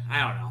 maybe, or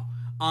I don't know.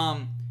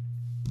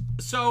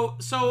 So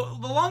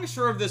the long and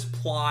short of this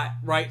plot,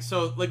 right?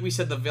 So like we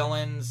said, the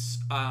villains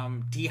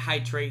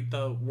dehydrate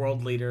the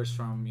world leaders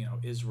from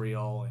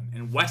Israel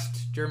and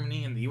West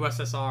Germany and the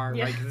USSR,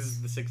 right? 'Cause this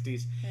is the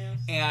 '60s, Yes.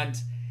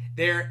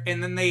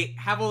 and then they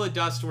have all the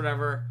dust or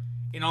whatever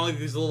in all of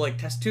these little like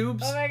test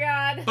tubes. Oh my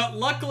god! But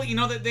luckily,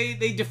 that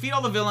they defeat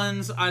all the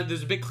villains.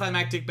 There's a big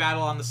climactic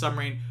battle on the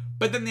submarine.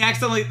 But then they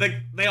accidentally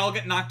they all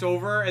get knocked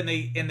over and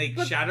they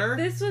shatter.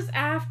 This was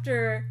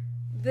after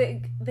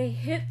they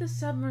hit the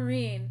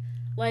submarine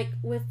like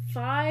with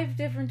 5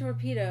 different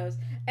torpedoes,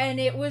 and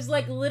it was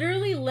like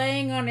literally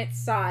laying on its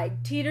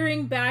side,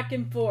 teetering back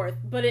and forth,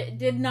 but it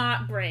did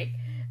not break,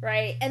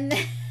 right? And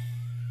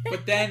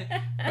then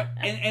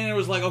and it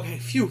was like, okay,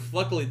 phew,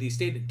 luckily they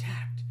stayed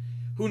intact.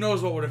 Who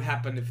knows what would have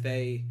happened if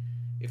they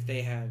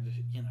had,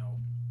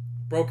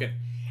 broken.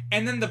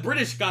 And then the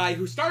British guy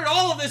who started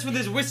all of this with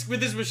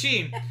his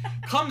machine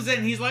comes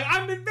in. He's like,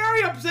 I've been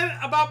very upset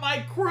about my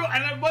crew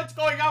and what's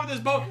going on with this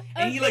boat.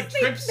 And he like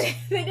trips.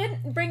 They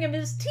didn't bring him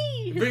his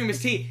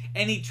tea.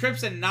 And he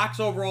trips and knocks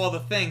over all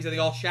the things, and they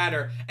all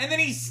shatter. And then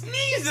he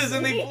sneezes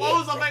and they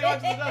blows up like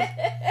onto the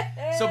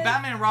dust. So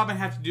Batman and Robin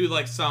have to do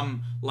like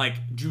some like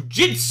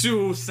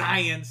jujitsu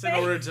science in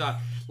order to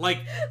like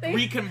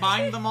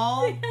recombine them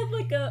all. They had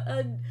like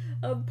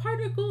a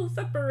particle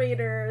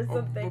separator or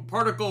something. A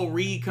particle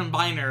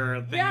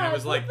recombiner thing. Yeah, It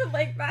was like, something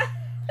like that.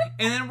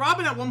 and then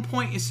Robin at one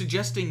point is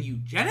suggesting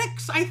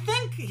eugenics, I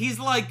think. He's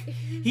like,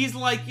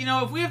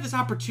 if we have this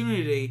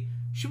opportunity,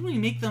 shouldn't we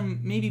make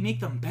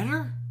them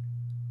better?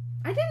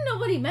 I didn't know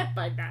what he meant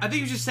by that. I think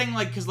he was just saying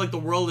like, because like the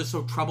world is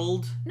so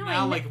troubled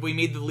now, like if we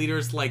made the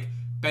leaders like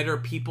better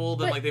people,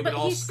 then like they would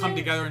all come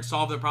together and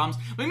solve their problems.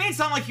 But he made it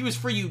sound like he was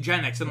for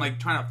eugenics and like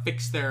trying to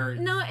fix their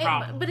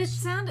problems. But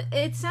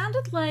it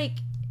sounded like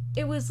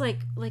it was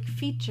like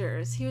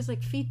features. He was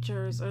like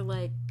features or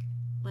like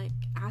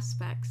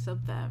aspects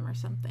of them or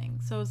something.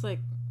 So it was like,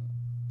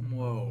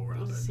 whoa,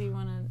 Robin. Does he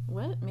want to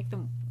what? Make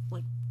them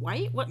like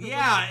white? What?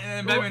 Yeah,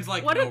 and Batman's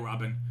like, no,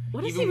 Robin.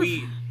 What is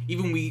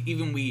even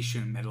we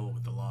shouldn't meddle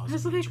with the laws. I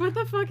was like, what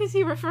the fuck is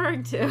he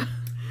referring to?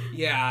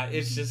 Yeah,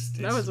 it's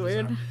that was bizarre.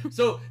 weird.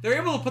 So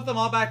they're able to put them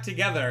all back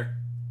together,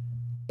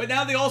 but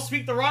now they all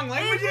speak the wrong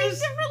languages.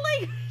 Different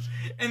language.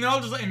 And they're all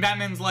just like, and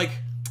Batman's like,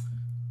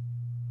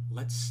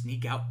 let's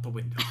sneak out the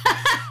window.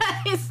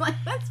 He's like,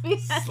 let's be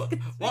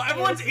well,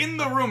 everyone's in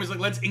the room. He's like,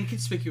 let's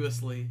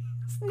inconspicuously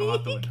go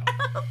out the window.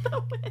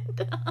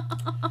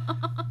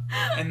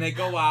 And they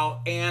go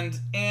out, and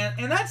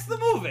that's the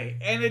movie.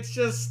 And it's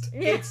just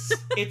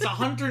it's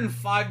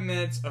 105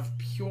 minutes of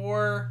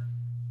pure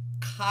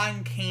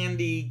cotton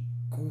candy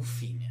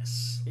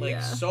goofiness.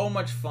 Like so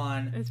much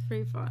fun. It's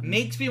pretty fun.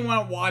 Makes me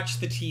want to watch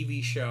the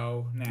TV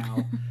show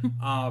now.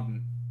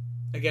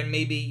 Again,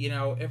 maybe,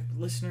 if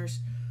listeners,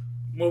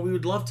 what we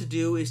would love to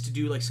do is to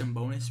do like some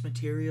bonus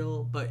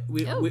material, but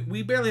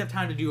we barely have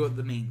time to do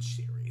the main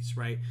series,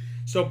 right?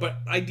 So, but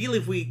ideally,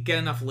 if we get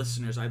enough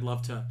listeners, I'd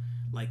love to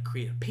like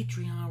create a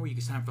Patreon where you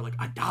can sign up for like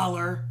 $1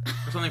 or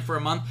something for a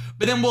month.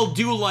 But then we'll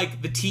do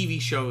like the TV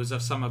shows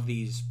of some of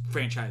these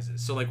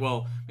franchises. So like,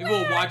 we'll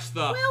watch the.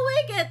 Will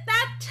we get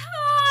that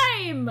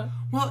time?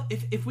 Well,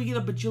 if we get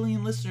a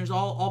bajillion listeners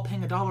all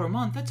paying $1 a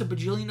month, that's $1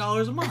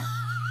 bajillion a month.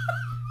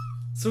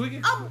 So we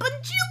can. A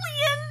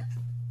bajillion.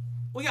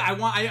 Well, yeah,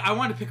 I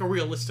want to pick a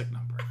realistic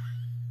number,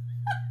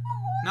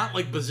 not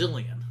like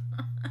bazillion,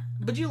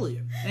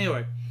 bajillion.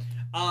 Anyway,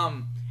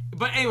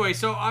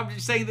 so I'm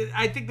just saying that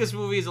I think this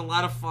movie is a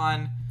lot of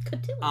fun.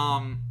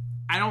 I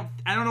don't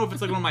know if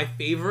it's like one of my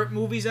favorite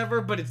movies ever,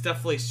 but it's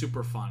definitely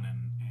super fun,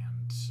 and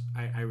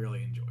I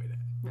really enjoyed it.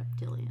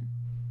 Reptilian.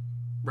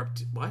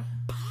 What?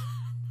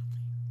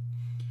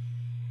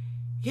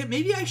 Yeah,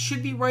 maybe I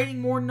should be writing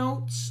more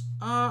notes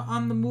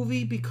on the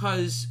movie,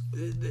 because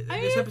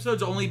this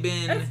episode's only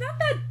been. It's not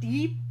that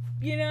deep,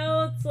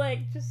 It's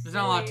like just. There's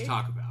not a lot to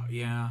talk about.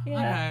 Yeah. Okay.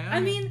 I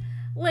mean,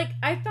 like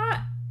I thought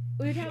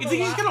we'd have. It's like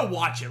you just gotta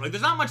watch it. Like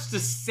there's not much to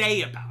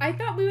say about it. I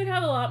thought we would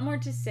have a lot more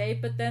to say,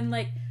 but then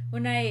like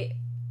when I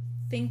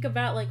think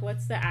about like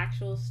what's the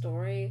actual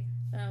story,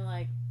 and I'm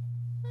like,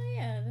 oh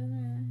yeah,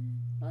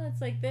 well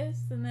it's like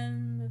this, and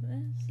then this,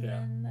 and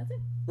then that's it.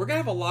 We're gonna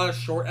have a lot of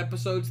short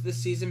episodes this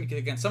season because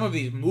again, some of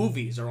these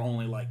movies are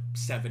only like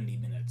 70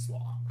 minutes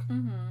long.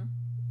 Mm-hmm.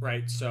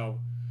 Right, so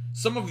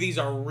some of these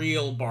are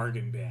real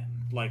bargain bin.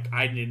 Like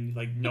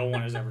no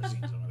one has ever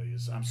seen some of these.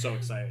 movies. I'm so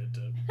excited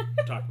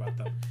to talk about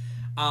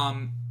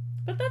them.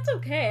 But that's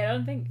okay. I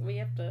don't think we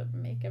have to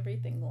make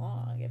everything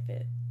long if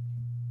it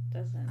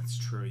doesn't. That's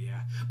true,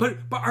 yeah. But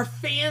our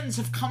fans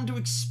have come to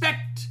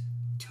expect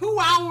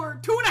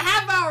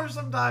 2.5 hours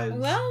sometimes.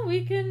 Well,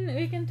 we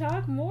can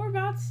talk more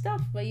about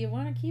stuff, but you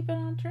want to keep it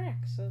on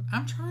track. So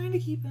I'm trying to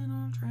keep it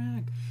on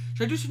track.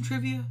 Should I do some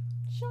trivia?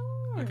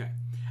 sure. Okay.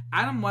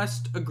 Adam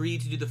West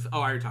agreed to do the... Oh,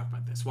 I already talked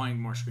about this. Wanting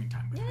more screen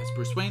time as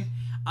Bruce Wayne.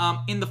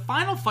 In the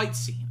final fight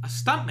scene, a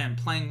stuntman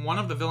playing one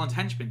of the villain's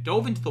henchmen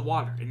dove into the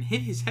water and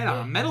hit his head on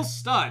a metal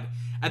stud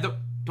at the...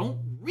 Don't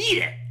read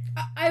it!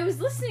 I was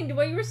listening to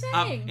what you were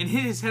saying. And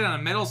hit his head on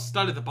a metal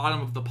stud at the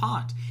bottom of the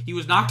pond. He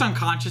was knocked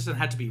unconscious and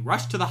had to be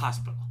rushed to the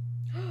hospital.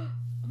 Oh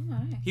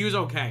my. He was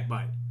okay,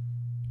 but...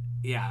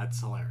 Yeah, it's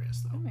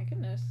hilarious, Oh though. my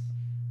goodness.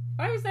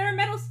 Why was there a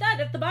metal stud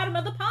at the bottom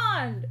of the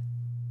pond?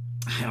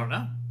 I don't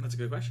know. That's a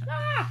good question.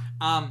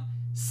 Ah!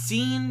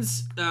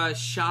 Scenes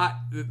shot...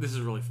 This is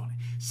really funny.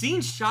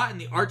 Scenes shot in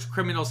the arch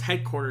criminal's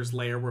headquarters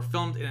layer were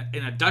filmed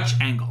in a Dutch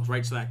angle,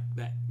 right? So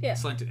that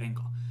slanted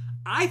angle.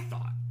 I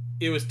thought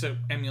it was to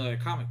emulate a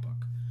comic book.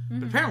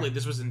 But apparently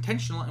this was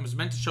intentional and was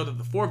meant to show that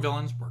the four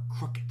villains were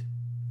crooked.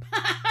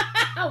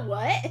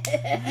 What?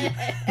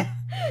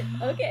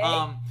 Okay.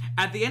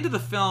 At the end of the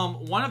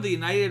film, one of the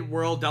United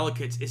World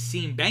delegates is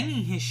seen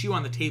banging his shoe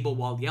on the table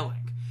while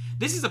yelling.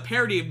 This is a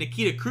parody of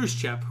Nikita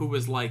Khrushchev, who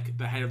was like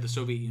the head of the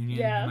Soviet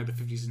Union in like the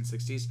 50s and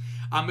 60s.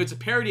 It's a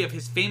parody of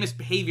his famous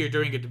behavior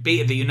during a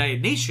debate at the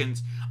United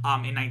Nations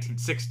in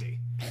 1960.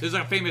 There's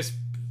like a famous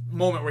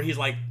moment where he's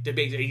like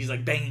debating, he's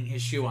like banging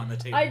his shoe on the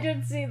table. I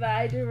did see that.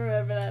 I do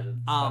remember that. It's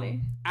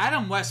funny.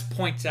 Adam West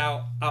points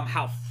out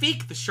how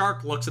fake the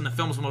shark looks in the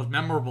film's most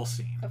memorable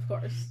scene. Of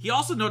course. He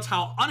also notes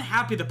how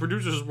unhappy the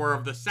producers were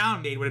of the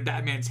sound aid when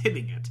Batman's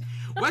hitting it.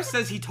 West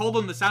says he told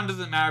them the sound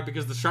doesn't matter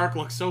because the shark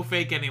looks so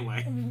fake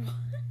anyway.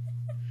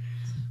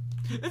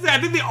 I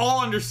think they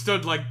all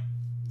understood, like,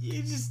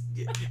 it's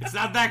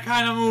not that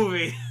kind of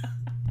movie.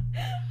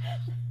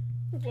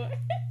 What?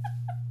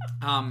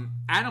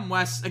 Adam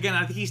West, again,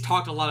 I think he's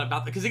talked a lot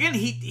about that. Because, again,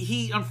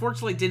 he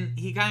unfortunately didn't,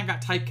 he kind of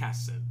got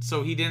typecasted.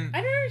 So he didn't...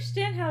 I don't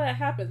understand how that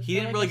happens. He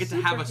didn't really get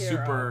to have a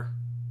super...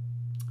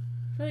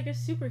 For like a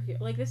superhero.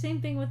 Like the same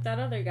thing with that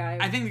other guy.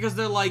 I think because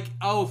they're like,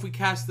 oh, if we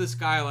cast this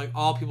guy, like,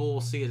 all people will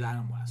see is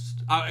Adam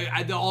West.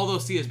 All they'll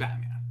see is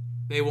Batman.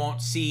 They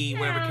won't see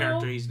whatever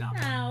character he's now.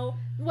 No.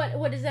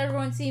 What does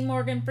everyone see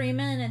Morgan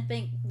Freeman and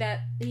think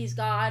that he's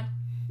God?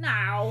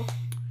 No.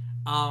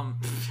 Well,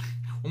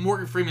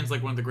 Morgan Freeman's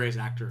like one of the greatest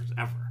actors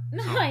ever.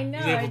 No, so I know.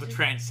 He's able to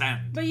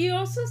transcend. But you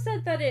also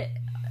said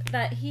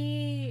that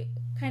he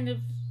kind of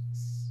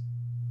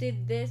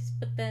did this,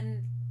 but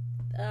then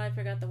I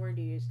forgot the word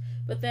you used.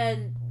 But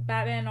then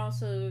Batman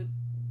also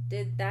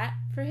did that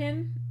for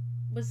him.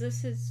 Was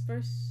this his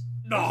first?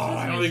 No,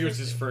 I don't think it was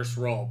his first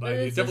role, but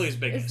it's definitely his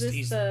biggest. Is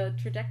this the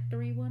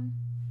trajectory one?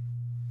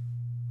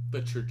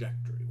 The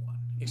trajectory one.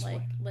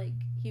 Explain. Like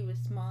he was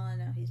small and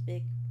now he's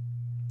big.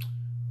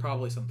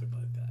 Probably something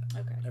like that.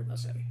 Okay. I would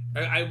say.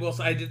 I will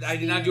say I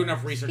did not do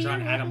enough research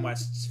on Adam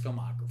West's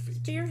filmography.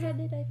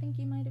 Spearheaded, I think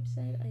you might have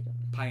said. I don't know.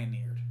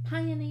 Pioneered.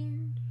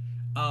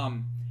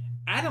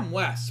 Adam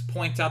West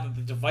points out that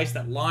the device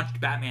that launched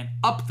Batman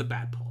up the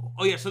Batpole.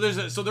 Oh yeah, so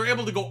they're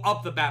able to go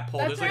up the Batpole.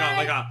 That's There's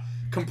like a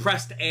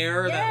compressed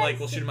air that like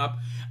will shoot him up.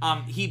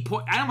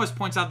 Adam West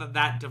points out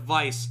that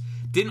device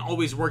didn't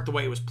always work the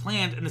way it was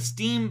planned, and the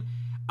steam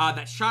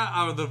that shot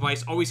out of the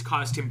device always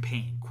caused him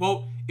pain.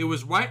 Quote, "It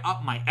was right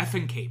up my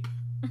effing cape."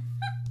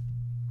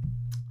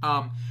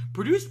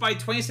 Produced by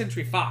 20th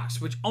Century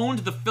Fox, which owned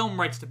the film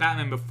rights to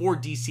Batman before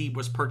DC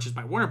was purchased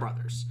by Warner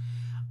Brothers.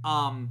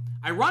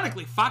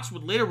 Ironically, Fox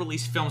would later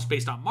release films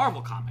based on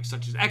Marvel comics,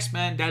 such as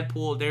X-Men,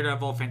 Deadpool,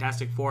 Daredevil,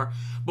 Fantastic Four,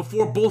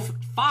 before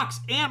both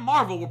Fox and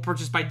Marvel were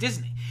purchased by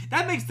Disney.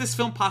 That makes this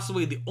film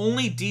possibly the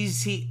only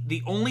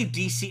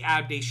DC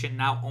adaptation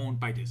now owned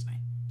by Disney.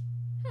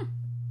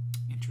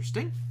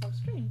 Interesting. How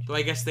strange. So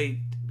I guess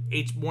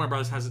Warner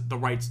Brothers has the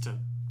rights to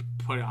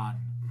put it on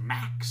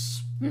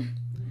Max.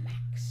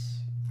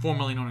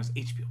 Formerly known as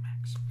HBO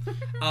Max.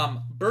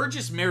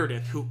 Burgess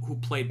Meredith, who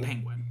played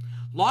Penguin,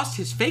 lost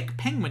his fake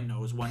penguin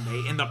nose one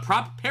day in the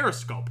prop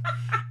periscope.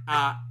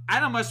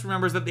 Adam West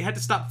remembers that they had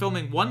to stop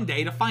filming one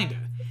day to find it.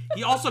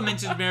 He also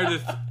mentions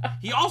Meredith.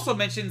 He also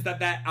mentions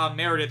that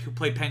Meredith, who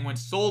played Penguin,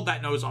 sold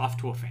that nose off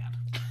to a fan.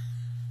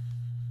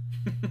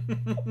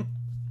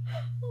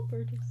 Oh,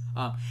 Burgess.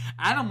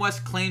 Adam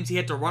West claims he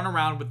had to run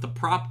around with the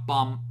prop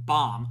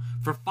bomb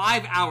for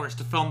 5 hours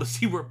to film the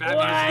scene where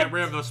Batman has to get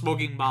rid of the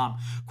smoking bomb.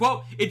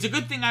 Quote, "It's a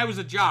good thing I was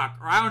a jock,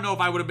 or I don't know if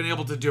I would have been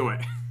able to do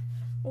it."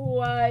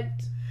 What?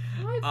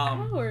 5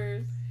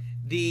 hours?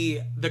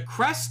 The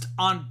crest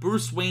on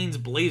Bruce Wayne's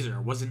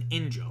blazer was an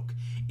in-joke.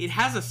 It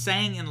has a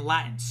saying in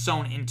Latin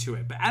sewn into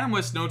it, but Adam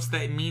West notes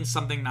that it means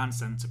something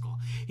nonsensical.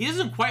 He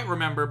doesn't quite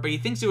remember, but he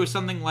thinks it was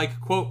something like,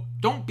 quote,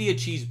 "Don't be a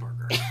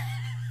cheeseburger."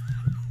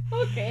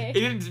 Okay. It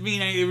didn't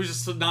mean anything. It was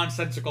just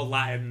nonsensical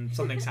Latin.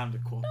 Something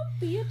sounded cool. Don't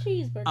be a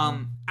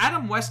cheeseburger.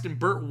 Adam West and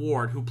Burt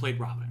Ward, who played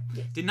Robin,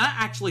 did not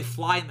actually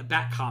fly in the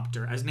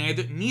Batcopter, as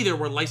neither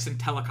were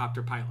licensed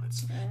helicopter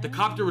pilots. The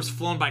copter was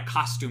flown by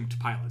costumed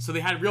pilots, so they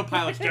had real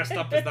pilots dressed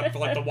up as them for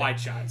like the wide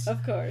shots.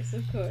 Of course.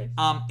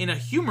 In a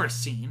humorous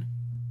scene,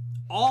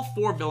 all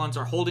 4 villains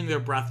are holding their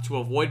breath to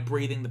avoid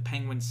breathing the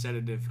Penguin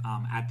sedative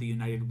at the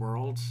United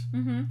Worlds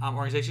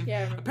organization.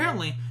 Yeah,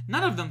 apparently,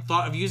 none of them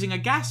thought of using a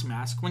gas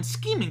mask when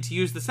scheming to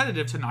use the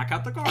sedative to knock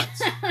out the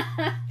guards.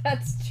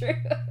 That's true.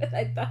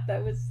 I thought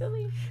that was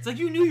silly. It's like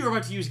you knew you were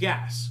about to use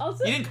gas.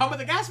 Also, you didn't come with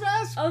a gas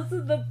mask?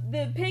 Also,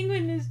 the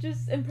penguin is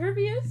just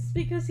impervious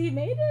because he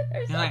made it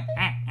or something?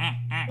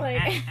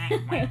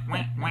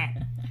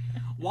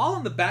 While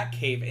in the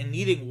Batcave and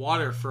needing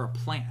water for a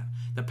plan,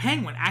 the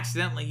Penguin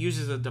accidentally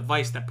uses a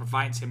device that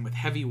provides him with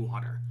heavy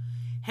water.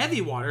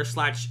 Heavy water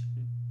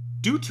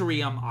 /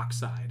 deuterium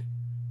oxide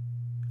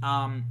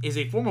is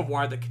a form of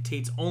water that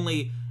contains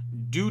only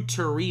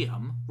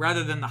deuterium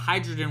rather than the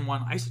hydrogen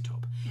 1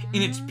 isotope.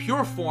 In its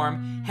pure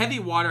form, heavy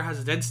water has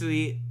a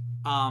density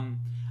about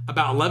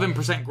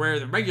 11% greater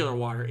than regular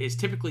water. It is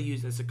typically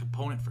used as a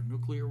component for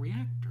nuclear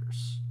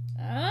reactors.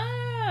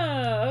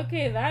 Oh,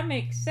 okay, that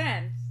makes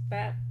sense.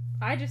 That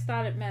I just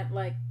thought it meant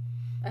like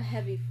a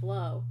heavy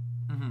flow.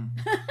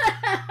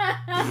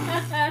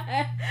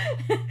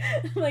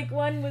 Like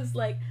one was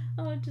like,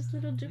 oh, just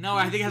little drips. No,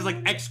 I think it has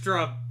like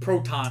extra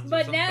protons.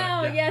 But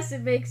now, yes,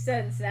 it makes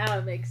sense. Now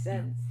it makes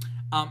sense.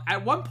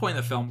 At one point in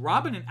the film,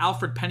 Robin and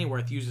Alfred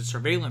Pennyworth use a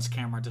surveillance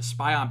camera to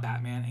spy on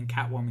Batman and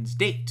Catwoman's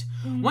date.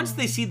 Once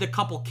they see the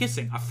couple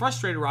kissing, a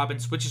frustrated Robin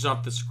switches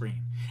off the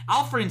screen.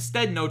 Alfred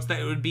instead notes that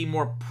it would be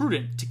more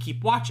prudent to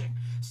keep watching.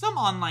 Some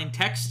online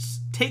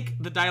texts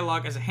take the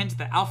dialogue as a hint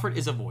that Alfred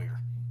is a voyeur.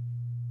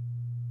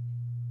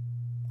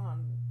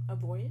 A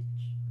voyage?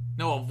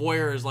 No, a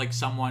voyeur is like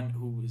someone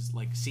who is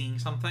like seeing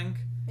something.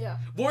 Yeah.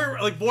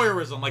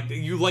 Voyeurism, like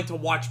you like to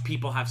watch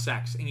people have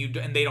sex and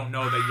they don't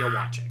know that you're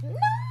watching.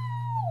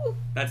 No.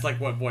 That's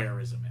like what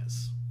voyeurism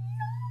is.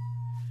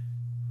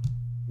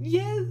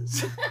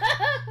 Yes.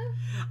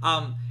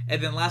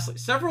 And then lastly,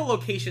 several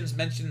locations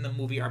mentioned in the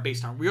movie are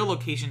based on real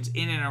locations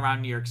in and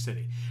around New York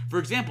City. For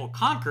example,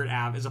 Concord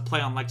Ave is a play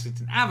on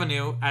Lexington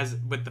Avenue, as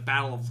with the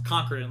Battle of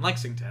Concord and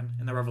Lexington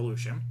in the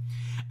Revolution.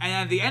 And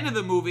at the end of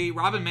the movie,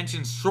 Robin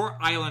mentions Short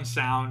Island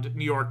Sound,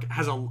 New York,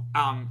 has a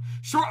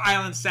Short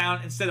Island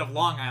Sound instead of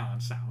Long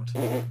Island Sound,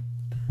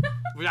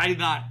 which I did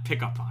not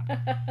pick up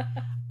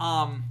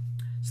on.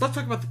 So let's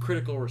talk about the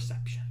critical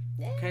reception.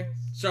 Yes. Okay,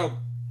 so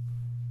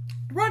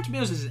Rotten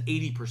Tomatoes is an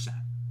 80%,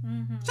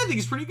 which I think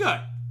is pretty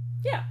good.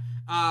 Yeah.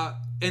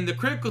 And the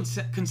critical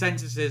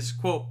consensus is,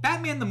 quote,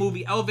 Batman the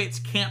movie elevates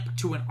camp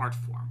to an art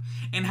form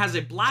and has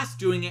a blast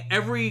doing it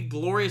every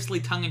gloriously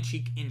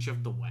tongue-in-cheek inch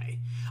of the way.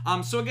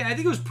 So again, I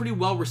think it was pretty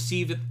well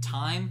received at the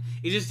time.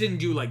 It just didn't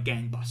do like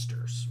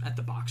gangbusters at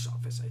the box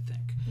office, I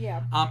think.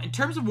 Yeah. In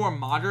terms of more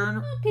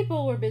modern... Well,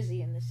 people were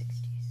busy in the 60s.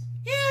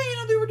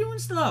 Yeah, they were doing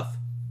stuff.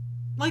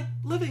 Like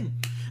living.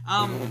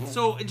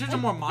 So in terms of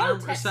more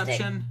modern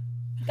reception...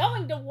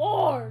 Going to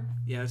war!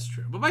 Yeah, that's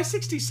true. But by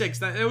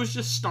 66, it was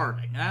just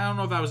starting. I don't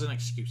know if that was an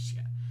excuse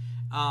yet.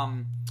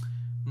 In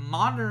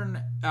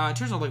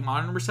terms of like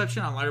modern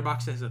reception, on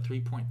Letterboxd it has a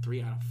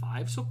 3.3 out of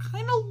 5, so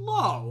kind of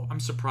low. I'm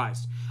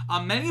surprised.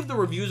 Many of the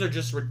reviews are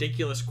just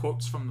ridiculous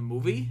quotes from the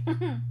movie,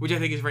 which I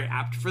think is very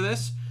apt for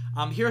this.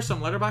 Here are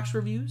some Letterboxd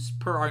reviews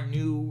per our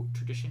new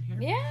tradition here.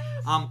 Yes.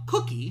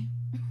 Cookie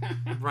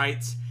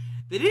writes,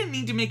 they didn't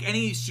need to make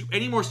any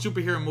more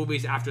superhero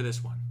movies after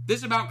this one.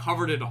 This about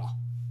covered it all.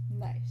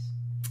 Nice.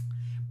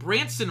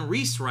 Branson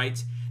Reese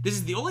writes, this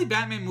is the only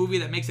Batman movie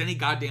that makes any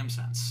goddamn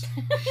sense.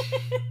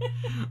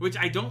 Which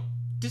I don't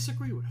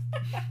disagree with.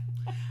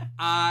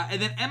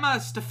 And then Emma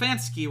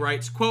Stefanski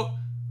writes, quote,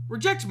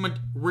 reject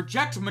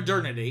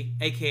modernity,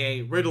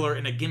 a.k.a. Riddler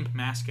in a gimp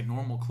mask and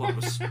normal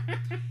clothes.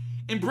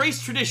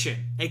 Embrace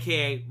tradition,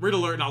 a.k.a.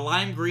 Riddler in a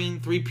lime green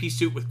 3-piece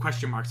suit with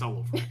question marks all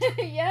over it.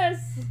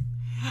 Yes.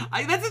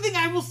 That's the thing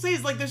I will say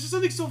is, like, there's just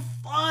something so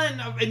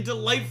fun and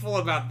delightful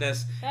about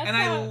this. That's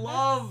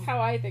how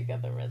I think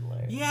of the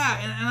Riddler.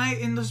 Yeah,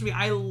 and listen to me,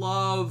 I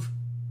love,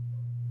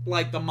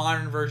 like, the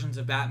modern versions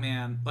of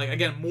Batman, like,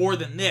 again, more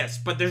than this,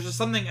 but there's just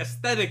something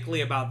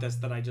aesthetically about this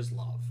that I just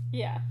love.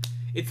 Yeah.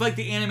 It's like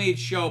the animated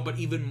show, but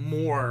even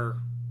more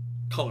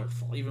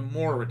colorful, even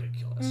more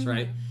ridiculous,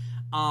 right?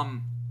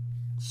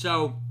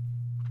 So,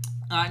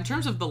 in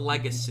terms of the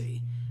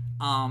legacy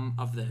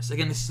of this,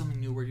 again, this is something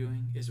new we're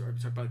doing, is we're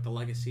talking about like, the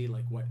legacy,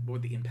 like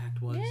what the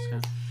impact was.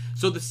 Yes.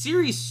 So the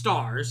series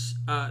stars,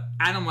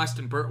 Adam West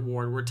and Burt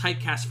Ward, were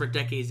typecast for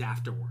decades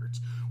afterwards,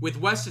 with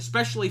West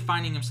especially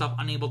finding himself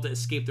unable to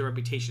escape the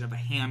reputation of a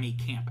hammy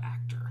camp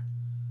actor.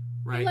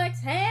 Right? He likes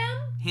ham?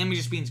 Hammy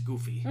just means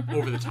goofy,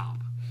 over the top.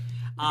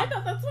 I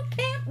thought that's what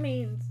camp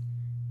means.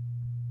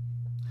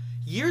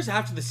 Years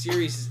after the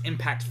series'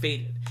 impact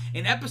faded,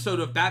 an episode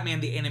of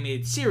Batman the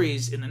Animated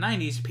Series in the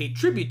 90s paid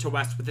tribute to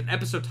West with an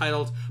episode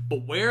titled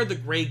Beware the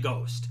Grey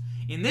Ghost.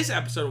 In this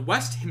episode,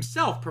 West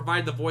himself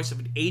provided the voice of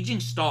an aging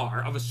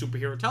star of a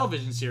superhero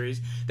television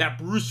series that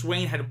Bruce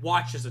Wayne had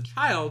watched as a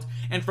child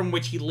and from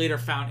which he later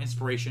found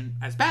inspiration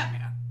as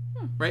Batman.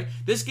 right?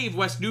 This gave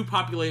West new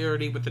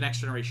popularity with the next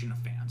generation of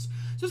fans.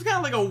 So it's kind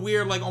of like a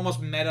weird, like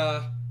almost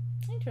meta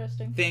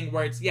Interesting. thing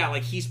where it's,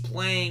 like he's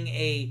playing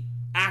a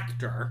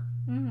actor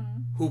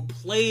who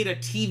played a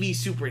TV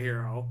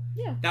superhero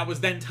that was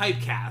then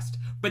typecast,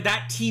 but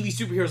that TV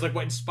superhero is like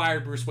what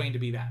inspired Bruce Wayne to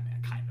be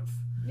Batman, kind of.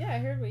 Yeah, I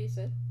heard what you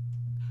said.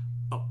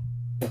 Oh.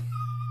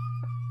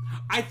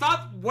 I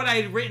thought what I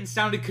had written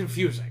sounded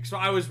confusing, so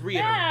I was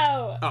reiterating.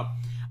 No!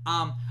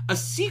 Oh. A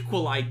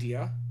sequel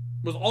idea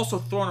was also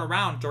thrown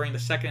around during the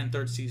second and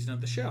third season of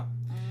the show.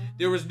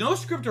 There was no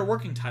script or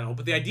working title,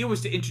 but the idea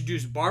was to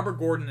introduce Barbara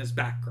Gordon as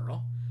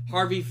Batgirl,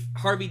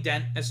 Harvey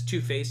Dent as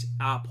Two-Face,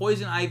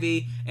 Poison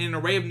Ivy, and an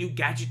array of new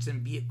gadgets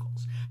and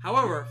vehicles.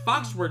 However,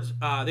 Fox words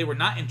they were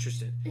not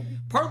interested,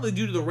 partly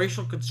due to the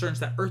racial concerns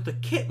that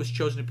Eartha Kitt was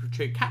chosen to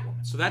portray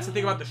Catwoman. So that's the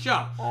thing about the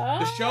show.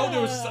 The show,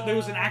 there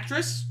was an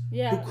actress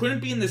who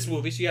couldn't be in this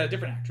movie, so you had a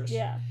different actress.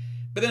 Yeah.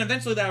 But then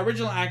eventually that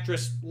original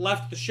actress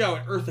left the show,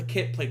 and Eartha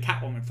Kitt played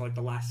Catwoman for like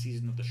the last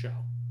season of the show.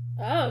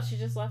 Oh, she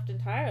just left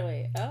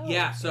entirely. Oh,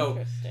 yeah. So,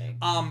 interesting.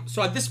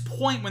 So at this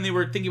point, when they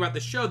were thinking about the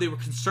show, they were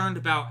concerned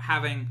about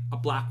having a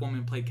black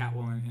woman play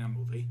Catwoman in a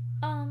movie.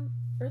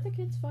 Eartha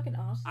Kitt's fucking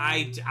awesome.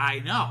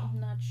 I know. I'm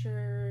not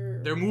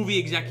sure. They're movie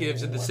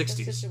executives in the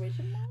 60s. The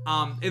situation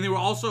was? And they were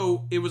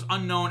also, it was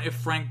unknown if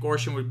Frank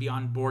Gorshin would be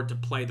on board to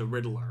play the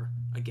Riddler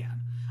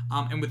again.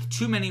 And with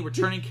too many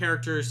returning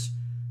characters,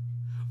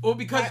 well,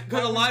 because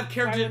a lot of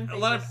characters, a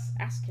lot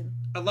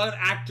of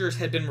actors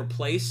had been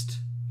replaced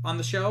on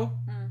the show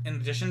in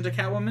addition to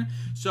Catwoman.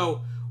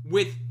 So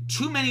with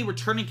too many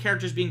returning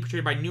characters being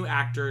portrayed by new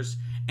actors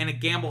and a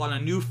gamble on a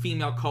new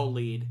female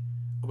co-lead,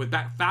 with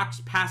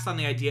Fox passed on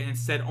the idea, and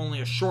instead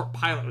only a short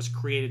pilot was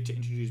created to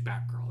introduce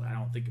Batgirl. I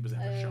don't think it was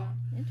ever shown.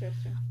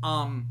 Interesting.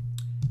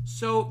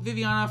 So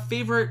Viviana,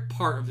 favorite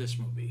part of this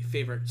movie?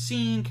 Favorite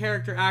scene,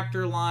 character,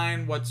 actor,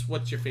 line? What's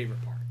your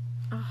favorite part?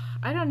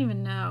 I don't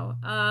even know.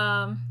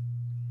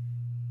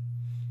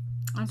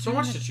 So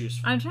much to choose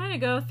from. I'm trying to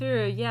go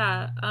through.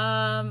 Yeah.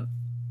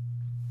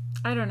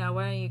 I don't know.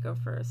 Why don't you go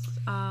first?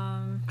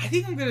 I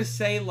think I'm gonna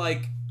say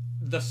like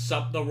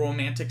the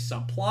romantic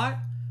subplot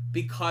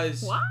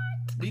because what?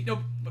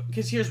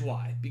 Because here's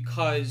why.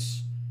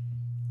 Because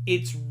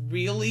it's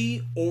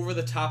really over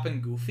the top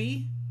and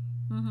goofy.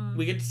 Mm-hmm.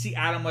 We get to see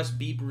Adam West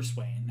be Bruce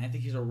Wayne. I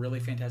think he's a really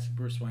fantastic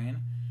Bruce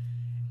Wayne.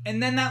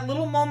 And then that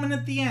little moment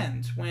at the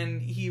end when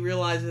he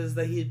realizes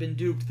that he had been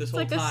duped this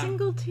whole time. It's like a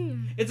single tear.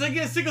 It's like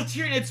a single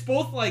tear, and it's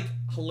both like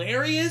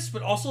hilarious,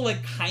 but also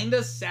like kind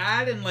of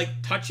sad and like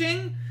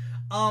touching.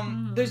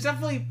 There's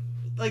definitely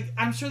like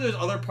I'm sure there's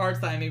other parts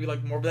that I maybe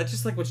like more, but that's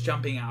just like what's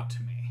jumping out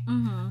to me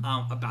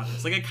about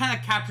this. Like it kind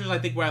of captures I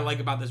think what I like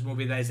about this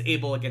movie, that is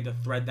able again to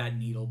thread that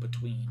needle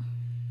between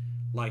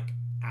like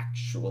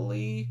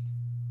actually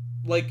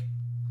like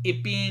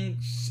it being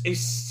a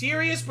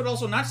serious but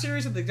also not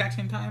serious at the exact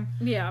same time.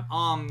 Yeah.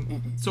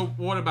 So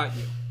what about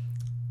you?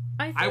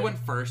 I went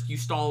first. You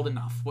stalled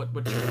enough.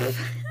 What's yours?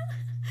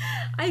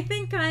 I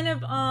think kind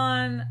of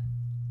on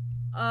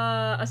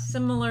a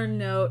similar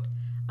note,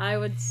 I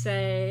would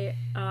say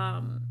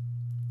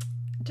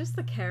just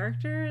the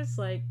characters,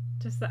 like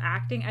just the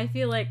acting. I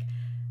feel like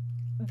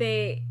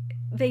they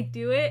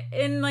do it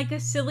in like a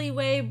silly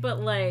way, but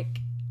like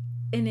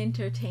an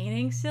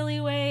entertaining silly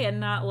way,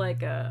 and not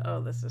like a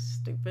oh this is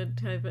stupid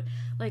type of,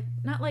 like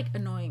not like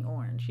Annoying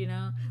Orange, you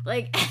know,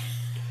 like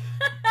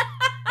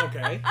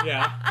okay,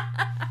 yeah,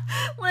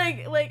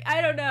 like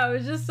I don't know,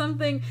 it's just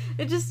something,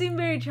 it just seemed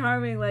very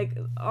charming, like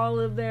all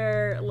of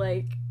their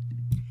like,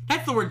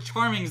 that's the word,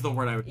 charming is the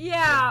word I would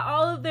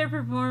all of their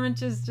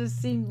performances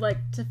just seemed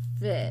like to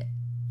fit.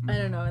 I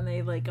don't know, and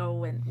they like all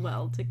went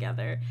well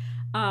together.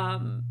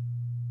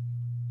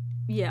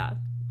 Yeah.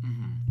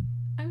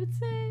 I would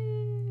say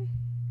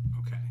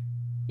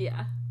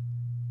yeah.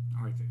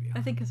 All right, Viviana.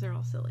 I think because they're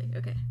all silly.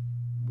 Okay.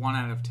 1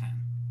 out of 10.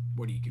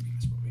 What are you giving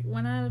this movie?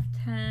 1 out of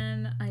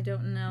 10. I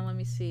don't know. Let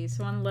me see.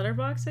 So on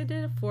Letterboxd, I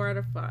did a 4 out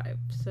of 5.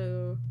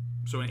 So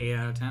an 8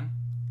 out of 10?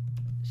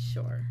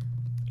 Sure.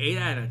 8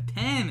 out of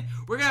 10.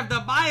 We're gonna have to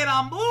buy it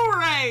on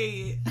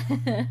Blu-ray.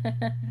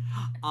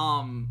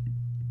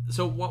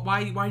 So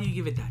why do you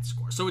give it that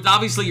score? So it's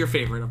obviously your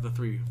favorite of the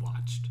 3 we've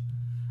watched.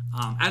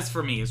 As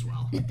for me as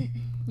well.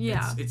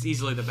 Yeah. It's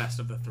easily the best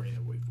of the 3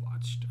 that we've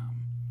watched.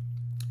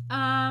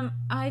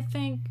 I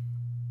think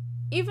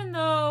even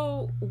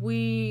though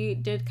we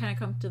did kind of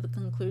come to the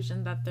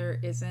conclusion that there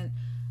isn't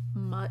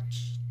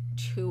much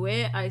to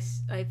it, I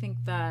think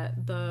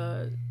that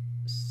the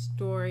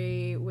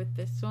story with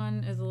this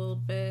one is a little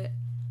bit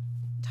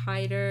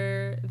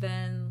tighter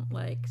than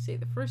like say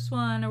the first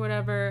one or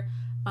whatever.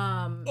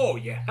 Oh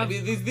yeah, I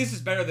mean this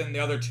is better than the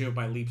other 2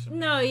 by leaps and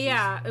bounds. No,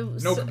 yeah,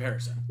 no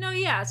comparison. No,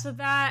 yeah, so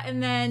that,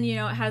 and then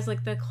it has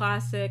like the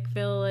classic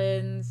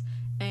villains,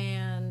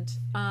 and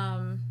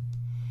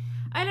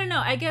I don't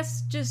know, I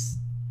guess just,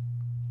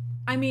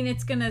 I mean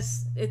it's gonna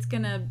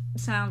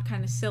sound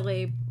kind of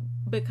silly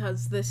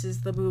because this is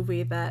the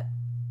movie that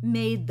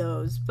made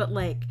those, but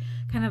like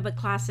kind of the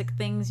classic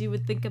things you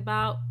would think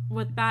about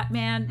with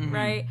Batman,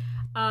 right?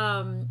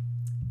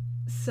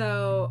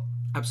 So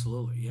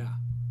Absolutely, yeah.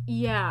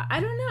 Yeah, I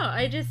don't know.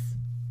 I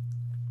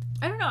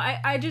don't know.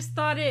 I just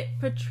thought it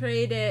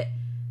portrayed it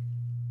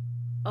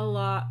a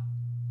lot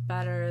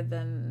better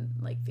than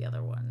like the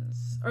other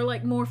ones, or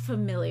like more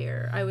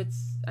familiar. I would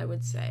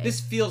say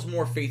This feels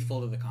more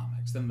faithful to the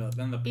comics than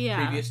the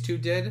previous two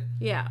did.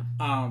 Yeah.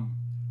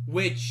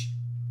 Which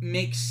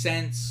makes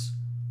sense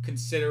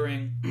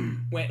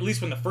considering when, at least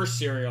when the first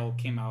serial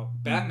came out,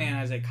 Batman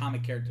as a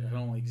comic character had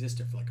only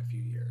existed for like a few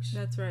years.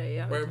 That's right.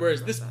 Yeah.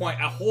 Whereas this point,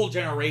 a whole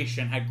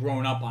generation had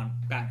grown up on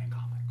Batman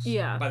comics.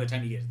 Yeah. By the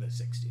time you get to the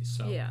 60s,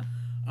 so yeah.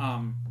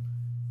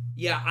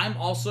 Yeah, I'm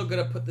also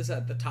gonna put this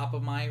at the top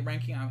of my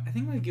ranking. I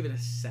think I'm gonna give it a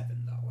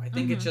 7, though. I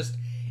think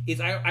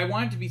I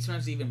want it to be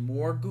sometimes even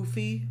more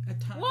goofy at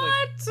times.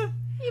 What?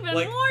 Even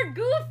more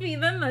goofy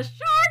than the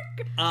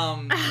shark?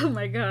 Oh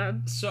my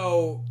god.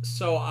 So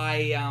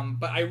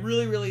but I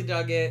really, really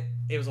dug it.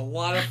 It was a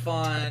lot of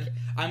fun.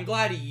 I'm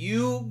glad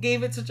you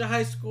gave it such a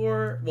high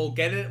score. We'll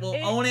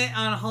own it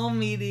on home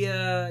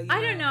media.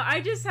 I don't know.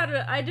 I just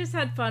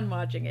had fun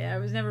watching it. I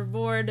was never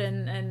bored,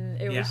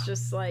 and it was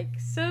just like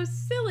so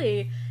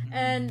silly.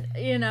 And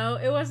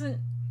it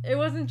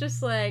wasn't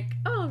just like,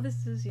 oh,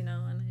 this is a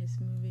nice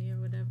movie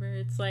or whatever.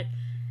 It's like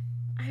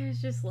I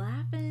was just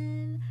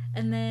laughing,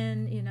 and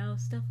then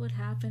stuff would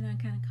happen. I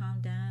kind of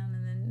calmed down,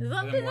 and then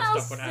something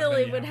else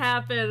silly would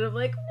happen. I'm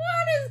like,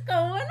 what is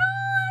going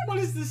on? What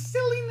is this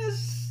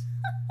silliness?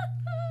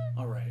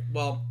 All right.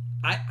 Well,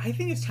 I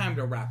think it's time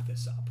to wrap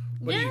this up.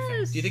 What do you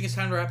think? Do you think it's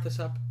time to wrap this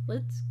up?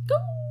 Let's go.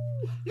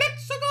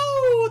 Let's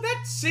go.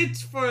 That's it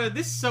for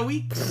this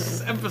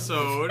week's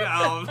episode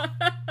of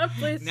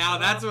Now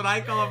That's What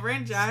I Call a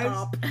Franchise.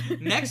 Stop.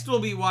 Next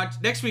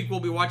week we'll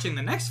be watching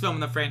the next film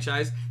in the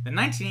franchise, the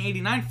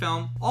 1989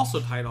 film also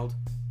titled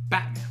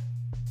Batman.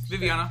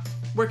 Viviana,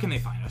 where can they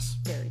find us?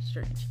 Very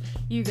strange.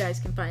 You guys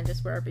can find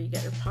us wherever you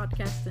get your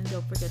podcasts, and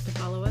don't forget to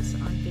follow us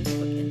on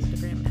Facebook,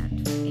 Instagram,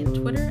 and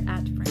Twitter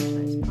at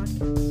Franchise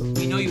Podcast.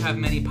 We know you have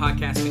many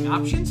podcasting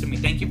options, and we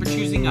thank you for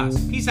choosing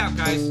us. Peace out,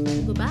 guys.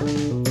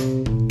 Goodbye.